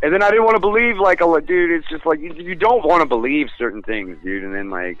 And then I didn't want to believe, like, dude, it's just like, you don't want to believe certain things, dude. And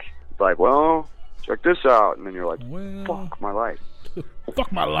then, like, it's like, well, check this out. And then you're like, fuck my life.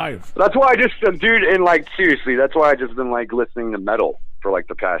 Fuck my life. That's why I just, dude, and, like, seriously, that's why I just been, like, listening to metal for, like,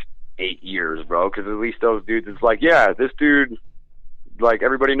 the past 8 years, bro. Because at least those dudes, it's like, yeah, this dude, like,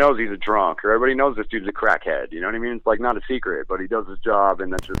 everybody knows he's a drunk. Or everybody knows this dude's a crackhead. You know what I mean? It's, like, not a secret. But he does his job,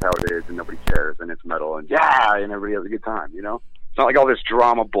 and that's just how it is. And nobody cares. And it's metal. And, yeah, and everybody has a good time, you know? It's not like all this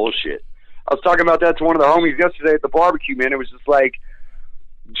drama bullshit. I was talking about that to one of the homies yesterday at the barbecue, man. It was just like,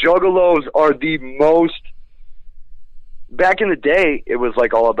 juggalos are the most... Back in the day, it was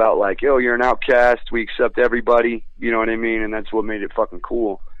like all about like, yo, you're an outcast. We accept everybody. You know what I mean? And that's what made it fucking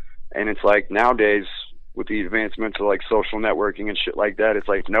cool. And it's like nowadays, with the advancements of like social networking and shit like that, it's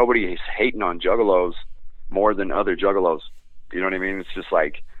like nobody is hating on juggalos more than other juggalos. You know what I mean? It's just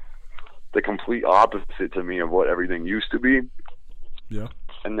like the complete opposite to me of what everything used to be. Yeah.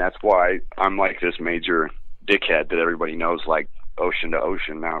 And that's why I'm like this major dickhead that everybody knows, like ocean to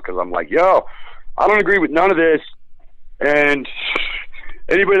ocean now. Because I'm like, yo, I don't agree with none of this. And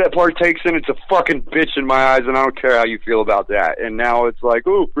anybody that partakes in it's a fucking bitch in my eyes, and I don't care how you feel about that. And now it's like,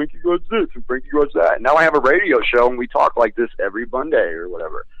 oh, Frankie Grudge this and Frankie Grudge that. And now I have a radio show, and we talk like this every Monday or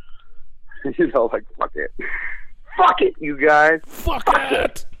whatever. You know, like, fuck it. Fuck it, you guys. Fuck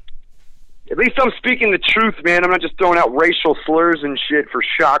it. At least I'm speaking the truth, man. I'm not just throwing out racial slurs and shit for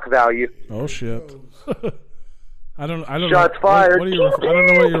shock value. Oh shit! I don't. Shots know. fired. What are you I don't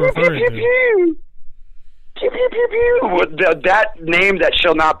know what you're referring to. Pew, pew, pew, pew. That name that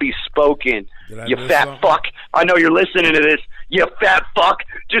shall not be spoken. You fat fuck. I know you're listening to this. You fat fuck.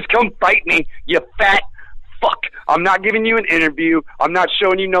 Just come fight me. You fat fuck. I'm not giving you an interview. I'm not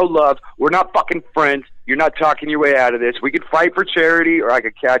showing you no love. We're not fucking friends. You're not talking your way out of this. We could fight for charity, or I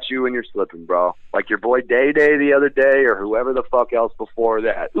could catch you when you're slipping, bro. Like your boy Day Day the other day, or whoever the fuck else before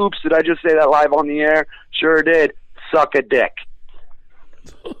that. Oops, did I just say that live on the air? Sure did. Suck a dick.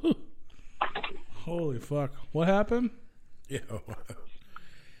 Holy fuck! What happened? Yeah.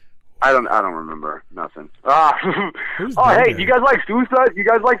 I don't remember nothing. Oh, Day hey, Day? you guys like Suicide? You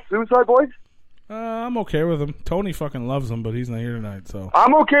guys like Suicide Boys? I'm okay with him. Tony fucking loves him, but he's not here tonight, so.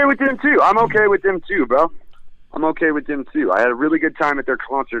 I'm okay with them too. I'm okay with them too, bro. I'm okay with them too. I had a really good time at their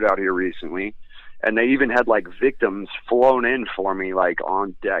concert out here recently, and they even had like victims flown in for me, like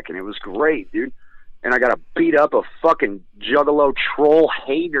on deck, and it was great, dude. And I got to beat up a fucking juggalo troll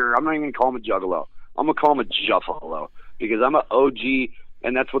hater. I'm not even gonna call him a juggalo. I'm gonna call him a juffalo because I'm an OG,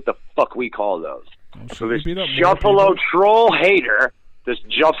 and that's what the fuck we call those. So this juffalo troll hater. This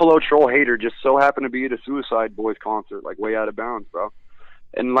Juffalo troll hater just so happened to be at a Suicide Boys concert, like way out of bounds, bro.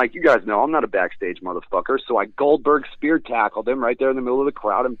 And like you guys know, I'm not a backstage motherfucker, so I Goldberg spear tackled him right there in the middle of the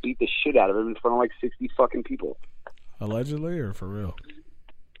crowd and beat the shit out of him in front of like 60 fucking people. Allegedly or for real?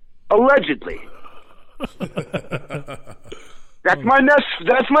 Allegedly. That's my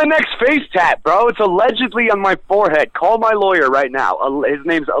next face tat, bro. It's allegedly on my forehead. Call my lawyer right now. His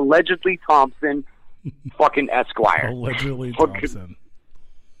name's Allegedly Thompson, fucking Esquire. Allegedly Thompson.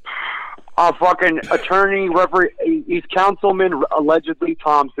 Fucking attorney, he's Councilman Allegedly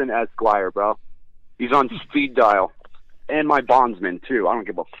Thompson Esquire, bro. He's on speed dial. And my bondsman, too. I don't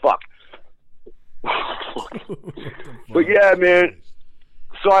give a fuck. But yeah, man.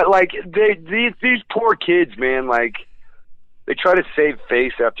 So I like these poor kids, man, like they try to save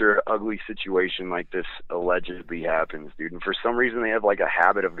face after an ugly situation like this allegedly happens, dude. And for some reason they have like a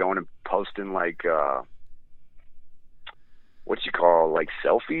habit of going and posting like like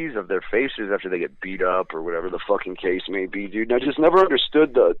selfies of their faces after they get beat up or whatever the fucking case may be, dude. And I just never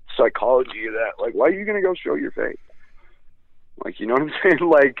understood the psychology of that. Like, why are you gonna go show your face? Like, you know what I'm saying?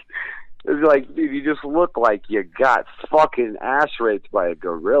 Like, it's like, dude, you just look like you got fucking ass raped by a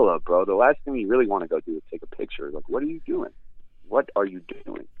gorilla, bro. The last thing you really want to go do is take a picture. Like, what are you doing? What are you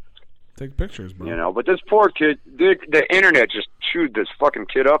doing? Take pictures, bro. You know, but this poor kid, the internet just chewed this fucking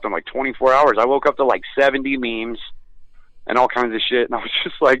kid up in like 24 hours. I woke up to like 70 memes and all kinds of shit, and I was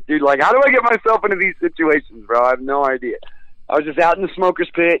just like, dude, like, how do I get myself into these situations, bro? I have no idea. I was just out in the smoker's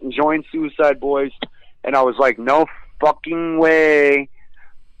pit enjoying Suicide Boys, and I was like, no fucking way.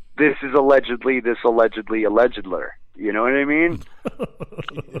 This is allegedly allegedler. You know what I mean?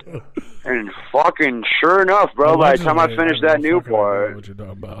 And fucking sure enough, bro, by the time I finished that Newport. What you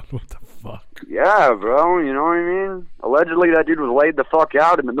talking about? What the fuck? Yeah, bro, you know what I mean? Allegedly that dude was laid the fuck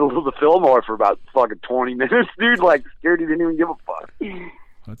out in the middle of the Fillmore for about fucking 20 minutes, dude. Like, security didn't even give a fuck.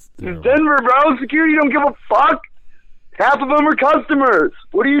 It's Denver, bro. Security don't give a fuck. Half of them are customers.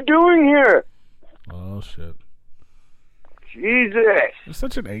 What are you doing here? Oh, shit. Jesus. You're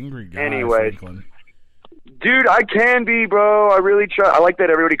such an angry guy, Anyway. Franklin. Dude, I can be, bro. I really try. I like that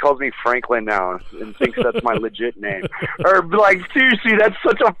everybody calls me Franklin now and thinks that's my legit name. Or, like, seriously, that's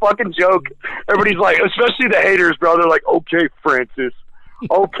such a fucking joke. Everybody's like, especially the haters, bro. They're like, okay, Francis.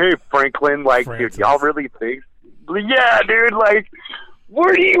 Okay, Franklin. Like, Francis. dude, y'all really think? Yeah, dude, like,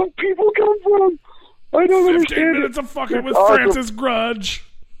 where do you people come from? I don't 15 understand. minutes of fucking with awesome. Francis Grudge.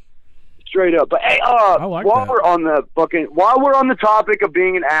 Straight up. But hey, like while that. we're on the topic of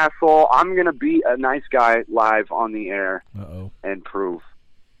being an asshole, I'm gonna be a nice guy live on the air and prove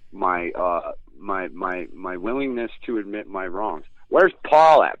my my willingness to admit my wrongs. Where's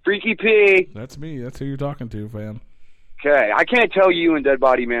Paul at? Freaky P. That's me. That's who you're talking to, fam. Okay, I can't tell you and Dead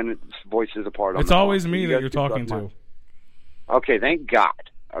Body Man's voices apart. On It's the always phone. me You that guys you're can talking suck to. my- Okay, thank God.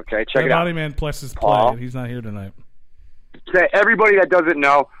 Okay, check Dead it out. Body Man presses Paul? play, and he's not here tonight. Okay, everybody that doesn't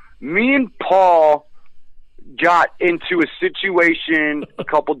know, me and Paul got into a situation a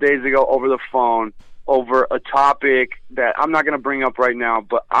couple days ago over the phone over a topic that I'm not going to bring up right now,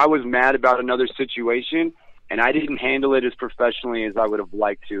 but I was mad about another situation, and I didn't handle it as professionally as I would have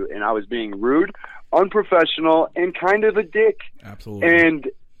liked to, and I was being rude, unprofessional, and kind of a dick. Absolutely. And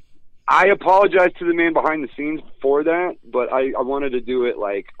I apologize to the man behind the scenes for that, but I wanted to do it,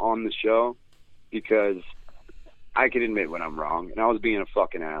 like, on the show because I can admit when I'm wrong, and I was being a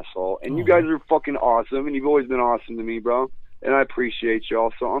fucking asshole. And you guys are fucking awesome, and you've always been awesome to me, bro. And I appreciate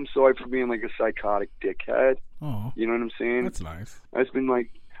y'all, so I'm sorry for being like a psychotic dickhead. Oh, you know what I'm saying? That's nice. I've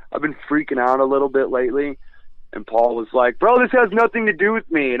been freaking out a little bit lately, And Paul was like, bro, this has nothing to do with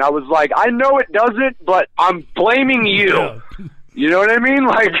me. And I was like, I know it doesn't, but I'm blaming you. Yeah. You know what I mean?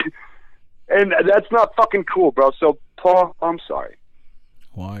 Like, and that's not fucking cool, bro. So, Paul, I'm sorry.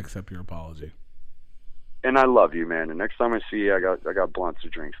 Well, I accept your apology. And I love you, man. And next time I see you, I got blunts or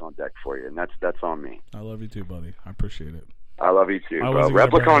drinks on deck for you. And that's on me. I love you too, buddy. I appreciate it. I love you too, I bro. wasn't gonna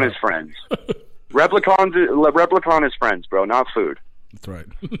bring Replicon it is up. friends. Replicon is friends, bro, not food. That's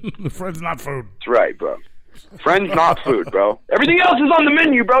right. Friends, not food. That's right, bro. Friends, not food, bro. Everything else is on the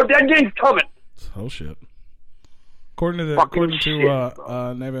menu, bro. Dead game's coming. Oh shit. According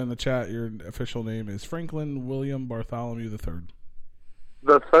to Neva in the chat, your official name is Franklin William Bartholomew III.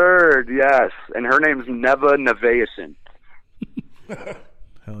 The third, yes. And her name's Neva Nevaeson.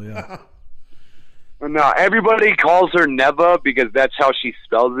 Hell yeah. No, everybody calls her Neva because that's how she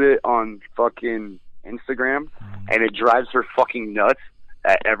spells it on fucking Instagram. And it drives her fucking nuts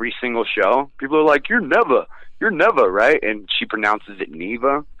at every single show. People are like, you're Neva, right? And she pronounces it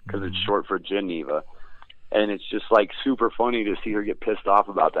Neva because it's short for Geneva. And it's just like super funny to see her get pissed off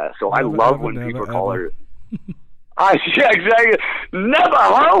about that. So I love when people call her. Yeah, exactly. Neva,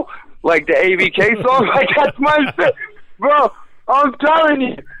 huh? Like the AVK song. Like that's my shit, bro. I'm telling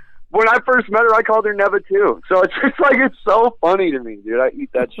you. When I first met her, I called her Neva too. So it's just like it's so funny to me, dude. I eat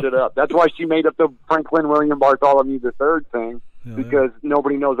that shit up. That's why she made up the Franklin William Bartholomew III thing because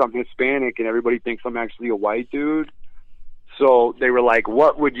nobody knows I'm Hispanic and everybody thinks I'm actually a white dude. So they were like,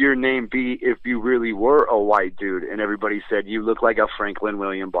 what would your name be if you really were a white dude? And everybody said, you look like a Franklin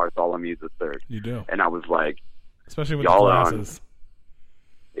William Bartholomew III. You do. And I was like, especially with y'all the glasses.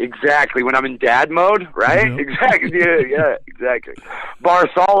 Exactly. When I'm in dad mode, right? Yep. Exactly. Yeah, exactly.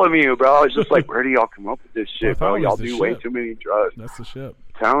 Bartholomew, bro. I was just like, where do y'all come up with this shit, bro? Y'all do way too many drugs. That's the shit.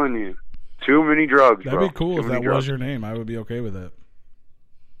 I'm telling you. Too many drugs, That'd bro. be cool Too if many that drugs. was your name. I would be okay with it.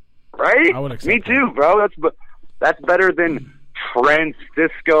 Right? I would accept Me too, bro. That's better than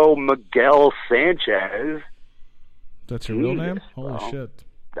Francisco Miguel Sanchez. That's your real name? Jesus, Holy bro. shit.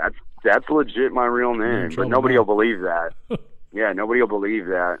 That's legit my real You're in name, but trouble nobody now. will believe that. Yeah, nobody will believe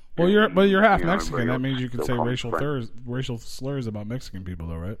that. Well, you're half You know, Mexican. That means you can say everybody will still call me racial slurs about Mexican people,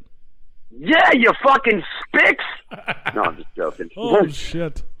 though, right? Yeah, you fucking spicks. No, I'm just joking. Oh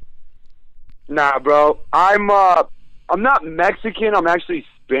shit. Nah, bro. I'm not Mexican. I'm actually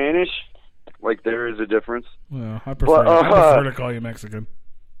Spanish. Like there is a difference. Well, I prefer to call you Mexican.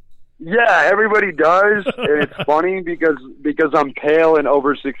 Yeah, everybody does, and it's funny because I'm pale and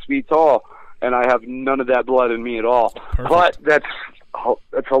over 6 feet tall, and I have none of that blood in me at all. Perfect. But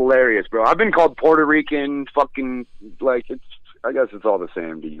that's hilarious, bro. I've been called Puerto Rican, fucking like it's. I guess it's all the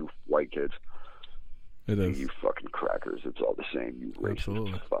same to you white kids. It is. You fucking crackers. It's all the same. You racist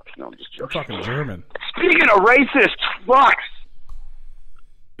Absolutely. fucks. No, I'm just I'm joking. talking German. Speaking of racist fucks,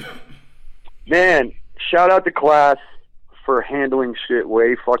 man, shout out to class for handling shit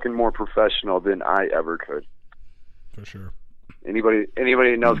way fucking more professional than I ever could. For sure. Anybody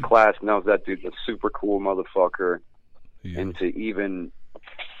that knows class knows that dude's a super cool motherfucker. And to even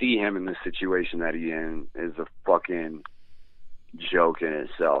see him in the situation that he in is a fucking joke in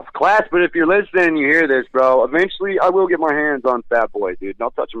itself. Class, but if you're listening and you hear this, bro, eventually I will get my hands on Fat Boy, dude, and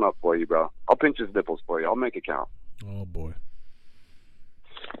I'll touch him up for you, bro. I'll pinch his nipples for you. I'll make it count. Oh, boy.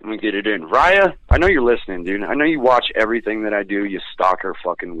 Let me get it in. Raya, I know you're listening, dude. I know you watch everything that I do, you stalker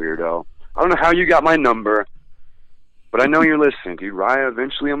fucking weirdo. I don't know how you got my number, but I know you're listening, dude. Raya,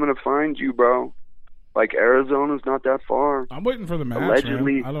 eventually I'm going to find you, bro. Like, Arizona's not that far. I'm waiting for the match,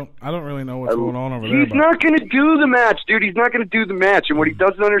 Allegedly, man. I don't really know what's going on over there. He's not going to do the match, dude. He's not going to do the match. And what he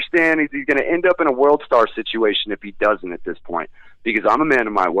doesn't understand is he's going to end up in a World Star situation if he doesn't at this point. Because I'm a man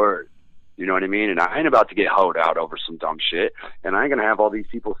of my word. You know what I mean? And I ain't about to get hoed out over some dumb shit. And I ain't going to have all these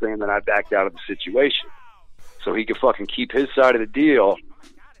people saying that I backed out of the situation. So he can fucking keep his side of the deal.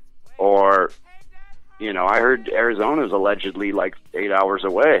 Or, you know, I heard Arizona's allegedly like 8 hours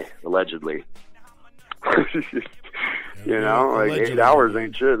away. Allegedly. You know, like allegedly. 8 hours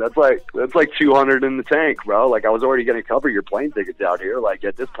ain't shit. That's like 200 in the tank, bro. Like I was already going to cover your plane tickets out here. Like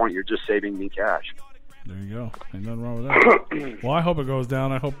at this point, you're just saving me cash. There you go. Ain't nothing wrong with that. Well, I hope it goes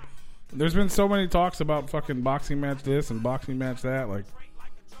down. I hope. There's been so many talks about fucking boxing match this and boxing match that. Like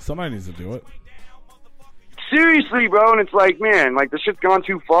somebody needs to do it. Seriously, bro. And it's like, man, like this shit's gone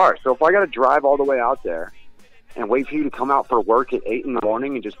too far. So if I got to drive all the way out there and wait for you to come out for work at 8 in the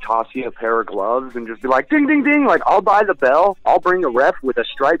morning and just toss you a pair of gloves and just be like, ding, ding, ding. Like, I'll buy the bell. I'll bring a ref with a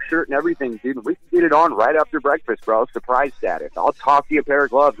striped shirt and everything, dude. We can get it on right after breakfast, bro. Surprise status. I'll toss you a pair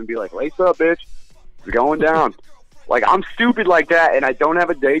of gloves and be like, lace up, bitch. It's going down. Like, I'm stupid like that, and I don't have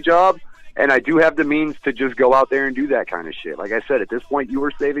a day job, and I do have the means to just go out there and do that kind of shit. Like I said, at this point, you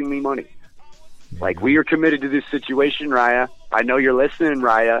were saving me money. Like, we are committed to this situation, Raya. I know you're listening,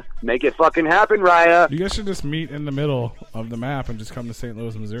 Raya. Make it fucking happen, Raya. You guys should just meet in the middle of the map and just come to St.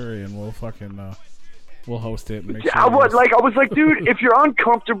 Louis, Missouri, and we'll fucking we'll host it. And make sure I was like, dude, if you're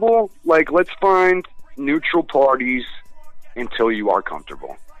uncomfortable, like, let's find neutral parties until you are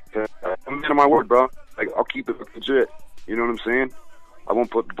comfortable. I'm a man of my word, bro. Like, I'll keep it legit. You know what I'm saying? I won't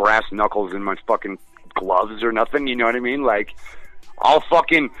put brass knuckles in my fucking gloves or nothing. You know what I mean? Like, I'll tell,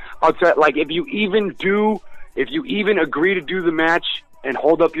 like, if you even agree to do the match and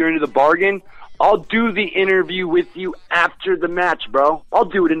hold up your end of the bargain, I'll do the interview with you after the match, bro. I'll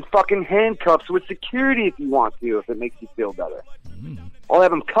do it in fucking handcuffs with security if you want to, if it makes you feel better. I'll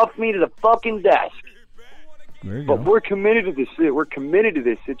have them cuff me to the fucking desk. But we're committed to this. We're committed to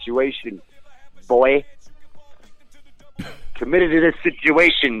this situation, boy. Committed to this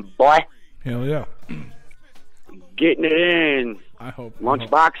situation, boy. Hell yeah. Getting it in. I hope.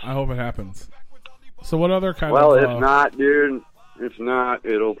 Lunchbox. I hope it happens. So what other kind Well, of... if not, dude. If not,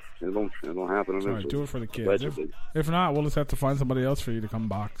 it'll happen eventually. Sorry, do it for the kids. If not, we'll just have to find somebody else for you to come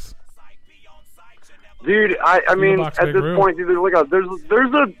box. Dude, I mean, at this point, dude,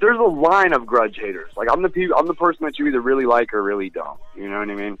 there's a line of grudge haters. Like, I'm the person that you either really like or really don't. You know what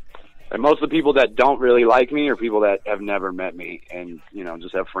I mean? And most of the people that don't really like me are people that have never met me and, you know,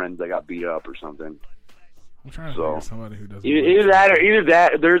 just have friends that got beat up or something. I'm trying to think of somebody who doesn't. Either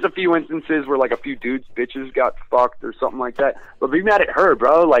that. There's a few instances where, like, a few dudes, bitches got fucked or something like that. But be mad at her,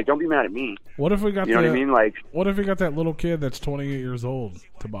 bro. Like, don't be mad at me. What if we got? You know what I mean? Like, what if we got that little kid that's 28 years old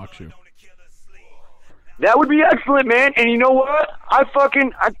to box you? That would be excellent, man. And you know what? I feel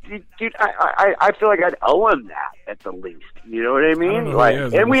like I'd owe him that at the least. You know what I mean?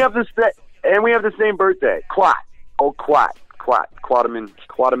 And we have the same birthday. Quaterman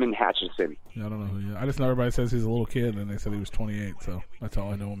Hatchison. Yeah, I don't know who he is. I just know everybody says he's a little kid, and they said he was 28, so that's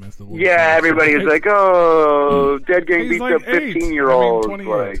all I know him as. The little kid. Everybody is like, oh, Dead Gang beats up 15-year-olds.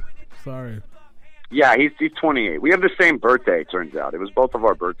 28. Sorry. Yeah, he's 28. We have the same birthday, it turns out. It was both of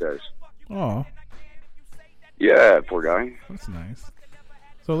our birthdays. Oh. Yeah, poor guy. That's nice.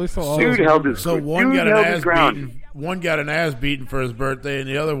 So at least all one got an ass beaten for his birthday, and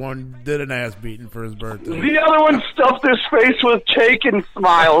the other one did an ass beating for his birthday. The other one stuffed his face with cake and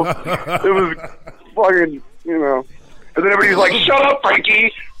smiled. It was fucking, you know. And then everybody's like, "Shut up,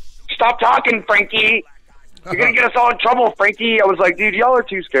 Frankie! Stop talking, Frankie! You're gonna get us all in trouble, Frankie!" I was like, "Dude, y'all are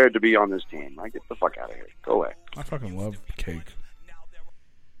too scared to be on this team. Like, get the fuck out of here. Go away." I fucking love cake.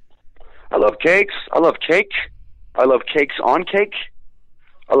 I love cakes. I love cake. I love cakes on cake.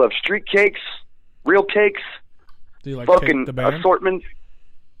 I love street cakes, real cakes. Do you like fucking Cake the band? Assortment.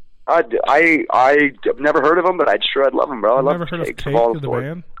 I've never heard of them, but I'd love them, bro. I love never heard cakes. of Cake the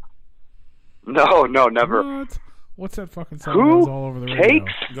band? No, never. What? What's that fucking song Who? that's all over the radio?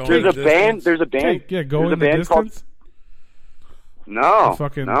 Cakes? There's a band. Cake, yeah, Go in the Distance. No,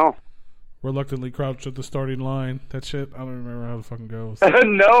 no. Reluctantly crouched at the starting line. That shit. I don't remember how the fucking goes.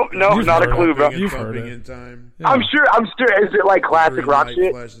 no, not a clue, bro. You've heard it. In time. Yeah. I'm sure. Is it like classic rock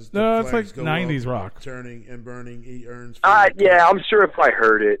shit? No, it's like 90s rock. Turning and burning, he earns. Yeah, I'm sure if I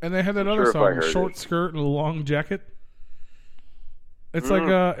heard it. And they had that other song, Short Skirt and a Long Jacket. It's like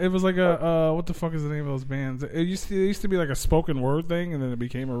it was like a what the fuck is the name of those bands? It used to be like a spoken word thing, and then it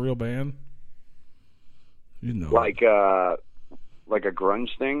became a real band. You know, like a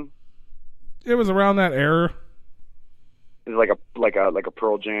grunge thing. It was around that era. It's like a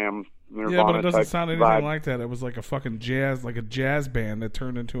Pearl Jam, Nirvana. Yeah, but it doesn't sound anything vibe. like that. It was like a fucking jazz, like a jazz band that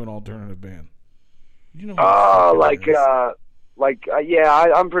turned into an alternative band. You know? I'm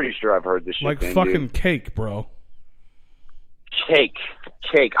pretty sure I've heard this shit. Like fucking Cake, bro. Cake.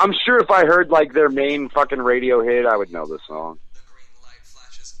 I'm sure if I heard like their main fucking radio hit, I would know the song.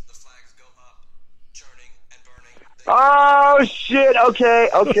 Oh shit! Okay.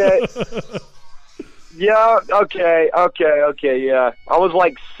 Yeah. Okay. Yeah. I was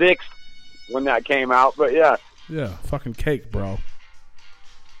like 6 when that came out, but yeah. Yeah. Fucking Cake, bro.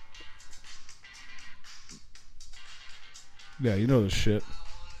 Yeah, you know this shit.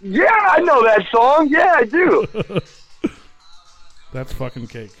 Yeah, I know that song. Yeah, I do. That's fucking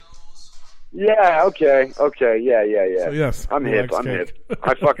Cake. Yeah. Okay. Yeah. So, yes, I'm hip.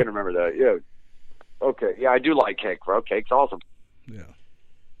 I fucking remember that. Yeah. Okay. Yeah, I do like Cake, bro. Cake's awesome. Yeah.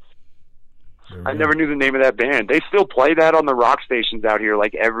 I never knew the name of that band. They still play that on the rock stations out here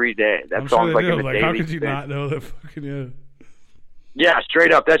like every day. That song's like in the daily. How could you not know that fucking Yeah,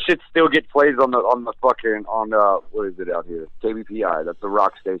 straight up. That shit still gets plays on the fucking what is it out here? KBPI. That's the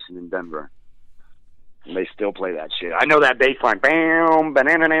rock station in Denver. And they still play that shit. I know that bass line. Bam,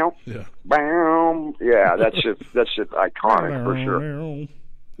 banana now. Yeah. Bam. Yeah, that shit's iconic for sure.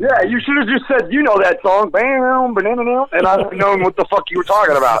 Yeah, you should have just said, you know that song, bam, banana, and I would have known what the fuck you were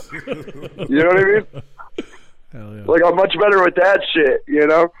talking about. You know what I mean? Hell yeah. Like, I'm much better with that shit, you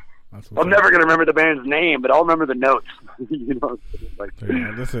know? I'm never going to remember the band's name, but I'll remember the notes. You know? Like,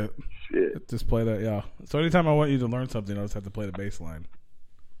 Yeah, that's it. Shit. Just play that, yeah. So anytime I want you to learn something, I just have to play the bass line.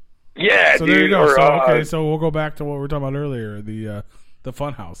 Yeah, so dude. there you go. Or, Okay, so we'll go back to what we were talking about earlier, the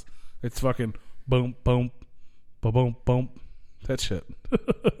fun house. It's fucking boom, boom, boom, boom, boom. That shit.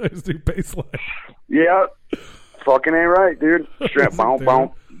 It's the bass line. Yeah. Fucking ain't right, dude. Strap, boom,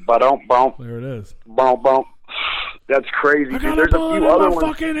 boom, ba-dum, boom. There it is. Boom, boom. That's crazy, dude. There's a few other ones.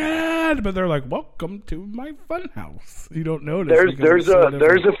 Fucking head, but they're like, "Welcome to my fun house." You don't notice. There's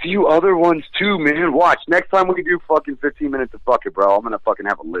a few other ones too, man. Watch next time we do fucking 15 minutes of fuck it, bro. I'm gonna fucking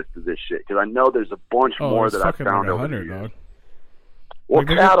have a list of this shit because I know there's a bunch more that I found over the years. We'll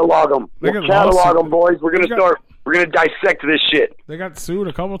catalog them. We'll catalog them, boys. We're gonna dissect this shit. They got sued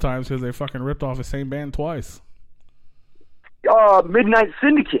a couple times because they fucking ripped off the same band twice. Midnight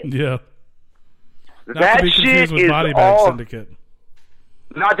Syndicate. Yeah. That shit is Body Bag all. Syndicate.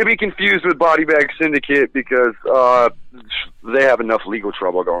 Not to be confused with Body Bag Syndicate because they have enough legal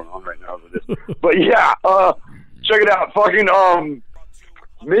trouble going on right now with this. But yeah, check it out. Fucking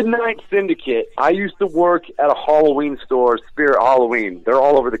Midnight Syndicate. I used to work at a Halloween store, Spirit Halloween. They're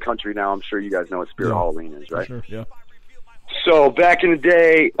all over the country now. I'm sure you guys know what Spirit Halloween is, right? Sure, yeah. So back in the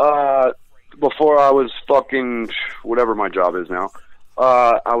day, before I was fucking whatever my job is now,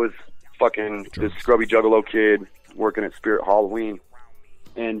 I was fucking this scrubby juggalo kid working at Spirit Halloween.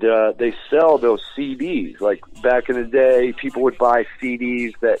 And they sell those CDs. Like back in the day, people would buy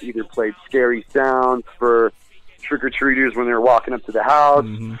CDs that either played scary sounds for trick-or-treaters when they were walking up to the house,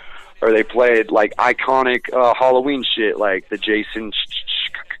 or they played like iconic Halloween shit, like the Jason,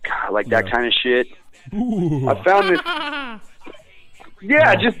 like that kind of shit. Ooh. I found this.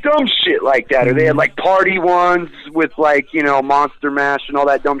 Yeah, just dumb shit like that. Or they had like party ones with like, you know, Monster Mash and all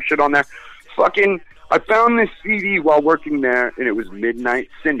that dumb shit on there. Fucking, I found this CD while working there, and it was Midnight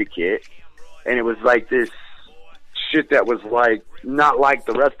Syndicate, and it was like this shit that was like not like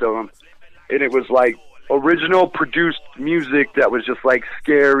the rest of them, and it was like original produced music that was just like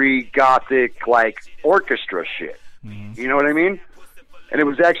scary, gothic, like orchestra shit. You know what I mean? And it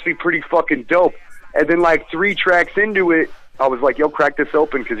was actually pretty fucking dope. And then like 3 tracks into it, I was like, yo, crack this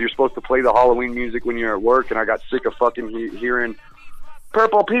open because you're supposed to play the Halloween music when you're at work, and I got sick of fucking hearing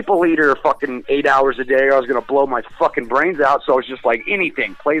Purple People Eater fucking 8 hours a day. I was going to blow my fucking brains out, so I was just like,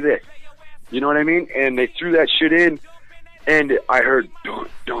 anything, play this. You know what I mean? And they threw that shit in, and I heard dun,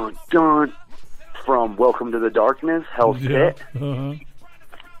 dun, dun from Welcome to the Darkness, Hell's Pit,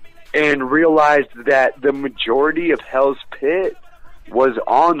 and realized that the majority of Hell's Pit was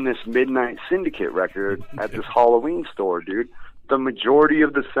on this Midnight Syndicate record at this Halloween store, dude. The majority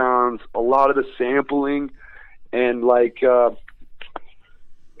of the sounds, a lot of the sampling, and like,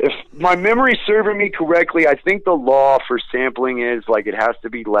 if my memory serving me correctly, I think the law for sampling is like it has to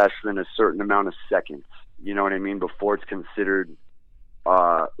be less than a certain amount of seconds. You know what I mean? Before it's considered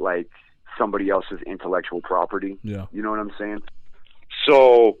like somebody else's intellectual property. Yeah. You know what I'm saying?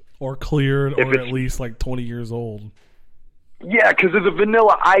 So, or cleared, or at least like 20 years old. Yeah, because of the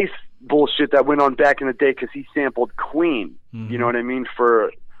Vanilla Ice bullshit that went on back in the day, because he sampled Queen. You know what I mean?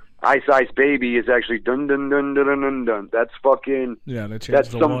 For Ice Ice Baby is actually dun dun dun dun dun dun dun. That's fucking. Yeah, they changed that's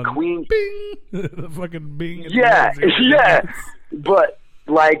the some one. Queen. Bing, the fucking bing. Yeah, yeah. But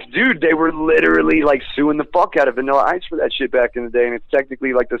like, dude, they were literally like suing the fuck out of Vanilla Ice for that shit back in the day, and it's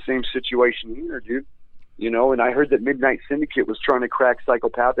technically like the same situation here, dude. You know, and I heard that Midnight Syndicate was trying to crack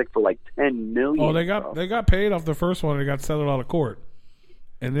Psychopathic for like $10 million. Oh, they got paid off the first one. And they got settled out of court,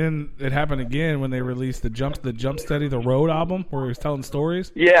 and then it happened again when they released the Jump Steady the Road album where he was telling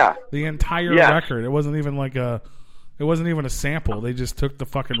stories. Yeah, the entire record. It wasn't even like a sample. They just took the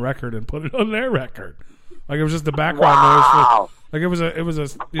fucking record and put it on their record. Like it was just the background noise. Like it was a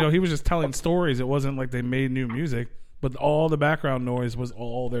you know, he was just telling stories. It wasn't like they made new music, but all the background noise was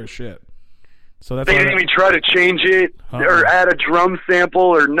all their shit. So that's they didn't even try to change it or add a drum sample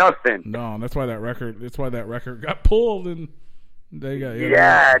or nothing. No, that's why that record got pulled, and they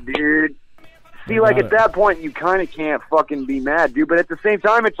got dude. See, like at that point, you kind of can't fucking be mad, dude. But at the same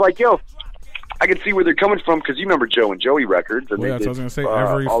time, it's like, yo, I can see where they're coming from because you remember Joe and Joey records. And that's what I was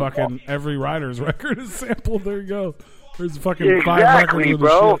gonna say. Every Riders record is sampled. There you go. There's fucking 5 records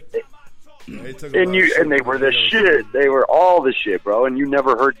bro. Of the shit. And they were the shit. They were all the shit, bro. And you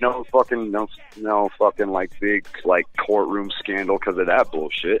never heard no fucking like big like courtroom scandal because of that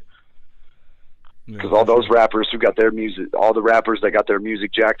bullshit. Because all those rappers who got their music, all the rappers that got their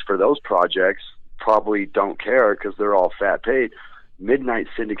music jacked for those projects, probably don't care because they're all fat paid. Midnight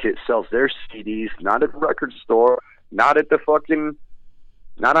Syndicate sells their CDs, not at the record store, not at the fucking,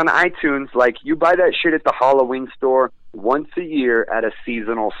 not on iTunes. Like, you buy that shit at the Halloween store once a year at a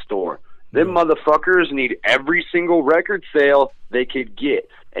seasonal store. Them motherfuckers need every single record sale they could get.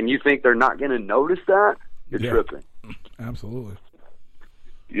 And you think they're not going to notice that? You're tripping. Absolutely.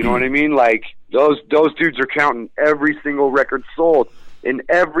 You know what I mean? Like, those dudes are counting every single record sold in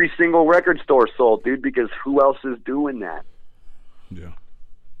every single record store sold, dude, because who else is doing that? Yeah.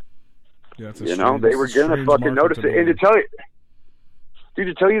 Yeah, it's you know, they were going to fucking notice it. And to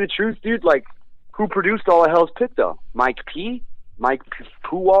tell you the truth, dude, like, who produced all of Hell's Pit, though? Mike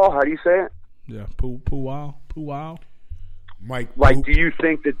Puwal, how do you say it? Yeah, Puwal. Mike. Like, do you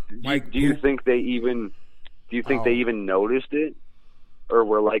think that? Do you think they even noticed it, or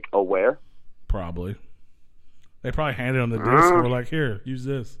were like aware? Probably. They probably handed them the disc and were like, "Here, use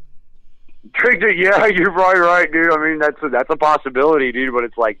this." Yeah, you're probably right, dude. I mean, that's a possibility, dude. But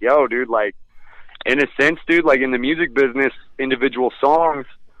it's like, yo, dude, like, in a sense, dude, like in the music business, individual songs,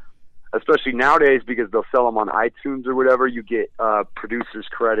 especially nowadays, because they'll sell them on iTunes or whatever, you get producers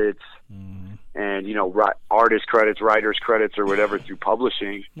credits and, you know, artist credits, writers credits or whatever through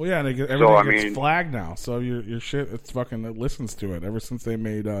publishing. Well, yeah, and everything gets flagged now. So your shit, it listens to it ever since they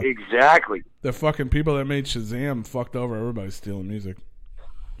made... exactly. The fucking people that made Shazam fucked over everybody stealing music.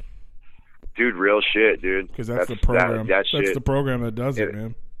 Dude, real shit, dude. Because that's the program. That's the program that does it,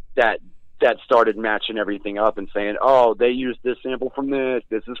 man. That started matching everything up and saying, oh, they used this sample from this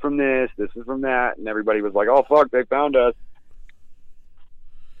is from this is from that, and everybody was like, oh, fuck, they found us.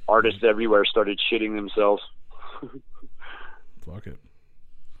 Artists everywhere started shitting themselves. Fuck it,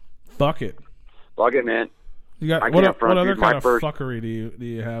 man. You got what other kind of fuckery do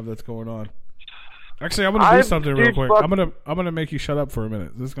you have that's going on? Actually, I'm gonna do something real quick. I'm gonna make you shut up for a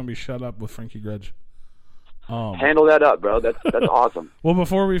minute. This is gonna be Shut Up with Frankie Gretsch. Handle that up, bro. That's awesome. Well,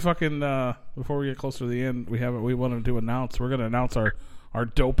 before we get closer to the end, we wanted to announce. We're gonna announce our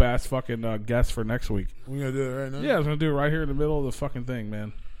dope ass fucking guest for next week. We're gonna do it right now. Yeah, I was gonna do it right here in the middle of the fucking thing,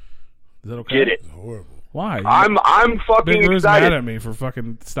 man. Is that okay? Get it? It's horrible. Why? I'm fucking Big Ru's excited. mad at me for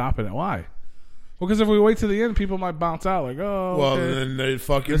fucking stopping it. Why? Well, because if we wait to the end, people might bounce out. Like, oh, well, okay. then they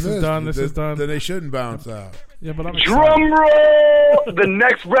fucking this is done. This is done. Then they shouldn't bounce out. Yeah, but I'm drum roll. The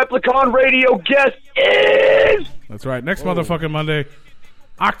next Replicon Radio guest is. That's right. Next motherfucking Monday,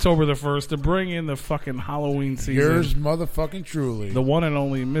 October the 1st, to bring in the fucking Halloween season. Yours, motherfucking truly, the one and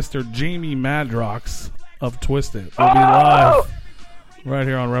only Mr. Jamie Madrox of Twisted will be live right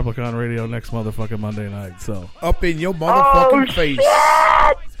here on Replicon Radio next motherfucking Monday night. So up in your motherfucking face,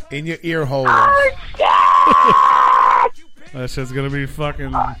 in your ear hole. That shit's gonna be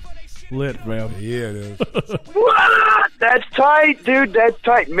fucking lit, man. Yeah, it is. That's tight, dude. That's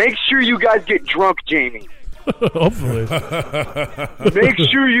tight. Make sure you guys get drunk, Jamie. Hopefully. Make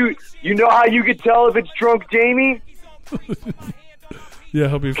sure you know how you can tell if it's drunk, Jamie. Yeah,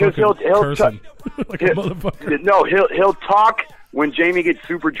 he'll be fucking cursing like a motherfucker. No, he'll talk when Jamie gets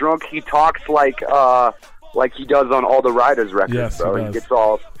super drunk. He talks like he does on all the Riders records, yes, bro. He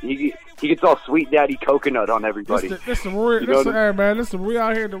gets all sweet daddy coconut on everybody. This some real, hey man, this some real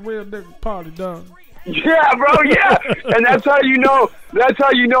out here the real nigga party done. Yeah, bro, yeah. And that's how you know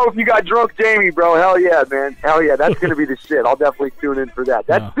if you got drunk Jamie, bro. Hell yeah, man. Hell yeah, that's gonna be the shit. I'll definitely tune in for that.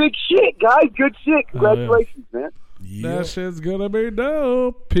 That's big shit, guys. Good shit. Congratulations, man. Yep. That shit's gonna be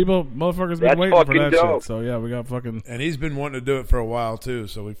dope. Motherfuckers been waiting for that shit. So yeah, we got fucking. And he's been wanting to do it for a while too.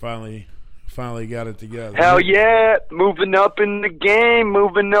 So we finally got it together. Hell yeah, moving up in the game.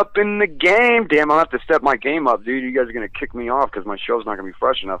 Damn, I'll have to step my game up, dude. You guys are gonna kick me off because my show's not gonna be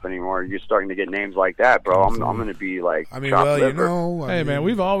fresh enough anymore. You're starting to get names like that, bro. I'm gonna be like, I mean, well, liver. you know, hey man,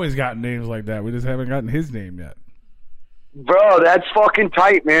 we've always gotten names like that. We just haven't gotten his name yet. Bro, that's fucking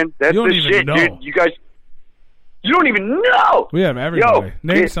tight, man. That's the shit, dude. You guys. You don't even know. We have everybody. Yo,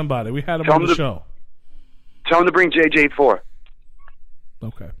 name somebody. We had him on the show. Tell him to bring JJ4.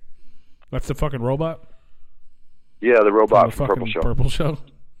 Okay. That's the fucking robot? Yeah, the robot from Purple Show?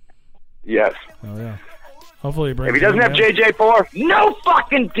 Yes. Oh, yeah. Hopefully he brings if he doesn't have JJ4, no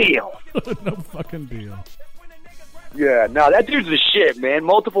fucking deal. No fucking deal. Yeah, no, that dude's the shit, man.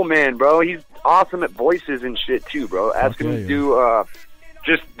 Multiple man, bro. He's awesome at voices and shit, too, bro. Ask him to do...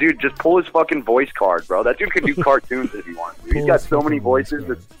 Just pull his fucking voice card, bro. That dude can do cartoons if he wants. He's got so many voices.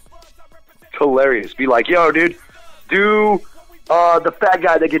 It's hilarious. Be like, yo, dude, do the fat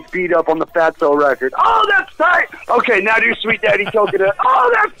guy that gets beat up on the Fatso record. Oh, that's tight. Okay, now do Sweet Daddy Coconut.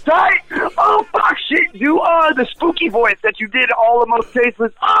 Oh, that's tight. Oh, fuck, shit. Do the spooky voice that you did all the most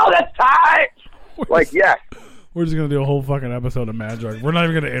tasteless. Oh, that's tight. Yes. We're just going to do a whole fucking episode of Magic. We're not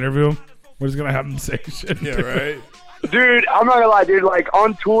even going to interview him. We're just gonna have him say shit. Yeah, right. Dude, I'm not gonna lie, dude. Like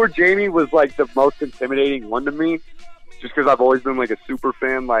on tour, Jamie was like the most intimidating one to me, just because I've always been like a super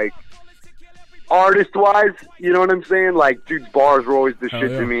fan, like artist-wise. You know what I'm saying? Like, dude's bars were always the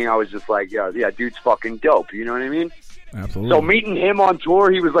shit to me. I was just like, yeah, dude's fucking dope. You know what I mean? Absolutely. So meeting him on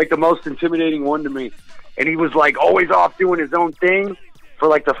tour, he was like the most intimidating one to me, and he was like always off doing his own thing. For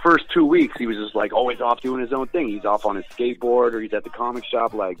like the first 2 weeks, he was just like always off doing his own thing. He's off on his skateboard or he's at the comic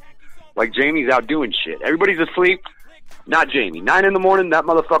shop. Like Jamie's out doing shit. Everybody's asleep. Not Jamie. 9 in the morning, that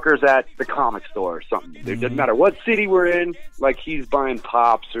motherfucker's at the comic store or something. It doesn't matter what city we're in. Like he's buying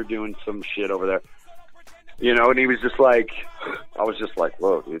pops or doing some shit over there. You know, and he was just like, I was just like,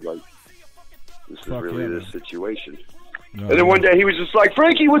 whoa, dude, like this is really the situation. No, and then one day he was just like,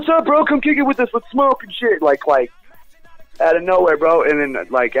 Frankie, what's up, bro? Come kick it with us. Let's smoke and shit. Like out of nowhere, bro. And then,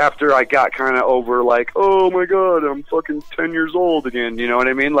 like, after I got kind of over, like, oh, my God, I'm fucking 10 years old again, you know what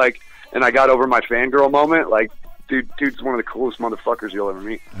I mean? Like, and I got over my fangirl moment. Like, dude's one of the coolest motherfuckers you'll ever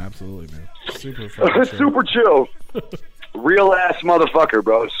meet. Absolutely, man. Super fucking chill. Super chill. Real-ass motherfucker,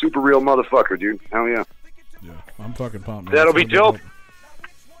 bro. Super real motherfucker, dude. Hell yeah. Yeah, I'm fucking pumped, man. That'll be dope.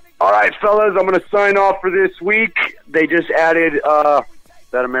 All right, fellas, I'm going to sign off for this week. They just added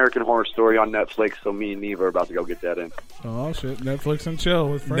that American Horror Story on Netflix, so me and Neva are about to go get that in. Oh, shit. Netflix and chill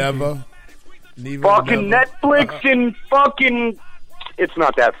with Frankie. Fucking Netflix and fucking... It's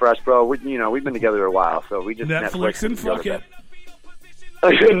not that fresh, bro. We've been together a while, so we just Netflix and fuck it.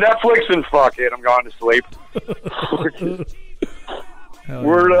 Netflix and fuck it. I'm going to sleep.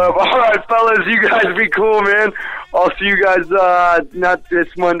 Word up. All right, fellas, you guys be cool, man. I'll see you guys not this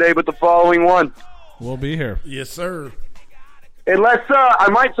Monday, but the following one. We'll be here. Yes, sir. Unless I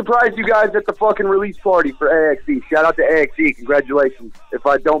might surprise you guys at the fucking release party for AXE. Shout out to AXE. Congratulations. If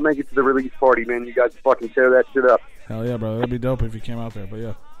I don't make it to the release party, man, you guys fucking tear that shit up. Hell yeah, brother. That'd be dope if you came out there. But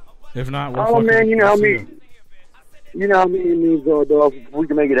yeah, if not, we'll man, you know how me and me go, dog. If we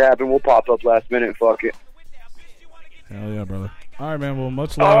can make it happen, we'll pop up last minute. Fuck it. Hell yeah, brother. All right, man. Well,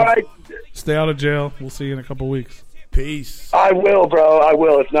 much love. All right. Stay out of jail. We'll see you in a couple weeks. Peace. I will, bro. I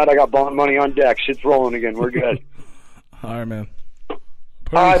will. If not, I got bond money on deck. Shit's rolling again. We're good. All right, man. Peace.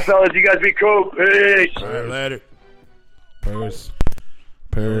 All right, fellas. You guys be cool. Peace. All right, later. Paris.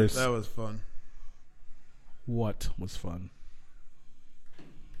 That was fun. What was fun?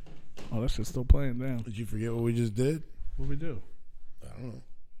 Oh, that shit's still playing. Damn. Did you forget what we just did? What we do? I don't know.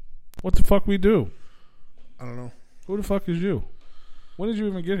 What the fuck we do? I don't know. Who the fuck is you? When did you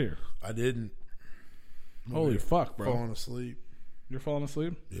even get here? I didn't. Holy fuck, bro. Falling asleep. You're falling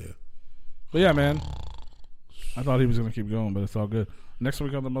asleep? Yeah. But yeah, man. I thought he was going to keep going, but it's all good. Next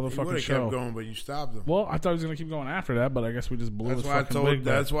week on the motherfucking show. Kept going, but you stopped him. Well, I thought he was going to keep going after that, but I guess we just blew his fucking wig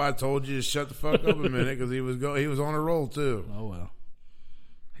back. That's why I told you to shut the fuck up a minute, because he was on a roll too. Oh well.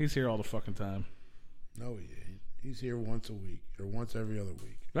 He's here all the fucking time. No, he ain't. He's here once a week or once every other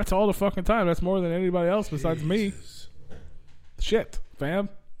week. That's all the fucking time. That's more than anybody else besides me. Shit, fam.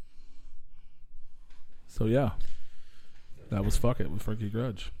 So yeah, that was Fuck It with Frankie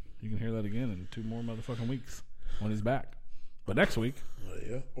Grudge. You can hear that again in 2 more motherfucking weeks when he's back. But next week,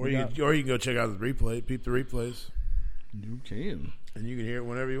 yeah, or you can go check out the replay, peep the replays. You can, and you can hear it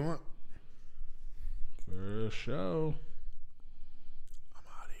whenever you want. For a show. I'm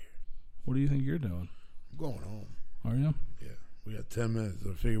out of here. What do you think you're doing? I'm going home. Are you? Yeah, we got 10 minutes.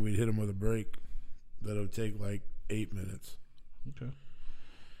 I figured we'd hit him with a break that'll take like 8 minutes. Okay.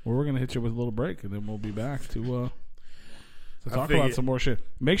 Well, we're gonna hit you with a little break, and then we'll be back to talk about some more shit.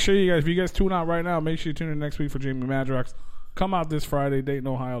 Make sure you guys, if you guys tune out right now, make sure you tune in next week for Jamie Madrox. Come out this Friday, Dayton,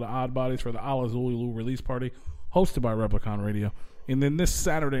 Ohio, to Odd Bodies for the Ala Zulu release party, hosted by Replicon Radio. And then this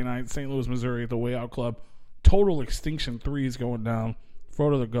Saturday night, St. Louis, Missouri, at the Way Out Club, Total Extinction 3 is going down.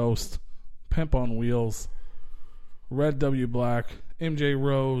 Frodo the Ghost, Pimp on Wheels, Red W Black, MJ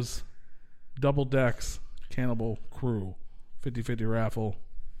Rose, Double Decks, Cannibal Crew, 50-50 raffle,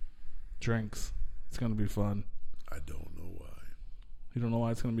 drinks. It's going to be fun. I don't know why. You don't know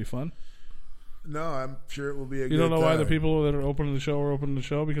why it's going to be fun? No, I'm sure it will be a good time. You don't know why the people that are opening the show are opening the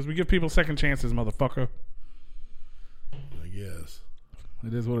show? Because we give people second chances, motherfucker. I guess.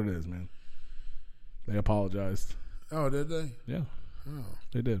 It is what it is, man. They apologized. Oh, did they? Yeah. Oh.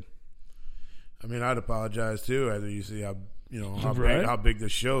 They did. I mean, I'd apologize too after you see how Right? how big the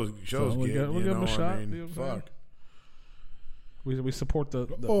shows So we'll get. give them a shot. I mean, fuck. We support the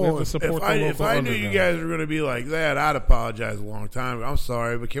we have to support the local if I knew you underground. guys were going to be like that, I'd apologize a long time ago. I'm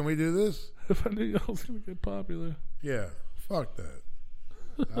sorry, but can we do this? If I knew y'all was going to get popular. Yeah, fuck that.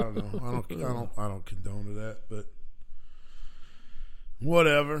 I don't know. I don't condone to that, but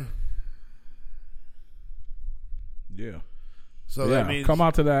whatever. Yeah. So yeah, that means come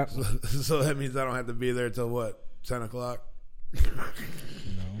out to that. So that means I don't have to be there till what? 10 o'clock. No.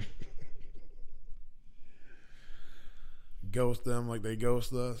 Ghost them like they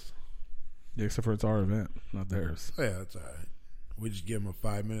ghost us. Yeah, except for it's our event, not theirs. Yeah, that's all right. We just give them a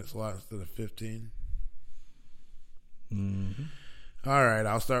 5-minute slot instead of 15. Mm-hmm. All right,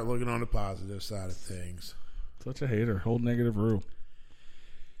 I'll start looking on the positive side of things. Such a hater. Hold negative rule.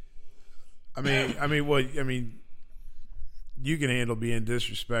 I mean, you can handle being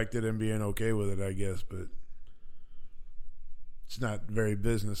disrespected and being okay with it, I guess, but it's not very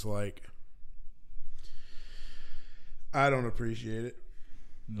businesslike. I don't appreciate it.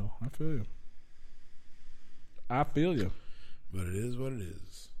 No, I feel you. But it is what it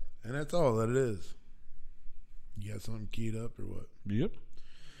is. And that's all that it is. You got something keyed up or what? Yep.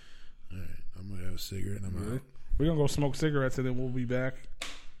 All right. I'm going to have a cigarette and I'm out. We're going to go smoke cigarettes and then we'll be back.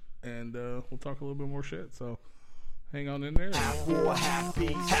 And we'll talk a little bit more shit. So hang on in there. Half war, half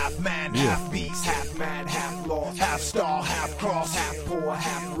beast, half man, half beast, half man, half lost, half star, half cross, half poor,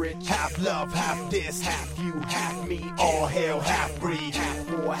 half rich, half love, half this, half you, half me, all hell, half breed, half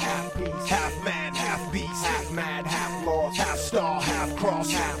war, half beast, half man, half beast, half mad, half lost, half star, half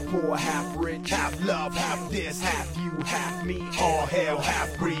cross, half poor, half rich, half love, half this, half you, half me, all hell,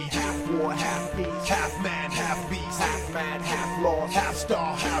 half breed, half war, half beast, half man, half beast, half mad, half lost, half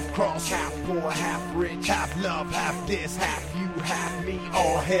star, half cross, half poor, half rich, half love, half this, half you, half me,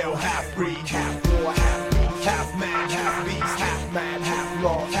 all hell, half breed, half war, half beast, half man, half beast, half mad, half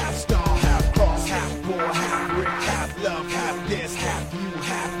lost, half star, half cross, half poor, half rich, half love, half this, half you,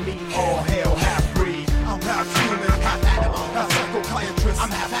 half me, all hell, half breed. I'm half human, half animal, half psychiatrist, I'm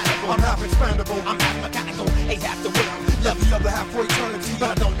half animal, I'm half expandable, I'm half mechanical, ain't half the will. Love the other half for eternity,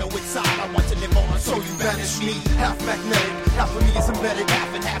 but I don't know which side I want to live on, so you banish me. Half magnetic, half of me is embedded,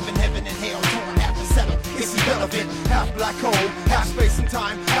 half in heaven and hell, torn half and settled. It's irrelevant, half black hole, half space and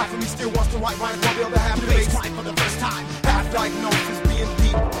time. Half of me still wants to write rhymes while the other half debates crime for the first time. Half diagnosis being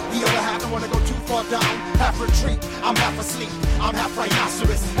deep, the other half don't want to go too far down. Half retreat, I'm half asleep, I'm half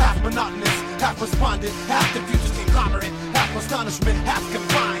rhinoceros, half monotonous, half respondent, half the future's conglomerate, half astonishment, half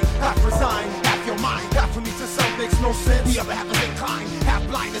confined, half resigned, half your mind. Half of me to some makes no sense, the other half is inclined. Half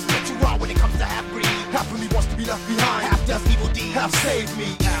blind is what you are when it comes to half greed. Half of me wants to be left behind, half does evil deeds, half save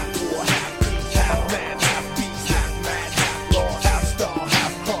me. Half war, half beast, half man, half beast, half mad, half lost, half star,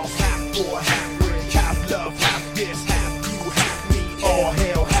 half cross, half poor, half rich, half love, half this, half you, half me, all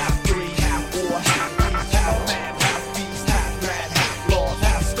hell, half breed, half war, half beast, half man, half beast, half mad, half lost,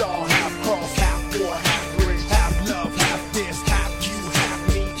 half star, half cross, half poor, half rich, half love, half this, half you, half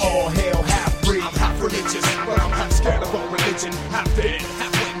me, all hell, half breed. I'm half religious, but I'm half scared of all religion, half dead,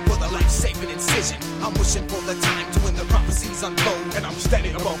 half waiting for the life-saving incision. I'm wishing for the time to when the prophecies unfold, and I'm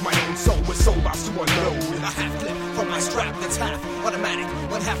standing above my own soul with soul bounce to unload. A half clip from my strap that's half automatic,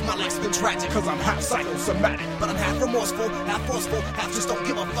 when half my life's been tragic, cause I'm half psychosomatic. But I'm half remorseful, half forceful, half just don't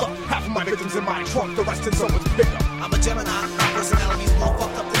give a fuck. Half of my victims in my trunk, the rest in someone's pickup. I'm a Gemini, my personality's more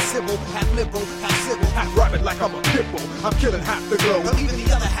fucked up than Sybil. Half liberal, half civil, half rabid like I'm a pit bull. I'm killing half the globe, but leaving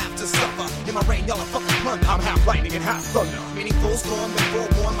the other half to suffer. In my brain, y'all are fucking plunder. I'm half lightning and half thunder, meaning full storm and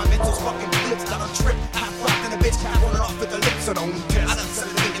forewarned. My mental's fucking flips, got a trip, half rocked and a bitch, half on and off with the lips. I don't care, I done said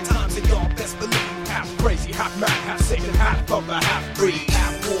it a million times and y'all best believe. Half crazy, half mad, half Satan, half of the half breed.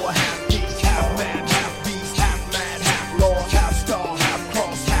 Half war, half beast, half man, half beast, half mad, half lost, half star, half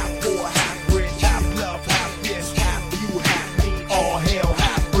cross, half poor, half rich, half love, half this, half you, half me, all hell,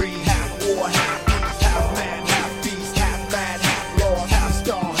 half breed. Half war, half beast, half man, half beast, half mad, half lost, half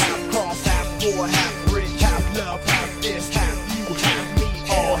star, half cross, half poor, half rich, half love, half this, half you, half me,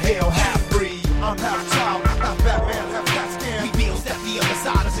 all hell, half breed. I'm half child, half Batman, half cat scan. Reveals that the other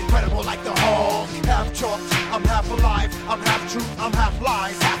side is incredible like the Hulk. Half chalk, I'm half alive, I'm half truth, I'm half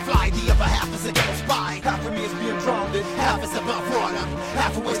lies. Half lie, the other half is a ghetto spy. Half of me is being drowned, half is above water.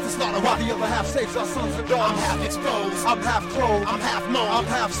 Half a waste to slaughter, while the other half saves our sons and daughters. I'm half exposed, I'm half clothed, I'm half mold, I'm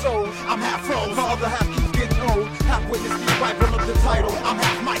half soul, I'm half froze. My other half keeps getting old. Half witness the arrival of the title. I'm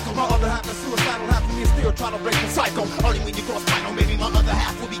half Michael, my other half is suicidal. Half of me is still trying to break the cycle. Only when you cross final, maybe my other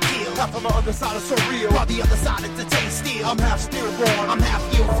half will be killed. Half of my other side is so real, while the other side entertains still. I'm half stillborn, I'm half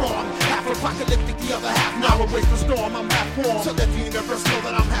ill-formed, half apocalyptic, the other half now awaits the storm. I'm half warm, so let the universe know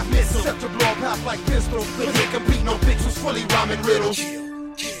that I'm half missile. Set to blow up half like pistols, but here complete no pixels, fully rhyming riddles. Kill,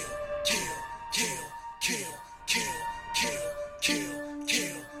 kill, kill, kill, kill, kill, kill,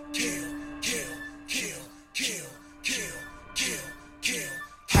 kill, kill, kill, kill, kill, kill, kill, kill.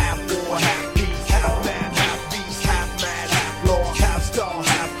 Half war, half beast, half man, half beast, half mad, half lost, half star,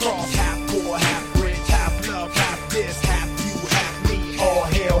 half cross, half poor, half rich, half love, half this, half you, half me, all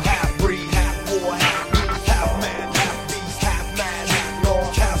hell, half breed. Half war, half beast, half man, half beast, half mad,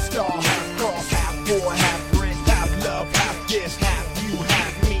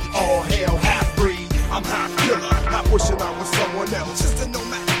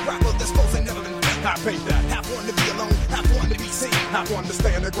 Have one to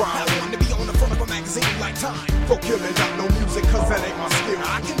stay in the ground. Have one to be on the front of a magazine like Time. For killing out no music, cause that ain't my skill.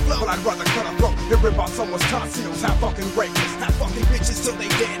 I can flow, but I'd rather cut a throat than rip out someone's tonsils. Have fucking rapists, have fucking bitches till they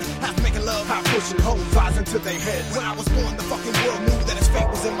dead. Have making love, have pushing hoes, eyes into their heads. When I was born, the fucking world knew that his fate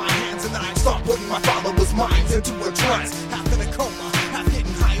was in my hands, and then I'd start putting my followers' minds into a trance. Half in a coma, half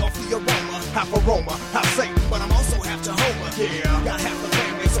getting high off the aroma. Half aroma, half Satan, but I'm also half Jehovah. Yeah, got half the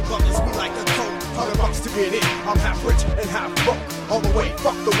family, so brothers we like a coat. $100 to get in, I'm half rich and half broke. All the way,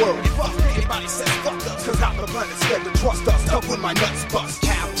 fuck the world, and fuck anybody says fuck us. Cause half the planet's scared to trust us. Tough when my nuts bust.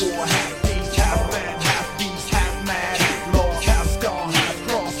 Half war, half beast, half man, half beast, half mad, half law, half star, half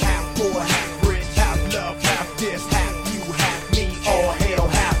cross, half poor, half rich, half love, half this, half you, half me, all hell,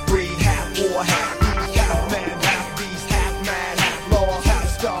 half breed, half war, half beast, half man, half beast, half mad, half law, half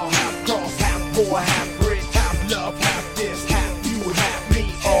star, half cross, half poor, half rich, half love, half this, half you, half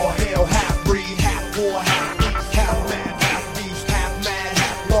me, all hell, half breed, half war, half beast, half man, half beast, half mad,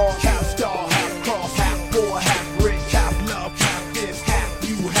 half law, half star, half cross, half poor, half rich, half love, half this, half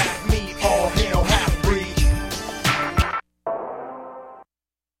you, half me, all hell, half breed.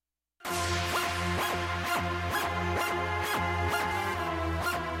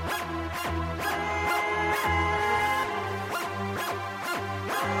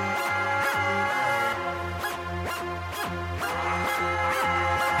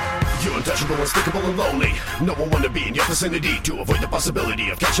 You're untouchable, unstickable, and lonely. No one wanna be in your vicinity to avoid the possibility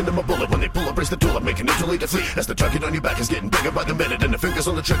of catching them a bullet when they pull up, raise the tool up, making it too late to flee. As the target on your back is getting bigger by the minute, and the fingers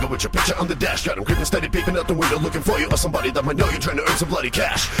on the trigger with your picture on the dash. Got them creeping steady, peeping out the window, looking for you, or somebody that might know you're trying to earn some bloody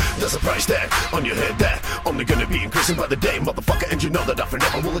cash. There's a price tag on your head that only gonna be increasing by the day, motherfucker, and you know that offer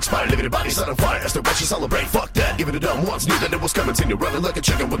never will expire. Leaving your body set on fire as they watch you celebrate. Fuck that, even the dumb ones knew that it was coming. Seen you running like a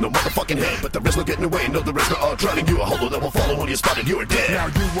chicken with no motherfucking head, but there is no getting away. No, there is no outrunning you. A hollow that will follow when you spotted. You are dead. Now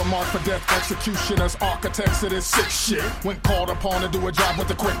you were marked for death, executioners, architects of this sick shit. When called upon to do a job with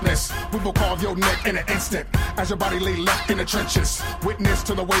the quickness, we will carve your neck in an instant as your body lay left in the trenches. Witness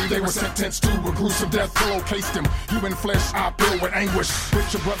to the way they were sentenced to a gruesome death. Pillowcased him, human flesh I feel with anguish.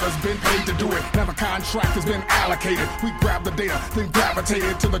 Which your brother's been paid to do it. Now the contract has been allocated. We grab the data, then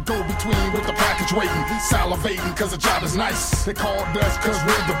gravitated to the go-between with the package waiting. Salivating cause the job is nice. They called us cause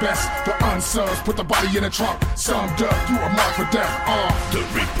we're the best. The unsubs put the body in a trunk. Summed up, you are marked for death. The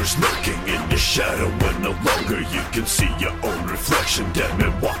Reaper's lurking in your shadow when no longer you can see your own reflection. Dead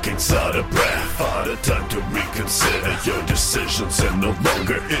men walking side of breath. Out of time to reconsider your decisions and no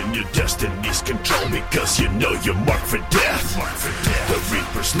longer in your destiny's control because you know you're marked for death. The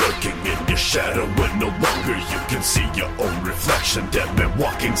Reaper's lurking in your shadow when no longer you can see your own reflection. Dead men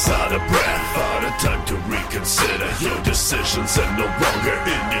walking side of breath. Out of time to reconsider your decisions and no longer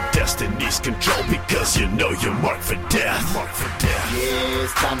in your destiny's control because you know you're marked for death. Yeah,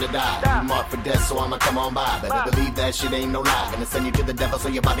 it's time to die. You marked for death, so I'ma come on by. Better believe that shit ain't no lie. Gonna send you to the devil so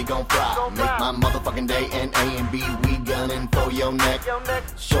your body gon' fry. Make my motherfucking day, and A and B, we gunning for your neck.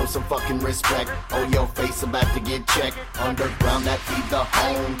 Show some fucking respect. Oh, your face about to get checked. Underground, that feed the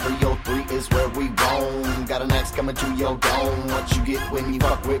home. 303 is where we roam. Got an axe coming to your dome. What you get when you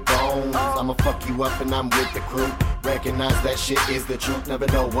fuck with bones? I'ma fuck you up and I'm with the crew. Recognize that shit is the truth. Never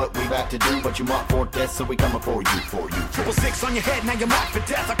know what we about to do, but you marked for death, so we coming for you, for you. 666 on your head, now you're marked for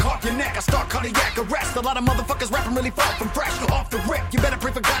death. I carve your neck, I start cardiac arrest. A lot of motherfuckers rapping really far from fresh. Off the rip, you better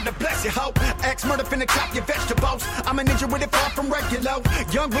pray for God to bless you, ho. Ex-murder finna chop your vegetables. I'm a ninja with it far from regular.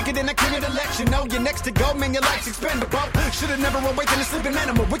 Young, wicked, and I can't let you know. You're next to go, man, your life's expendable. Should've never awakened a sleeping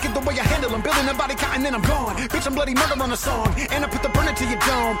animal. Wicked the way I handle them. Building a body count and then I'm gone. Bitch, I'm bloody murder on a song. And I put the burner to your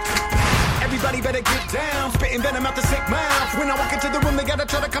dome. Everybody better get down. Spitting venom out the sick mouth. When I walk into the room, they gotta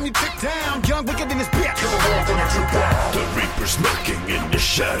try to come you tick down. Young, wicked in this bitch. The Reaper's lurking in your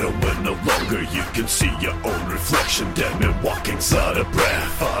shadow when no longer you can see your own reflection. Dead men walking side of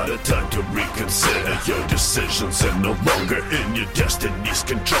breath. Out of time to reconsider your decisions and no longer in your destiny's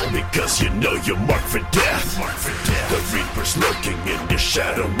control because you know you're marked for death. The Reaper's lurking in your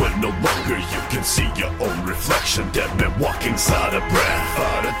shadow when no longer you can see your own reflection. Dead men walking side of breath.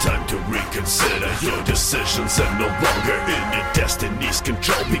 Out of time to reconsider your decisions and no longer in your destiny's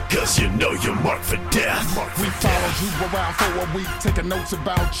control because you know you're marked for death. We followed you around for a week, taking notes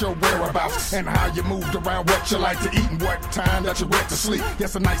about your whereabouts and how you moved around, what you like to eat and what time that you went to sleep.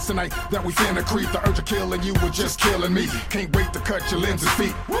 Yes, a nice tonight that we finna creep. The urge of killing you was just killing me. Can't wait to cut your limbs and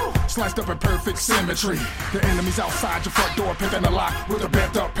feet. sliced up in perfect symmetry. The enemy's outside your front door, picking a lock with a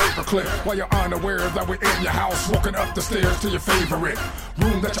bent up paper clip. While you're unaware that we're in your house, walking up the stairs to your favorite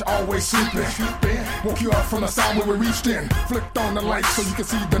room that you always sleep in. Woke you up from the sound when we reached in. Flipped on the lights so you can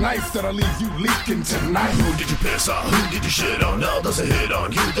see the knife that'll leave you leaking tonight. Who did you piss on? Who did you shit on? Now there's a hit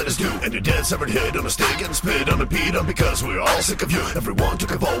on you that is due, and your dead severed head on a stick and spit on a beat on because we're all sick of you. Everyone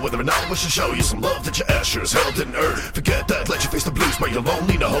took a vote whether or not we should show you some love that your ass sure as hell didn't earn. Forget that, let you face the blues, but you're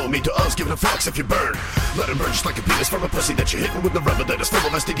lonely. No homie to us, giving a fucks if you burn. Let it burn just like a penis from a pussy that you're hitting with the rubber that is full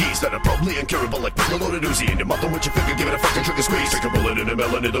of STDs that are probably incurable like putting a loaded Uzi in your mouth with your finger, give it a fucking trigger squeeze. Take a bullet in a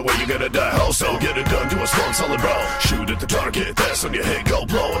melon, either way you're gonna die. Also get it done, do a strong solid bro. Shoot at the target, that's on your head, go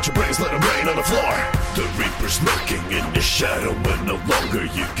blow out your brains, let them rain on the floor. The Reaper's lurking in your shadow when no longer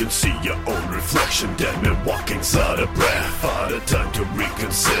you can see your own reflection. Dead men walking's out of breath, out of time to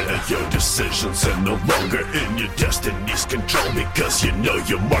reconsider your decisions and no longer in your destiny's control because you know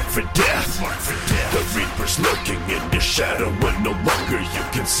you're marked for death. The Reaper's lurking in your shadow when no longer you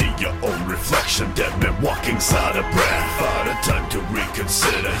can see your own reflection. Dead men walking's out of breath, out of time to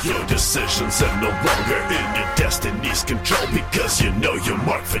reconsider your decisions and no longer in your destiny's control because you know you're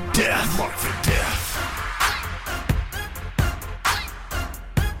marked for death. Marked for death.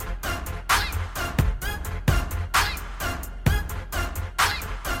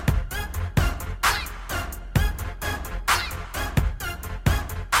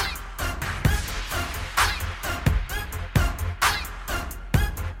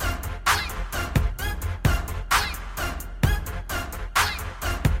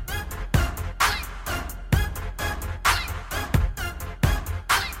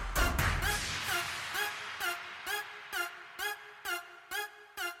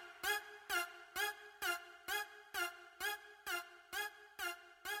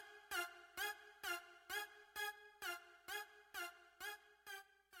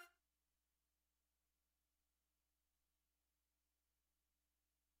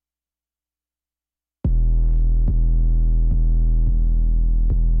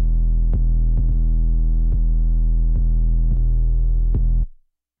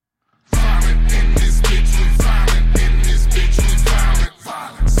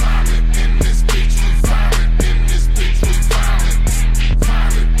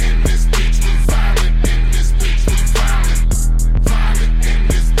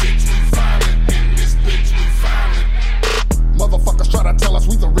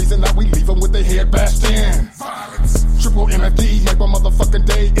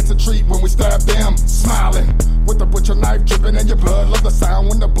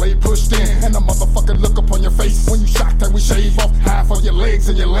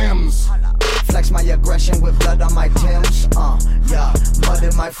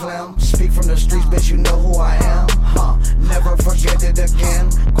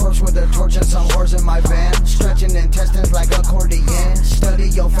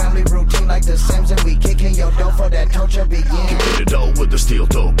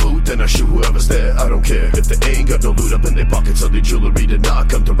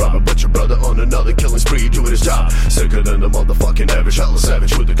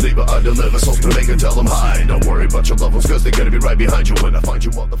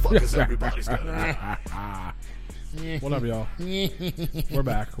 What up, y'all? We're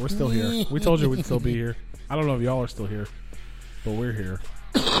back. We're still here. We told you we'd still be here. I don't know if y'all are still here, but we're here.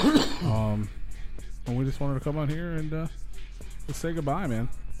 And we just wanted to come on here and let's say goodbye, man.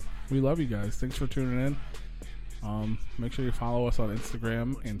 We love you guys. Thanks for tuning in. Make sure you follow us on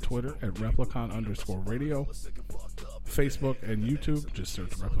Instagram and Twitter at replicon_radio. Facebook and YouTube, just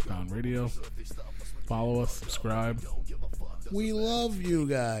search Replicon Radio. Follow us, subscribe. We love you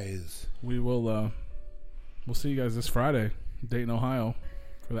guys. We will we'll see you guys this Friday, Dayton, Ohio,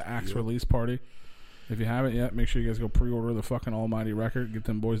 for the Axe release party. If you haven't yet, make sure you guys go pre-order the fucking Almighty record. Get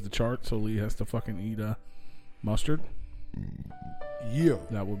them boys the chart so Lee has to fucking eat mustard. Yeah.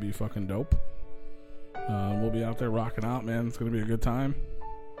 That will be fucking dope. We'll be out there rocking out, man. It's going to be a good time.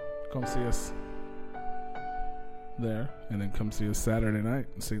 Come see us there. And then come see us Saturday night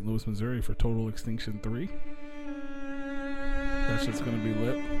in St. Louis, Missouri for Total Extinction 3. That shit's going to be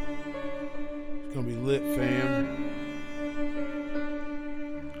lit. It's going to be lit, fam.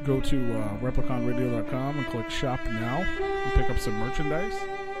 Go to repliconradio.com and click Shop Now and pick up some merchandise.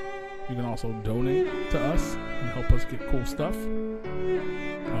 You can also donate to us and help us get cool stuff.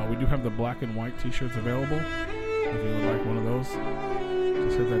 We do have the black and white t-shirts available. If you would like one of those,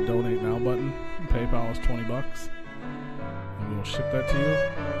 just hit that donate now button. PayPal is $20 and we will ship that to you.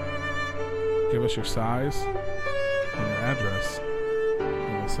 Give us your size and your address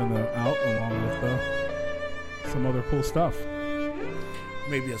and we'll send that out along with some other cool stuff.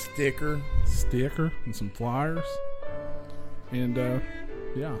 Maybe a sticker. And some flyers. And,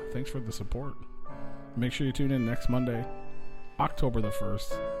 yeah, thanks for the support. Make sure you tune in next Monday, October the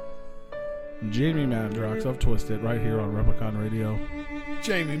 1st. Jamie Madrox of Twisted right here on Replicon Radio.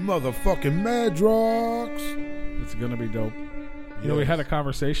 Jamie motherfucking Madrox. It's going to be dope. You know, we had a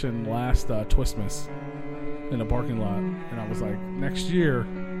conversation last Twistmas in the parking lot, and I was like, next year,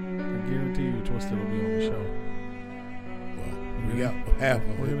 I guarantee you Twisted will be on the show. Well, we got half of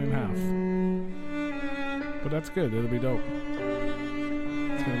it. We're getting half. But that's good. It'll be dope.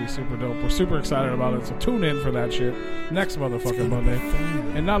 It's going to be super dope. We're super excited about it, so tune in for that shit next motherfucking Monday.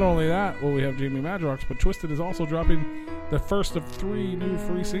 And not only that, will we have Jamie Madrox, but Twisted is also dropping the first of 3 new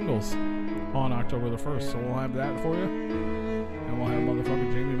free singles on October the 1st. So we'll have that for you. And we'll have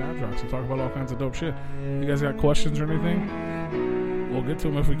motherfucking Jamie Madrox. We'll talk about all kinds of dope shit. You guys got questions or anything? We'll get to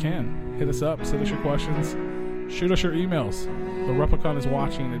them if we can. Hit us up. Send us your questions. Shoot us your emails. The Replicon is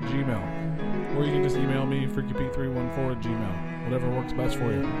watching at Gmail. Or you can just email me, freakyp314 at Gmail. Whatever works best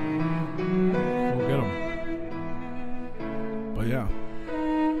for you. We'll get them. But yeah.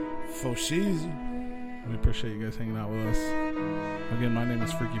 For she's. We appreciate you guys hanging out with us. Again, my name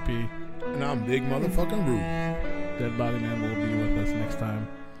is Freaky P. And I'm Big Motherfucking Rude. Dead Body Man will be with us next time.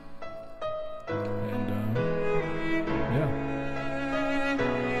 And, yeah.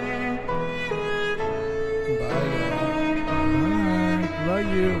 Bye, y'all. Bye. Love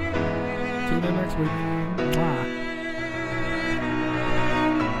you. Tune in next week. Bye.